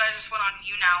 Said I just went on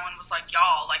YouNow and was like,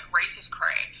 "Y'all, like Rafe is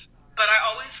cray." But I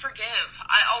always forgive.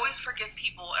 I always forgive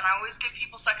people, and I always give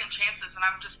people second chances, and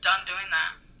I'm just done doing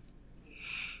that.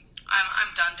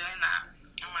 I'm done doing that.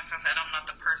 And like I said, I'm not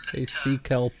the person a to sea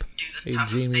kelp, do this a type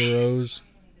of Jamie thing. Rose?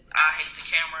 I hate the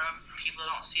camera. People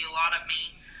don't see a lot of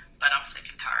me, but I'm sick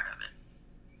and tired of it.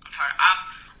 I'm tired. I'm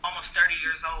almost 30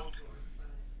 years old,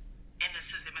 and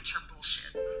this is immature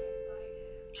bullshit.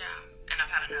 Yeah. And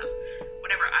I've had enough.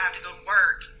 Whenever I have to go to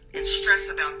work and stress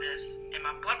about this, and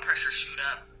my blood pressure shoot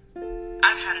up,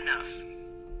 I've had enough.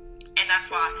 And that's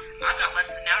why I've got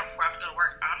less than an hour before I have to go to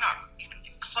work. I'm not even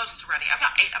close to ready. I've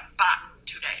not ate a bite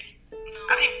today.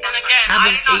 I didn't And again,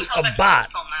 I did not tell Becky bot.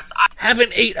 to film this.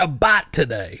 Haven't ate a bot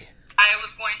today. I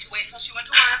was going to wait until she went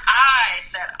to work. I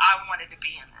said I wanted to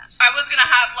be in this. I was gonna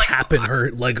have like Tapping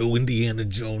her Lego Indiana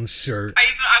Jones shirt. I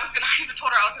even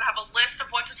told her I was gonna have a list of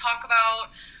what to talk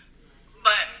about,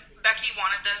 but Becky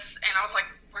wanted this, and I was like,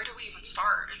 "Where do we even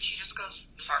start?" And she just goes,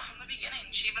 "Start from the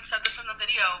beginning." She even said this in the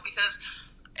video because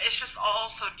it's just all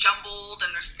so jumbled,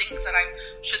 and there's things that I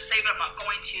should say, but I'm not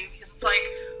going to because it's like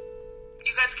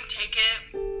you guys can take it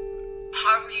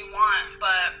however you want,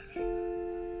 but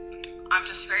I'm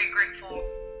just very grateful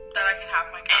that I can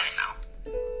have my cats now.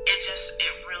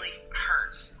 It really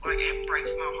hurts. Like, it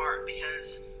breaks my heart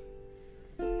because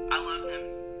I love them.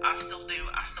 I still do.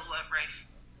 I still love Rafe.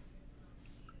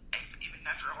 Even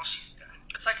after all she's done.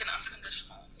 It's like an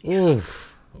unconditional.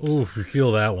 Oof. Oof, you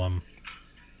feel that one.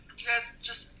 You guys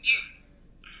just,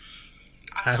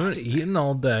 Haven't eaten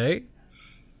all day.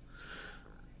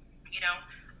 You know,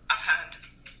 I've had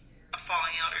a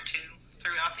falling out or two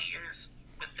throughout the years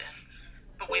with them,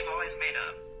 but we've always made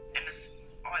up, and it's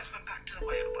always went back to the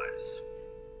way it was.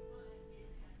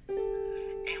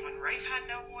 And when Rafe had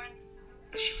no one,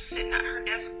 and she was sitting at her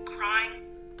desk crying,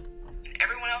 and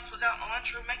everyone else was out in the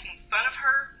lunchroom making fun of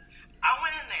her, I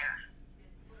went in there,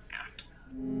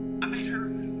 and I made her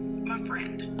my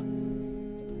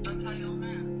friend. That's how y'all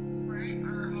met, right?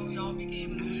 Or how y'all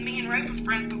became. Me and Rafe was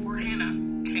friends before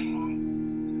Hannah came along,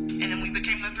 and then we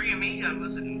became the three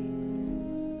amigos. And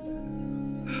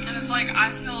it's like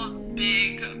I feel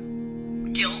big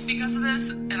guilt because of this,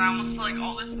 and I almost feel like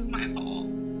all this is my fault.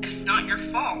 It's not your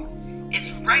fault.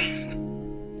 It's Rafe.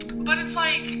 But it's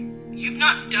like you've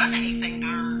not done anything to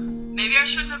her. Maybe I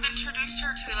shouldn't have introduced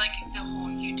her to like the whole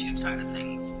YouTube side of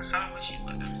things. I wish you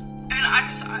would have. And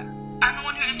I'm the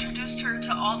one who introduced her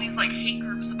to all these like hate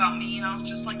groups about me, and I was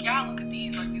just like, yeah, look at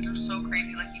these, like these are so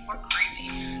crazy, like people are crazy.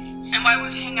 And why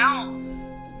would we hang out?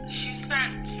 She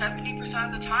spent 70%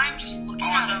 of the time just looking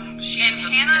at them.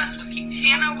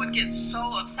 Hannah would get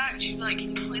so upset. She'd be like,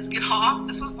 "Can you please get off?"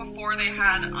 This was before they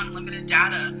had unlimited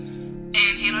data,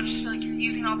 And Hannah would just be like, you're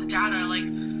using all the data. Like,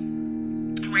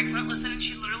 Rafe wouldn't listen, and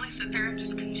she'd literally sit there and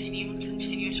just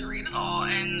continue to read it all.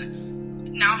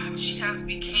 And now she has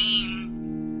became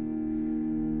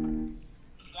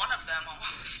one of them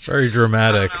almost. Very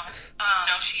dramatic.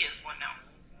 No, she is one now.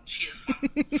 She is one.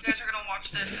 You guys are going to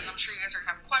watch this, and I'm sure you guys are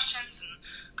going to have questions and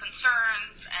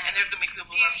concerns. And there's going to be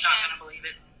people that's not going to believe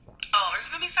it. Oh, there's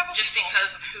going to be several just people.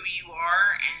 Because of who you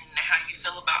are and how you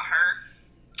feel about her.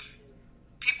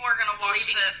 People are going to watch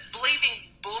this. Believing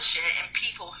bullshit and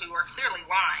people who are clearly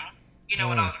lying. You know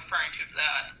what I was referring to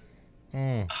that.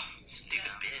 Oh,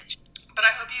 stupid bitch. But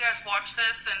I hope you guys watch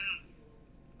this, and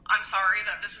I'm sorry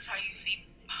that this is how you see.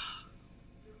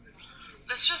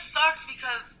 This just sucks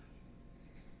because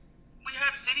we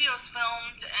had videos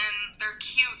filmed, and they're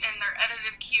cute, and they're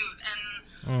edited cute,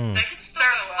 and they can still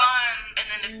they're fun. And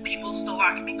then if people still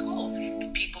like me, cool.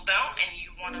 If people don't, and you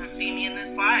want to see me in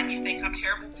this slide, and you think I'm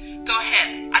terrible, go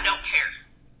ahead. I don't care.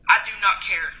 I do not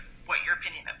care what your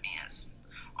opinion of me is.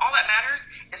 All that matters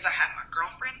is I have my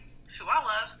girlfriend, who I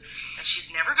love, and she's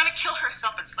never going to kill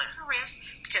herself and slit her wrist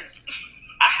because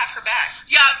I have her back.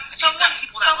 Yeah, someone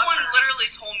literally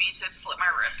told me to slit my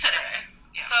wrist today.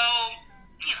 Yeah. So,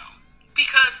 you know,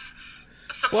 because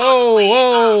supposedly...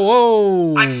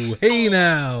 Whoa! Hey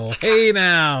now!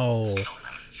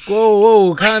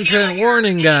 Whoa! Content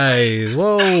warning, guys!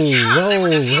 Whoa! Hey!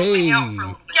 Yeah,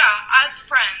 as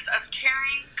friends, as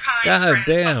caring, kind God friends,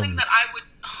 damn! Something that I would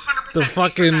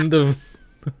 100%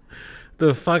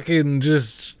 the fucking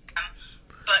just.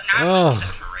 But now I wouldn't do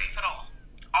that for Rafe at all.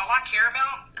 All I care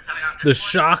about is that I got this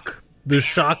the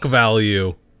shock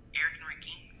value. Eric and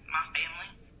Ricky, my family,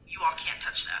 you all can't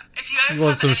touch that. If you guys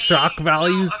want have some shock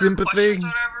value sympathy? Or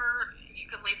whatever, you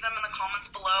can leave them in the comments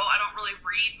below. I don't really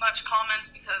read much comments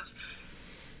because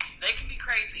they can be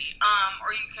crazy.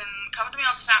 Or you can come to me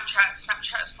on Snapchat.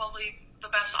 Snapchat is probably the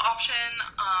best option.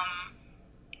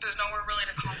 There's nowhere really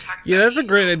to contact Yeah, me, that's a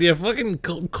great idea. Fucking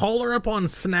call her up on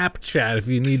Snapchat if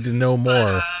you need to know more.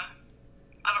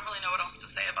 I don't really know what else to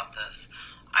say about this.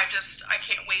 I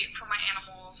can't wait for my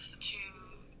animals to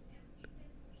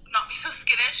not be so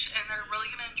skittish, and they're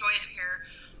really going to enjoy it here.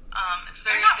 It's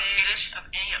very They're not big. skittish of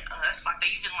any of us. Like,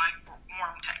 they even like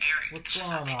warm to Eric. What's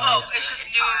wrong? It's just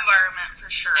new environment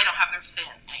for sure. They don't have their sin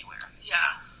anywhere.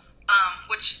 Yeah.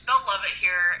 Which they'll love it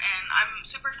here, and I'm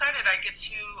super excited. I get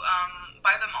to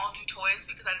buy them all new toys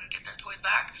because I didn't get their toys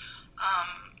back.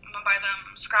 I'm gonna buy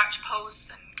them scratch posts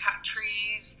and cat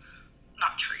trees.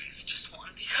 Not trees, just one,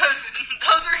 because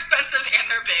those are expensive and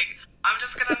they're big. I'm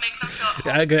just gonna make them feel at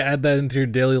home. I gotta add that into your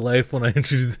daily life when I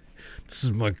introduce. This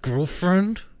is my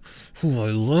girlfriend, who I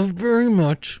love very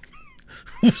much,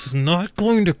 who's not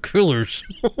going to kill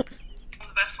herself.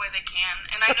 The best way they can,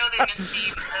 and I know they miss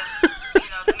me because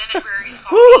the minute Rarity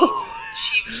saw me,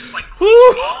 she was just like glued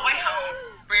to me all the way home.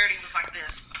 Rarity was like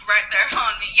this, right there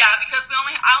on me. Yeah, because I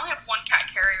only have one cat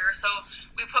carrier, so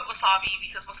we put Wasabi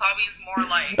because Wasabi's more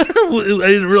like. I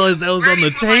didn't realize that was on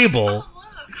the table.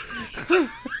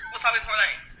 Wasabi's more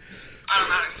like, I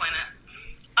don't know how to explain it.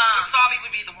 Wasabi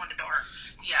would be the one to dark.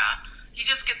 Yeah, he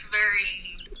just gets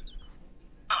very,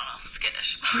 I don't know,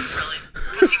 skittish, really,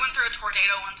 because he went through a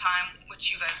tornado one time,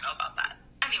 which you guys know about that.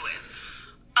 Anyways,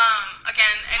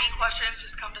 again, any questions,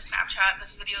 just come to Snapchat.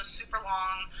 This video is super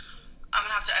long. I'm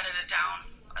gonna have to edit it down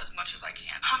as much as I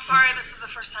can. I'm sorry, this is the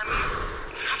first time you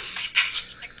have to see Becky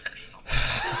like this.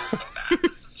 So bad.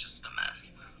 This is just a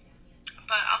mess.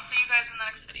 But I'll see you guys in the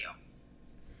next video.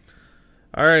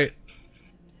 Alright.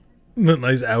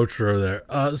 Nice outro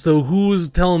there. So who's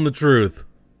telling the truth?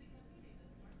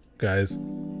 Guys.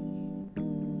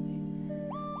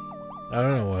 I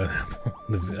don't know why.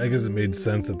 I guess it made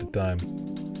sense at the time.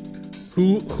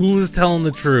 Who's telling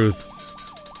the truth?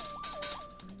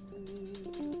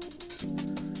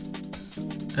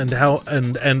 And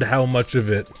how much of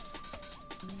it?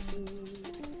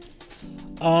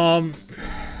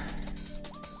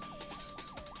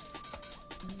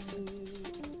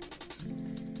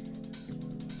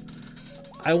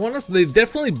 I want to say they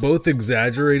definitely both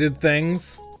exaggerated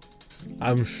things,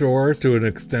 I'm sure, to an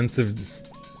extensive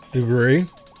degree.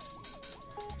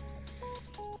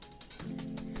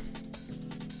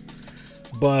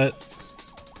 But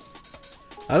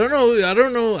I don't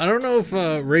know if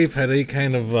Rafe had any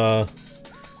kind of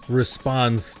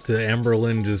response to Amber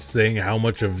Lynn just saying how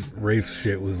much of Rafe's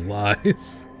shit was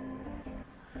lies.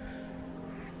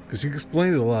 Because she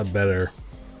explained it a lot better.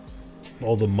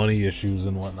 All the money issues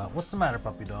and whatnot. What's the matter,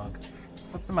 puppy dog?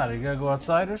 What's the matter? You gotta go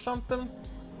outside or something?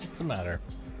 What's the matter?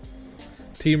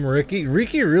 Team Ricky?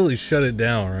 Ricky really shut it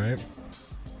down, right?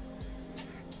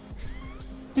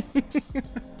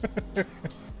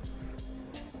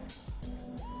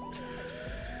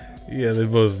 Yeah, they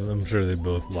both. I'm sure they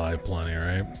both lie plenty,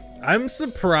 right? I'm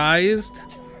surprised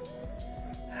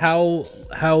how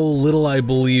little I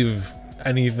believe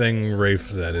anything Rafe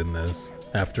said in this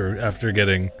after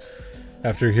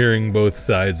hearing both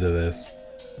sides of this,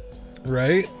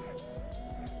 right?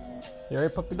 You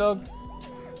alright, puppy dog?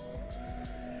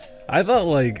 I thought,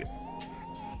 like,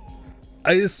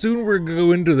 I assumed we'd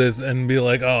go into this and be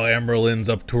like, oh, Amberlynn's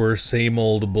up to her same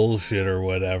old bullshit or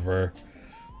whatever.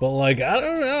 But, like, I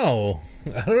don't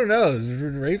know.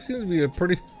 Rafe seems to be a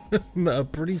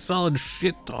pretty solid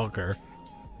shit talker.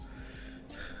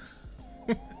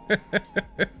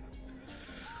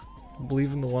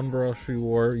 Believe in the one bra she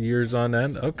wore years on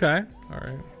end. Okay, all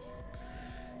right.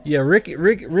 Yeah,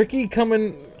 Ricky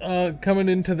coming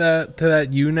into that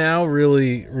YouNow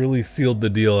really sealed the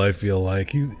deal. I feel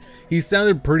like he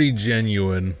sounded pretty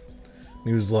genuine.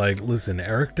 He was like, "Listen,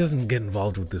 Eric doesn't get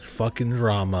involved with this fucking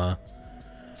drama.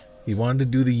 He wanted to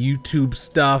do the YouTube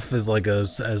stuff as like a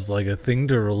thing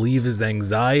to relieve his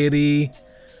anxiety."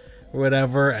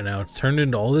 Whatever, and now it's turned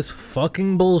into all this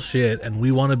fucking bullshit, and we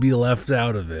want to be left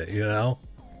out of it, you know?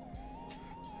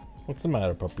 What's the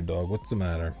matter, puppy dog? What's the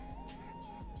matter?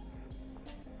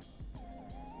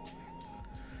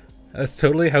 That's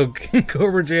totally how King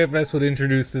Cobra JFS would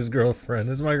introduce his girlfriend.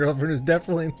 This is my girlfriend who's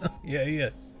definitely not, yeah.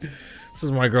 This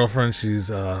is my girlfriend.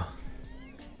 She's, of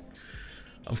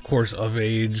course, of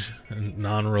age and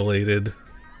non-related.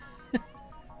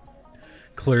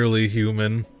 Clearly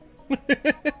human.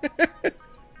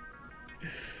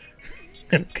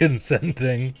 And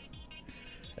consenting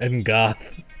and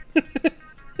goth.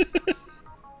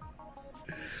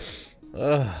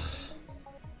 Ugh.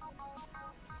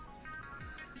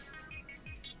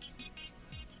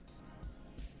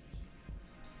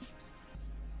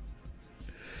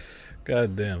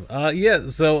 God damn. Yeah,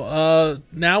 so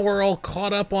now we're all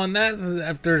caught up on that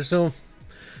after so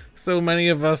many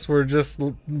of us were just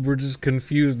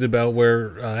confused about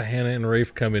where Hannah and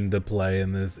Rafe come into play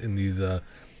in these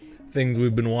things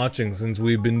we've been watching since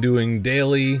we've been doing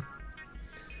daily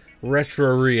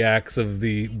retro reacts of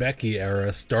the Becky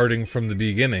era, starting from the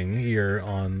beginning here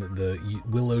on the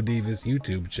WiLLo Davis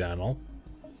YouTube channel.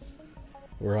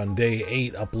 We're on day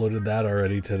 8, uploaded that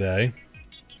already today.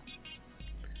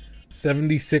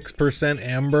 76%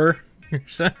 Amber. You're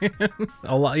saying?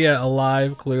 Yeah,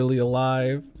 alive, clearly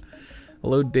alive.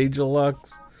 Hello,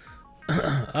 Dajalux.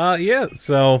 Yeah,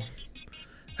 so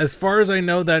as far as I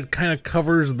know, that kind of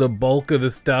covers the bulk of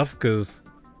the stuff,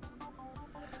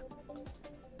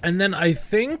 and then I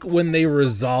think when they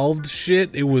resolved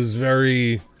shit, it was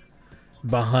very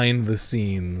behind the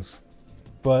scenes.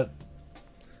 But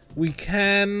we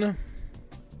can...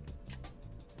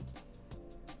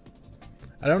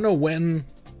 I don't know when...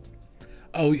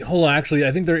 Oh, hold on, actually,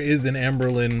 I think there is an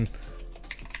Amberlynn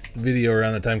video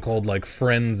around the time called, like,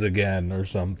 Friends Again or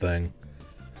something.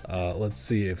 Let's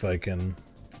see if I can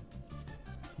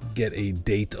get a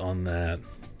date on that.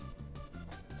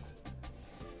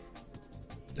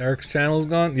 Eric's channel's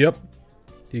gone? Yep.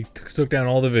 He took down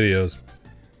all the videos.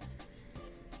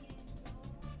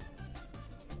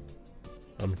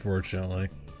 Unfortunately.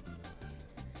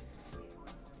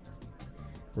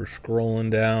 We're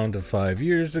scrolling down to 5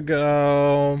 years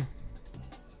ago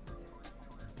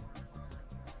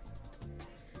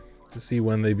to see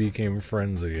when they became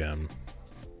friends again.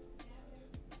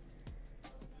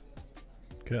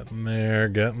 Getting there,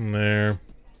 getting there.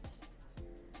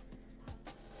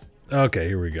 Okay,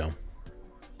 here we go.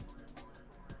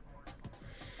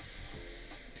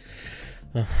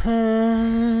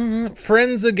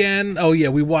 Friends again. Oh yeah,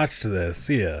 we watched this.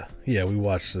 Yeah, we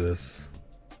watched this.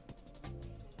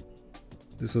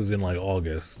 This was in like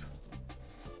August.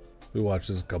 We watched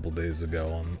this a couple days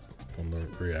ago on the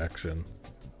reaction.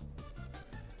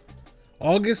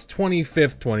 August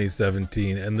 25th,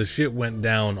 2017, and the shit went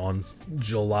down on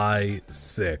July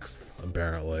 6th,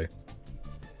 apparently.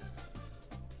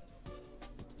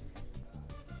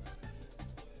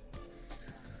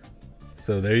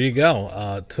 So there you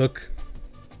go. Took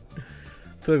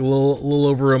a little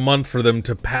over a month for them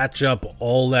to patch up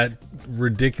all that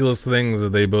ridiculous things that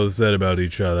they both said about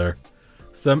each other.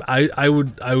 I don't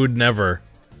think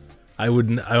I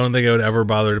would ever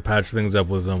bother to patch things up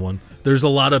with someone. There's a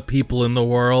lot of people in the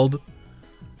world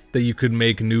that you could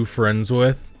make new friends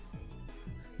with.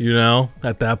 You know,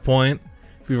 at that point,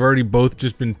 if you've already both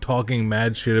just been talking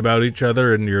mad shit about each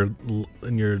other and your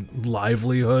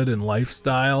livelihood and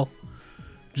lifestyle,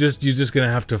 you're just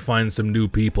gonna have to find some new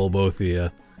people, both of you.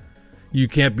 You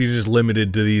can't be just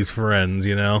limited to these friends,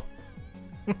 you know?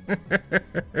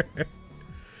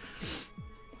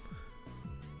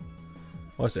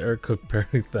 Watch Eric Cook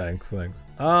parody. Thanks.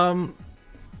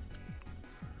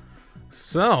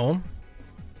 So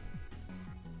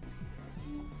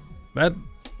that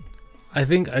I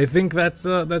think that's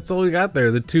all we got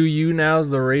there. The 2 YouNows,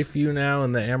 the Rafe YouNow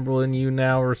and the AMBERLYNN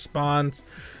YouNow response,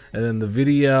 and then the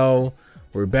video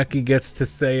where Becky gets to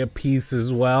say a piece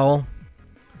as well.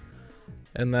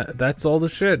 And that's all the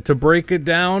shit. To break it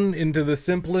down into the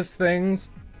simplest things,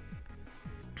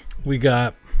 we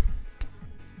got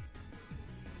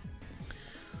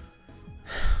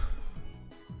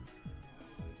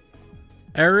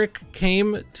Eric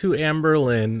came to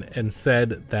AMBERLYNN and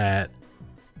said that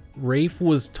Rafe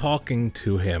was talking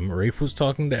to him. Rafe was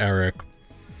talking to Eric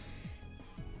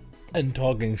and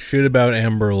talking shit about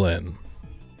AMBERLYNN.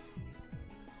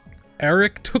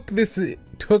 Eric took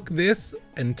this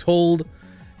and told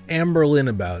AMBERLYNN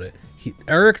about it.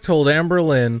 Eric told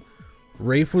AMBERLYNN,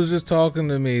 Rafe was just talking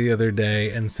to me the other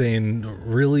day and saying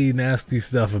really nasty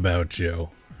stuff about you.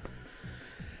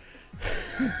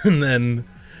 And then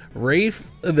Rafe,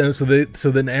 so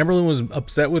then AMBERLYNN was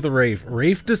upset with Rafe.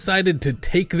 Rafe decided to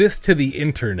take this to the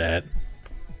internet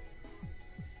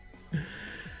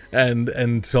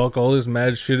and talk all this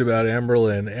mad shit about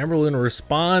AMBERLYNN. AMBERLYNN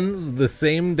responds the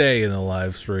same day in the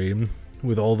live stream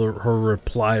with all her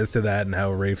replies to that and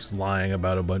how Rafe's lying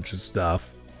about a bunch of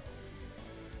stuff.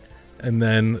 And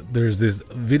then there's this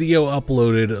video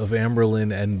uploaded of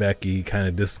AMBERLYNN and Becky kind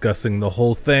of discussing the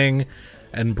whole thing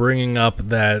and bringing up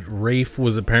that Rafe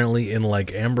was apparently in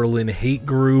like AMBERLYNN hate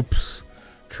groups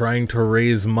trying to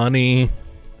raise money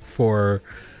for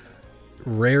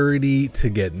Rarity to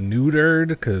get neutered,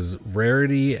 because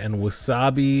Rarity and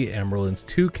Wasabi, AMBERLYNN's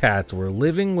 2 cats, were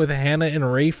living with Hannah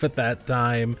and Rafe at that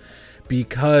time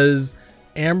because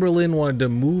AMBERLYNN wanted to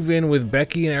move in with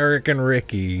Becky and Eric and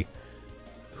Ricky,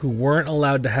 who weren't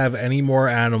allowed to have any more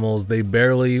animals. They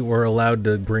barely were allowed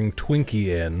to bring Twinkie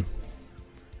in.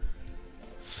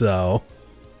 So,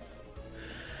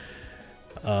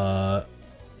 and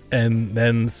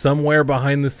then somewhere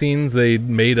behind the scenes they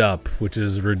made up, which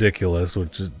is ridiculous,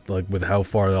 which is like with how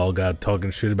far they all got, talking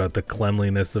shit about the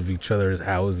cleanliness of each other's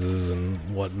houses and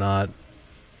whatnot.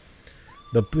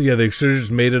 Yeah, they should have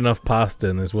just made enough pasta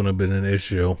and this wouldn't have been an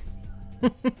issue.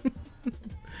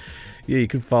 Yeah, you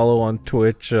can follow on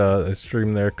Twitch. I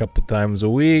stream there a couple times a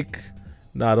week.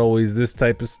 Not always this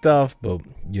type of stuff, but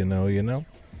you know.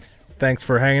 Thanks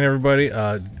for hanging, everybody.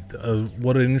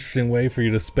 What an interesting way for you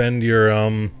to spend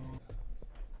your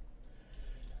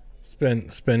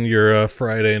spend your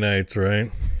Friday nights,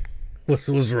 right? What's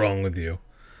wrong with you,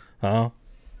 huh?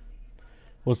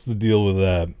 What's the deal with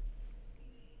that?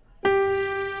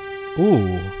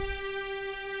 Ooh.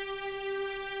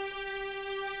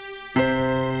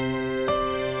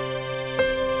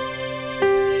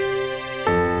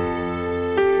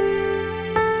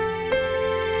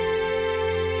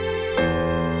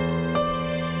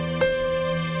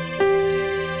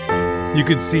 You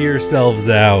could see yourselves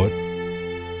out.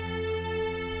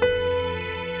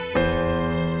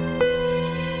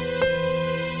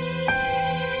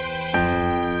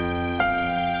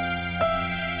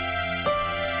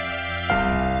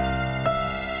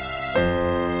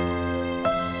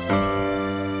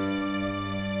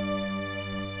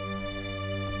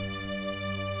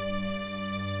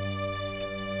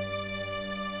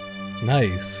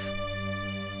 Nice.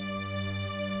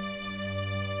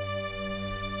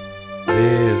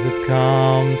 There's a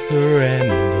calm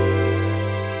surrender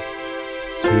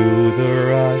to the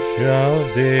rush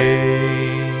of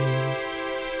day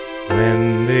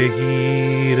when the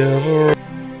heat of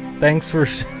a... Thanks for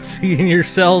seeing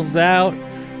yourselves out.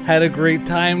 Had a great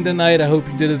time tonight. I hope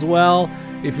you did as well.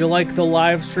 If you like the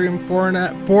live stream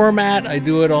format, I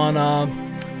do it on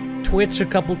Twitch a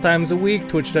couple times a week,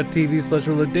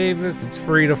 twitch.tv/WiLLo Davis. It's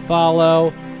free to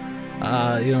follow.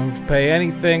 You don't have to pay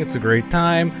anything. It's a great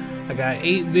time. I got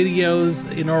 8 videos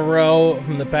in a row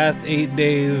from the past 8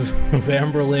 days of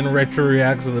AMBERLYNN retro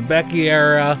reacts of the Becky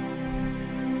era.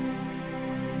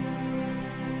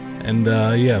 And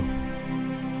yeah.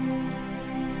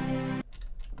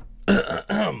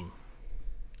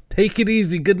 Take it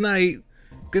easy. Good night.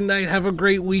 Good night. Have a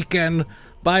great weekend.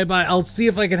 Bye-bye. I'll see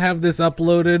if I can have this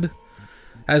uploaded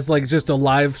as like just a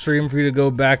live stream for you to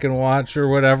go back and watch or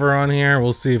whatever on here.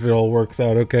 We'll see if it all works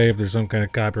out okay, if there's some kind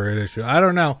of copyright issue. I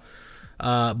don't know.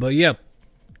 But yeah,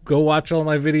 go watch all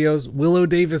my videos. WiLLo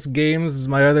Davis Games is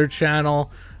my other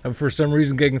channel. I'm for some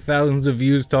reason getting thousands of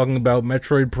views talking about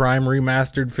Metroid Prime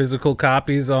remastered physical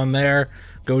copies on there.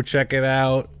 Go check it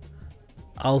out.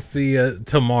 I'll see you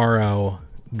tomorrow.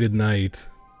 Good night.